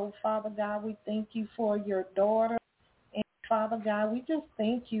 And so, Father God, we thank you for your daughter. And Father God, we just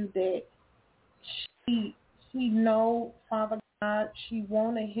thank you that she know, Father God, she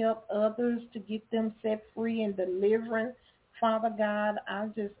want to help others to get them set free and deliverance. Father God, I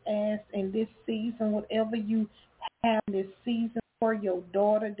just ask in this season, whatever you have this season for your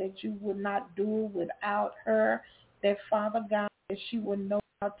daughter, that you will not do it without her, that Father God, that she will know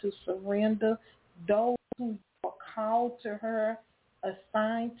how to surrender those who are called to her,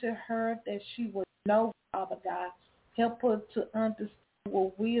 assigned to her, that she will know, Father God. Help her to understand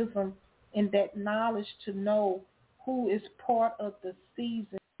with wisdom and that knowledge to know who is part of the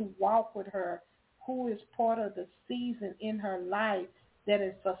season to walk with her, who is part of the season in her life that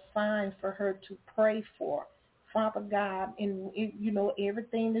is assigned for her to pray for. Father God, and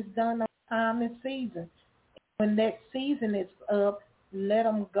everything is done on time and season. When that season is up, let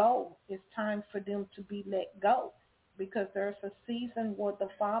them go. It's time for them to be let go, because there's a season where the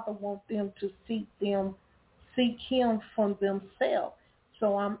Father wants them to seek Him from themselves.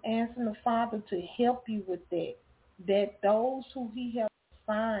 So I'm asking the Father to help you with that those who He has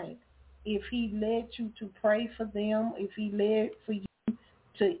assigned, if He led you to pray for them, if He led for you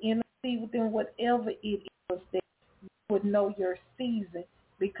to intercede with them, whatever it is, that you would know your season,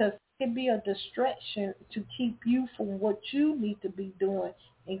 because it can be a distraction to keep you from what you need to be doing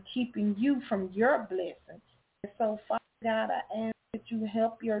and keeping you from your blessing. And so, Father God, I ask that you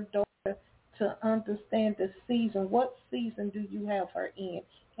help your daughter to understand the season. What season do you have her in?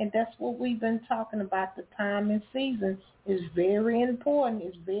 And that's what we've been talking about. The time and season is very important.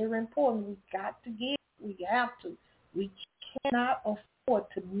 It's very important. We got to get it. We have to. We cannot afford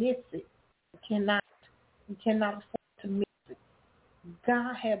to miss it. We cannot afford to miss it.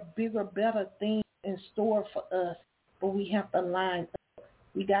 God has bigger, better things in store for us, but we have to line up.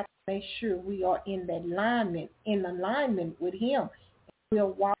 We got to make sure we are in alignment with Him. We are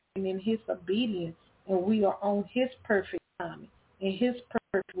walking in His obedience, and we are on His perfect timing, in His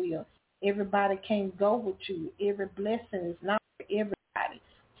perfect will. Everybody can't go with you. Every blessing is not for everybody.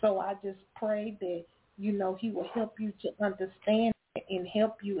 So I just pray that, He will help you to understand and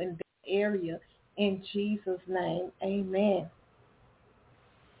help you in that area. In Jesus' name, amen.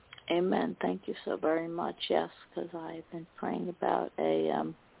 Amen. Thank you so very much. Yes, because I've been praying about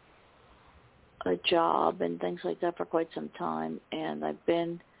a job and things like that for quite some time, and I've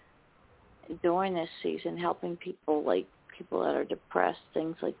been during this season helping people, like people that are depressed,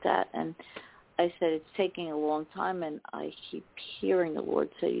 things like that. And I said it's taking a long time, and I keep hearing the Lord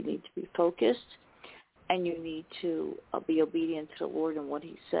say you need to be focused and you need to be obedient to the Lord and what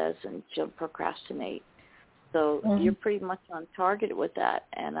He says, and don't procrastinate. So you're pretty much on target with that,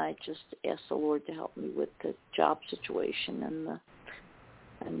 and I just asked the Lord to help me with the job situation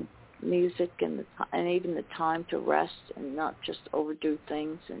and music and even the time to rest and not just overdo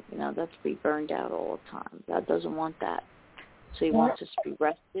things and that's be burned out all the time. God doesn't want that. So He wants us to be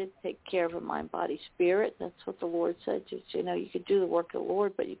rested, take care of our mind, body, spirit. That's what the Lord said. Just, you could do the work of the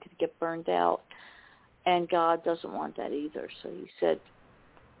Lord, but you could get burned out, and God doesn't want that either. So He said,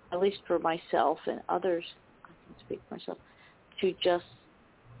 at least for myself and others, I can speak for myself, to just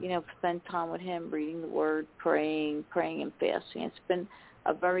spend time with Him, reading the Word, praying and fasting. It's been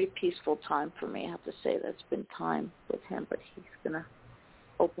a very peaceful time for me. I have to say that's been time with Him, but He's going to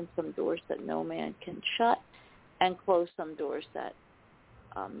open some doors that no man can shut and close some doors that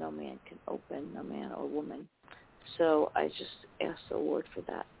no man can open, no man or woman. So I just ask the Lord for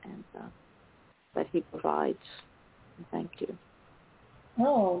that, and that He provides. Thank you.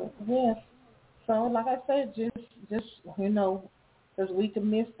 Oh, yes. So, like I said, just because we can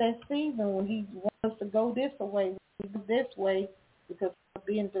miss that season when He wants us to go this way, because we're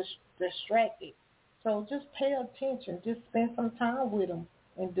being distracted. So just pay attention. Just spend some time with Him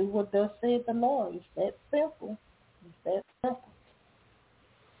and do what thus said the Lord. It's that simple.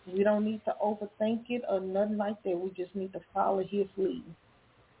 We don't need to overthink it or nothing like that. We just need to follow His lead.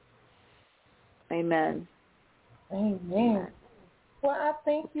 Amen. Amen. Well, I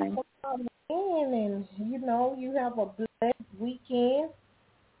thank you for coming in, and you have a blessed weekend.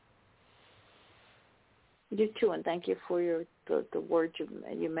 You too, and thank you for the words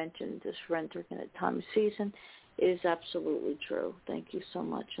you mentioned, the surrendering at a time of season. It is absolutely true. Thank you so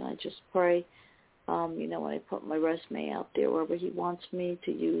much. And I just pray, when I put my resume out there, wherever He wants me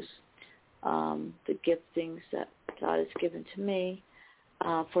to use the giftings that God has given to me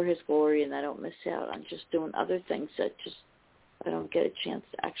for His glory, and I don't miss out on just doing other things that just I don't get a chance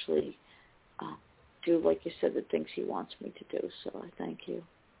to actually do, like you said, the things he wants me to do. So I thank you.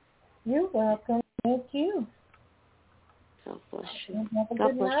 You're welcome. Thank you. God bless you. Have a God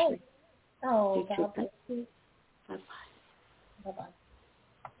good bless night. you. Oh, You too. God bless you. Bye-bye. Bye-bye.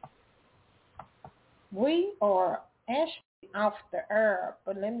 We are actually off the air,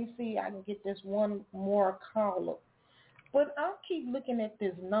 but let me see. I can get this one more caller. But I'll keep looking at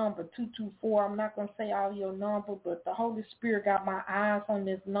this number, 224. I'm not going to say all your number, but the Holy Spirit got my eyes on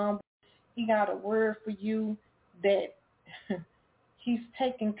this number. He got a word for you that he's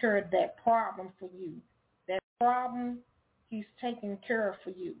taking care of that problem for you. That problem, he's taking care of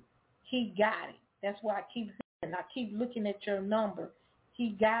for you. He got it. That's why I keep saying, I keep looking at your number.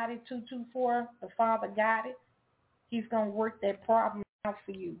 He got it, 224. The Father got it. He's going to work that problem out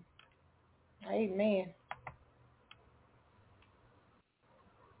for you. Amen.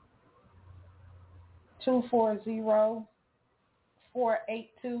 Two 4-0-482.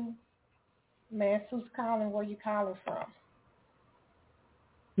 Man, who's calling? Where you calling from?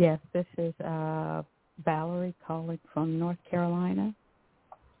 Yes, this is Valerie calling from North Carolina.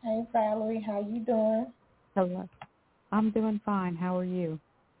 Hey, Valerie, how you doing? Hello. I'm doing fine. How are you?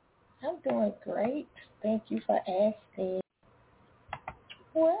 I'm doing great. Thank you for asking.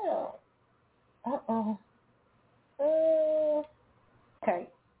 Well,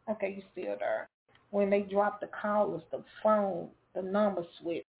 okay, you still there. When they drop the callers, the phone, the number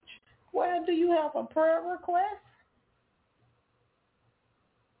switch. Well, do you have a prayer request?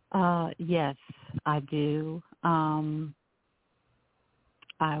 Yes, I do. I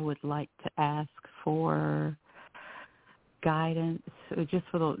would like to ask for guidance, just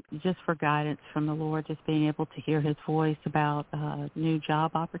for guidance from the Lord, just being able to hear His voice about new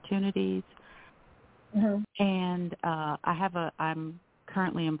job opportunities. Mm-hmm. And I'm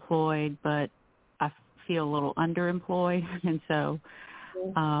currently employed, but I feel a little underemployed, and so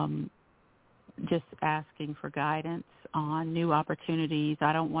just asking for guidance on new opportunities.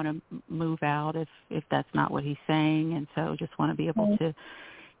 I don't want to move out if that's not what He's saying, and so just want to be able to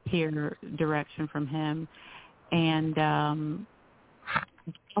hear direction from Him. And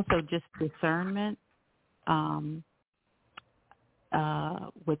also just discernment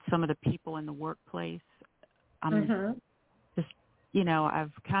with some of the people in the workplace. Just,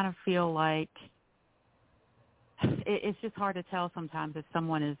 I've kind of feel like it's just hard to tell sometimes if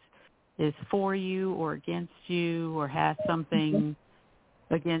someone is for you or against you or has something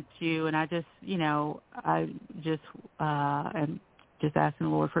against you. And I just, am just asking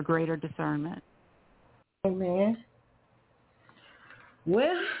the Lord for greater discernment. Amen.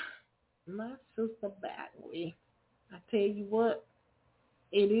 Well, my sister Bagley, I tell you what,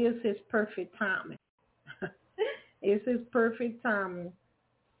 it is His perfect timing. It's His perfect timing.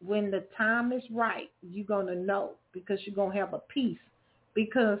 When the time is right, you're going to know, because you're going to have a peace.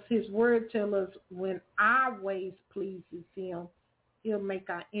 Because His word tells us when our ways pleases Him, He'll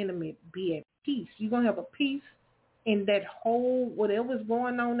make our enemy be at peace. You're going to have a peace in that whole, whatever's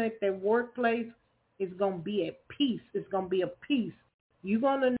going on at that workplace, is going to be at peace. It's going to be a peace. You're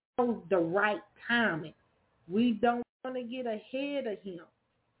going to know the right timing. We don't want to get ahead of Him.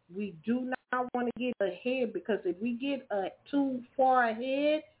 We do not want to get ahead, because if we get too far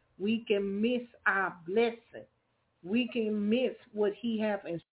ahead, we can miss our blessing. We can miss what He has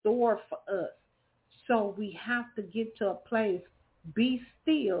in store for us. So we have to get to a place, be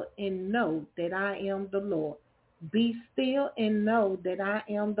still and know that I am the Lord. Be still and know that I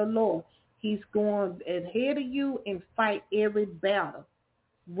am the Lord. He's going ahead of you and fight every battle.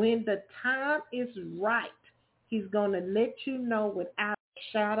 When the time is right, He's going to let you know without a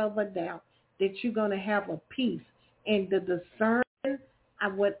shadow of a doubt that you're going to have a peace. And the discernment,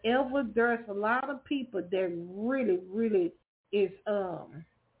 whatever, there's a lot of people that really, really is,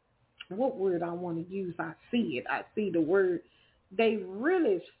 what word I want to use? I see the word. They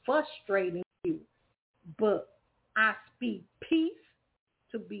really is frustrating you. But I speak peace,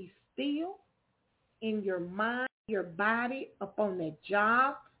 to be still in your mind, your body, up on that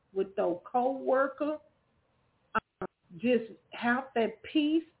job with those co-workers. Just have that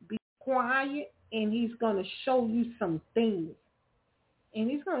peace, be quiet, and He's going to show you some things. And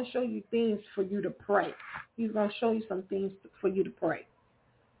He's going to show you things for you to pray. He's going to show you some things for you to pray.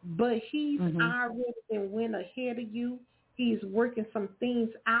 But He's already went ahead of you. He's working some things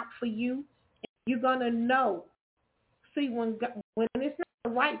out for you. And you're going to know. See, when it's not the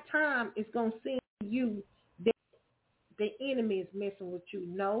right time, it's going to seem to you that the enemy is messing with you.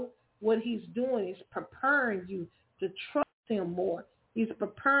 No, what He's doing is preparing you to trust Him more. He's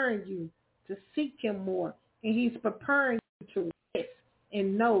preparing you to seek Him more. And He's preparing you to rest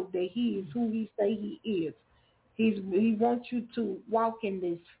and know that He is who He say He is. He wants you to walk in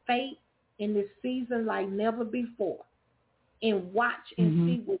this faith in this season like never before, and watch and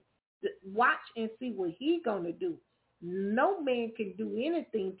see what he gonna do. No man can do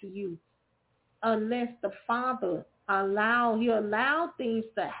anything to you unless the Father allow things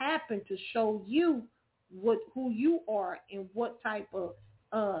to happen to show you who you are and what type of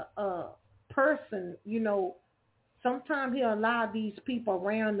person. Sometimes he'll allow these people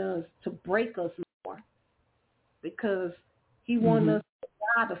around us to break us more, because he wants us to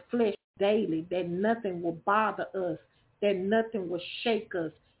die the flesh daily, that nothing will bother us, that nothing will shake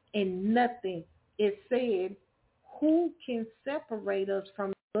us, and nothing is said. Who can separate us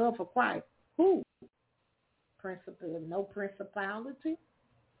from the love of Christ? Who? No principality.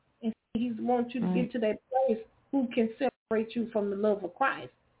 And he wants you to get to that place. Who can separate you from the love of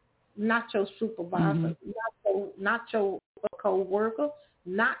Christ? Not your supervisor, not your co-worker,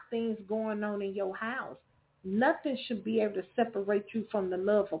 not things going on in your house. Nothing should be able to separate you from the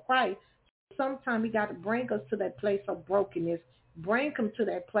love of Christ. Sometimes he got to bring us to that place of brokenness. Bring him to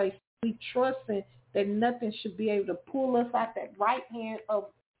that place. We trusting that nothing should be able to pull us out that right hand of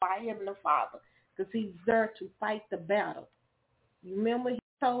our Heavenly Father, because he's there to fight the battle. You remember he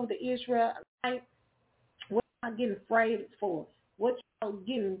told the Israelites, what y'all getting afraid for? What y'all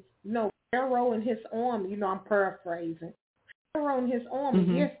getting, Pharaoh and his army, I'm paraphrasing. Pharaoh and his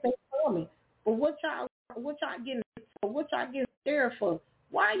army, yes, they army. But what y'all getting for? What y'all getting scared for?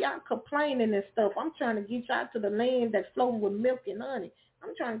 Why y'all complaining and stuff? I'm trying to get y'all to the land that's flowing with milk and honey.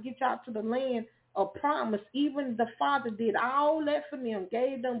 I'm trying to get y'all to the land of promise. Even the Father did all that for them,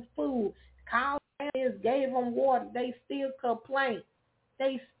 gave them food, called them, gave them water. They still complained.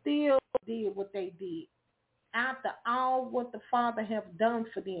 They still did what they did after all what the Father have done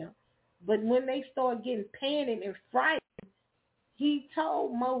for them. But when they start getting panicked and frightened, he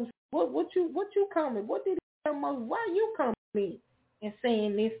told Moses, what you coming? What did he tell Moses? Why you coming to me and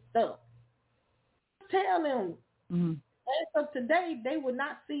saying this stuff? Tell them. As of today, they will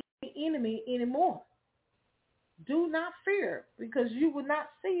not see the enemy anymore. Do not fear, because you will not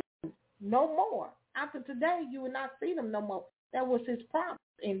see them no more. After today, you will not see them no more. That was his promise,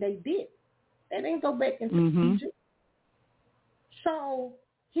 and they did. They didn't go back into Egypt. So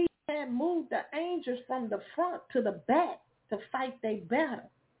he had moved the angels from the front to the back to fight their battle.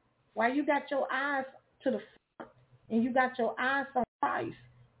 While you got your eyes to the front and you got your eyes on Christ,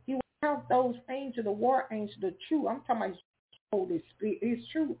 he will help those angels, the war angels, the true. I'm talking about his Holy Spirit, his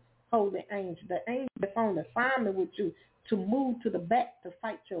true holy angel, the angel that's on assignment with you to move to the back to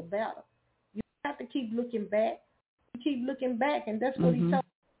fight your battle. You have to keep looking back. You keep looking back, and that's what he told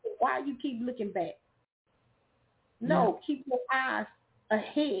you. Why you keep looking back? No, keep your eyes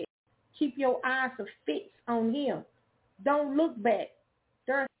ahead. Keep your eyes fixed on him. Don't look back.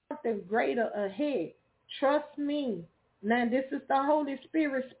 There's something greater ahead. Trust me. Now, this is the Holy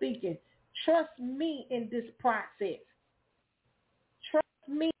Spirit speaking. Trust me in this process. Trust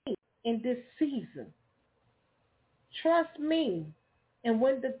me in this season. Trust me. And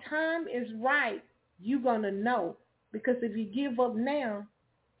when the time is right, you're going to know. Because if you give up now,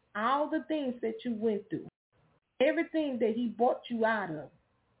 all the things that you went through, everything that he brought you out of,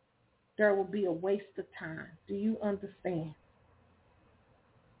 there will be a waste of time. Do you understand?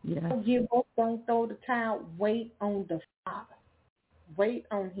 Yes. Don't give up. Don't throw the towel. Wait on the Father. Wait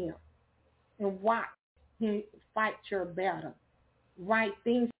on him. And watch him fight your battle. Right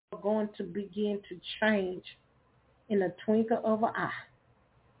things are going to begin to change in a twinkle of an eye.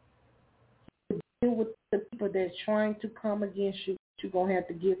 To deal with the people that's trying to come against you, you're going to have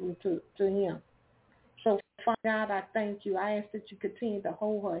to give them to him. So, Father God, I thank you. I ask that you continue to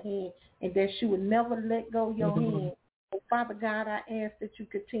hold her hand and that she would never let go of your hand. And Father God, I ask that you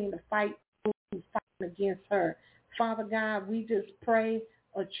continue to fight against her. Father God, we just pray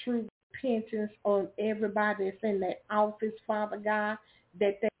a true repentance on everybody that's in that office, Father God,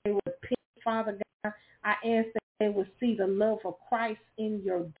 that they will repent, Father God. I ask that they will see the love of Christ in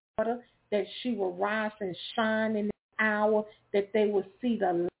your daughter, that she will rise and shine in this hour, that they will see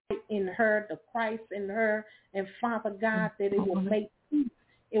the light in her, the Christ in her, and Father God, that it will make peace.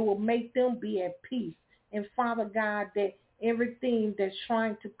 It will make them be at peace. And Father God, that everything that's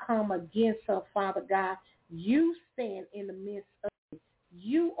trying to come against her, Father God, you stand in the midst of it.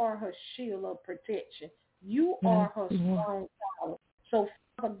 You are her shield of protection. You are her strong tower. So,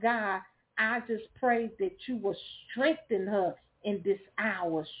 Father God, I just pray that you will strengthen her in this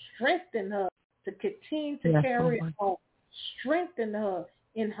hour. Strengthen her to continue to carry on. Strengthen her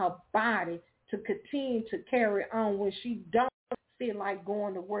in her body to continue to carry on when she don't feel like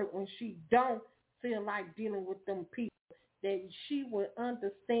going to work, when she don't feel like dealing with them people, that she will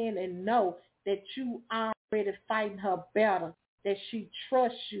understand and know that you are already fighting her battle, that she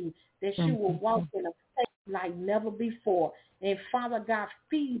trusts you, that she will walk in a faith like never before. And Father God,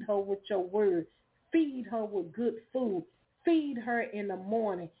 feed her with your word. Feed her with good food. Feed her in the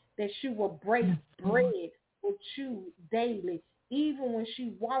morning, that she will break bread with you daily, even when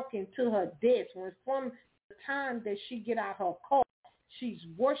she walk into her desk. When from the time that she get out her car, she's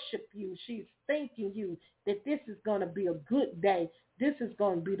worship you. She's thanking you that this is going to be a good day. This is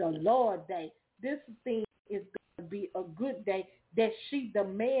going to be the Lord day. This thing is going to be a good day, that she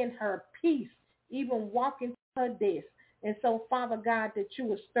demand her peace, even walking to her desk. And so, Father God, that you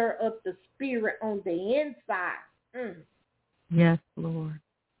will stir up the spirit on the inside. Yes, Lord.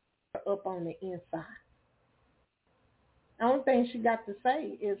 Up on the inside. The only thing she got to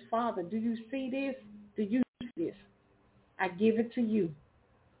say is, Father, do you see this? Do you see this? I give it to you.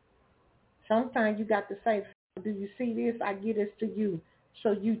 Sometimes you got to say, do you see this? I give this to you,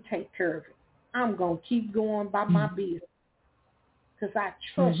 so you take care of it. I'm going to keep going by my business because I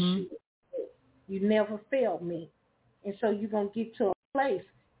trust you. You never failed me. And so you're going to get to a place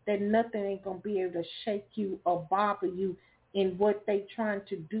that nothing ain't going to be able to shake you or bother you. And what they trying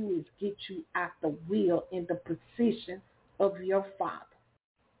to do is get you out the will in the position of your Father.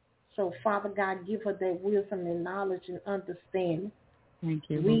 So, Father God, give her that wisdom and knowledge and understanding. Thank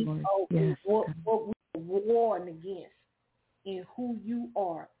you, we Lord. know Yes, what we're warring against and who you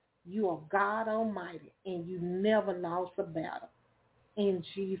are. You are God Almighty, and you never lost a battle. In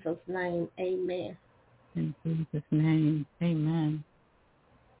Jesus' name, amen. In Jesus' name, amen.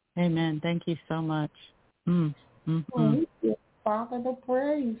 Amen. Thank you so much. We give Father the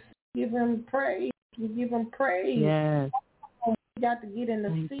praise. Give him praise. We give him praise. Yes. We got to get in the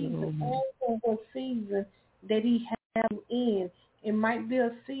Thank season. You, what season that he has you in. It might be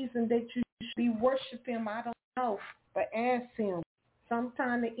a season that you should be worshiping him. I don't know. But ask him.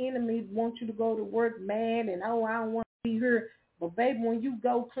 Sometimes the enemy wants you to go to work mad and, I don't want to be here. But, baby, when you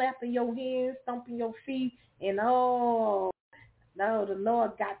go clapping your hands, stomping your feet, and, no, the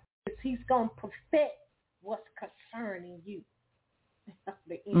Lord got this. He's going to perfect what's concerning you.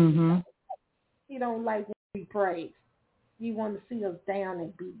 The enemy he don't like when we praise. He want to see us down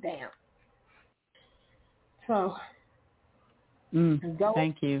and be down. So, go.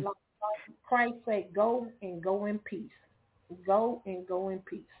 Thank you. Like Christ said, go and go in peace. Go and go in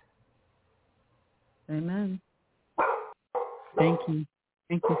peace. Amen. Thank you.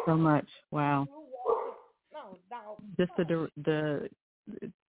 Thank you so much. Wow. Just the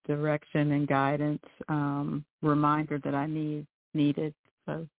direction and guidance, reminder that I needed.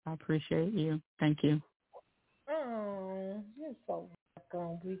 So I appreciate you. Thank you. Oh, you're so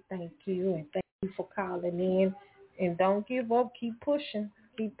welcome. We thank you and thank you for calling in. And don't give up. Keep pushing.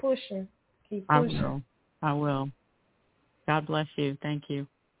 Keep pushing. Keep pushing. I will. God bless you. Thank you.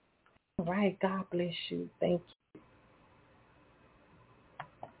 All right. God bless you. Thank you.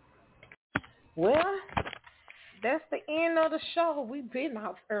 Well, that's the end of the show. We've been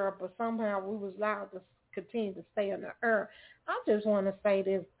off air, but somehow we was allowed to continue to stay on the air. I just want to say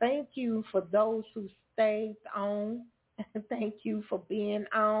this. Thank you for those who stayed on. Thank you for being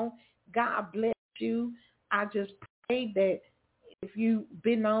on. God bless you. I just pray that if you've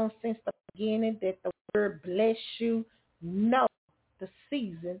been on since the beginning, that the word bless you. Know the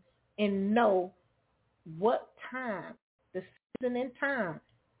season and know what time, the season and time.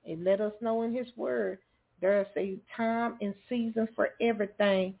 And let us know in his word. There's a time and season for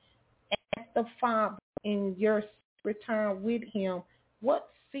everything. Ask the Father in your return with him, what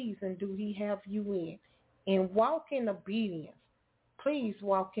season do he have you in? And walk in obedience. Please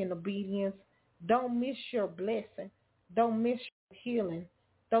walk in obedience. Don't miss your blessing. Don't miss your healing.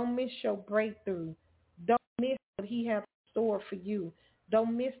 Don't miss your breakthrough. Don't miss what he has in store for you.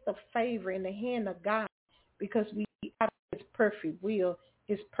 Don't miss the favor in the hand of God, because we out of his perfect will,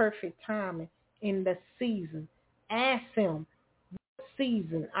 his perfect timing in the season. Ask him, what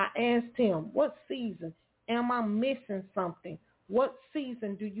season? I asked him, what season? Am I missing something? What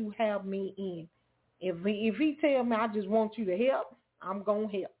season do you have me in? If he tell me I just want you to help, I'm going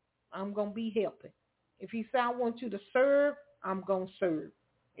to help. I'm going to be helping. If he say I want you to serve, I'm going to serve.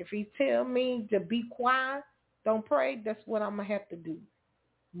 If he tell me to be quiet, don't pray, that's what I'm going to have to do.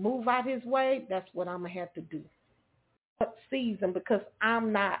 Move out his way, that's what I'm going to have to do. What season? Because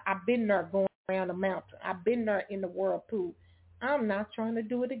I've been there going around the mountain. I've been there in the whirlpool. I'm not trying to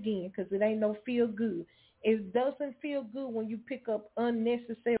do it again because it ain't no feel good. It doesn't feel good when you pick up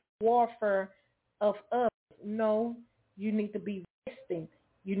unnecessary warfare of others. No, you need to be resting.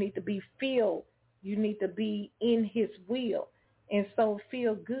 You need to be filled. You need to be in his will. And so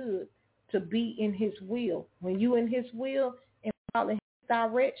feel good to be in his will. When you in his will and follow his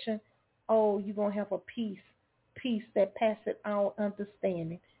direction, you're going to have a peace that passeth all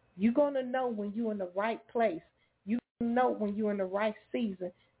understanding. You're going to know when you're in the right place. You're going to know when you're in the right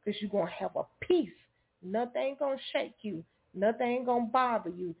season because you're going to have a peace. Nothing ain't going to shake you. Nothing ain't going to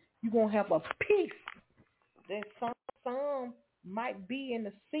bother you. You're going to have a peace. That some might be in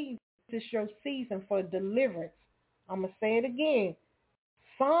the season. This is your season for deliverance. I'm going to say it again.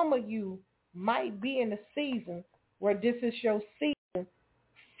 Some of you might be in the season where this is your season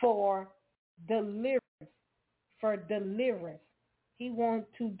for deliverance. For deliverance. He wants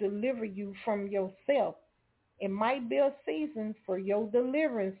to deliver you from yourself. It might be a season for your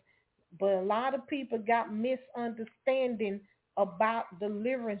deliverance, but a lot of people got misunderstanding about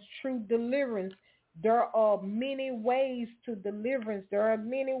deliverance, true deliverance. There are many ways to deliverance. There are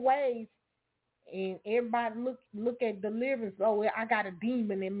many ways. And everybody look at deliverance. Oh, I got a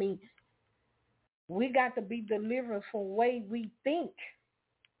demon in me. We got to be delivered from the way we think.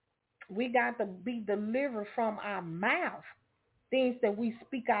 We got to be delivered from our mouth, things that we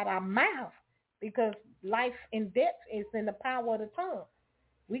speak out our mouth, because life and death is in the power of the tongue.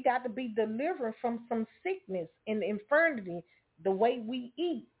 We got to be delivered from some sickness and infirmity, the way we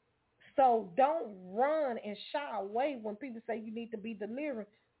eat. So don't run and shy away when people say you need to be delivered.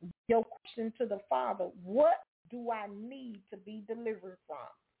 Your question to the Father, what do I need to be delivered from?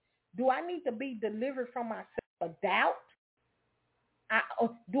 Do I need to be delivered from my self-doubt?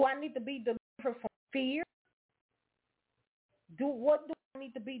 Do I need to be delivered from fear? What do I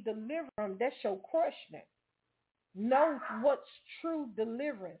need to be delivered from? That's your question. Know what's true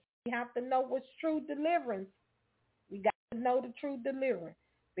deliverance. We have to know what's true deliverance. We got to know the true deliverance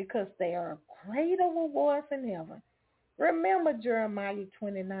because there are greater rewards in heaven. Remember Jeremiah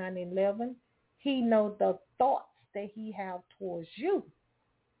 29:11. He knows the thoughts that he have towards you.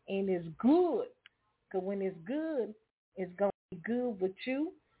 And it's good. Because when it's good, it's going to be good with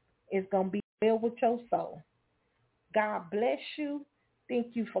you. It's going to be well with your soul. God bless you.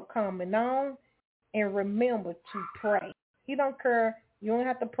 Thank you for coming on. And remember to pray. He don't care. You don't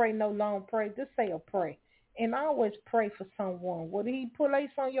have to pray no long prayer. Just say a prayer. And always pray for someone. What he place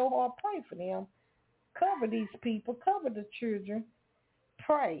on your heart, pray for them. Cover these people. Cover the children.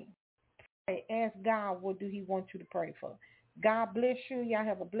 Pray. Ask God, what do he want you to pray for? God bless you. Y'all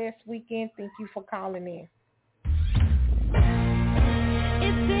have a blessed weekend. Thank you for calling in.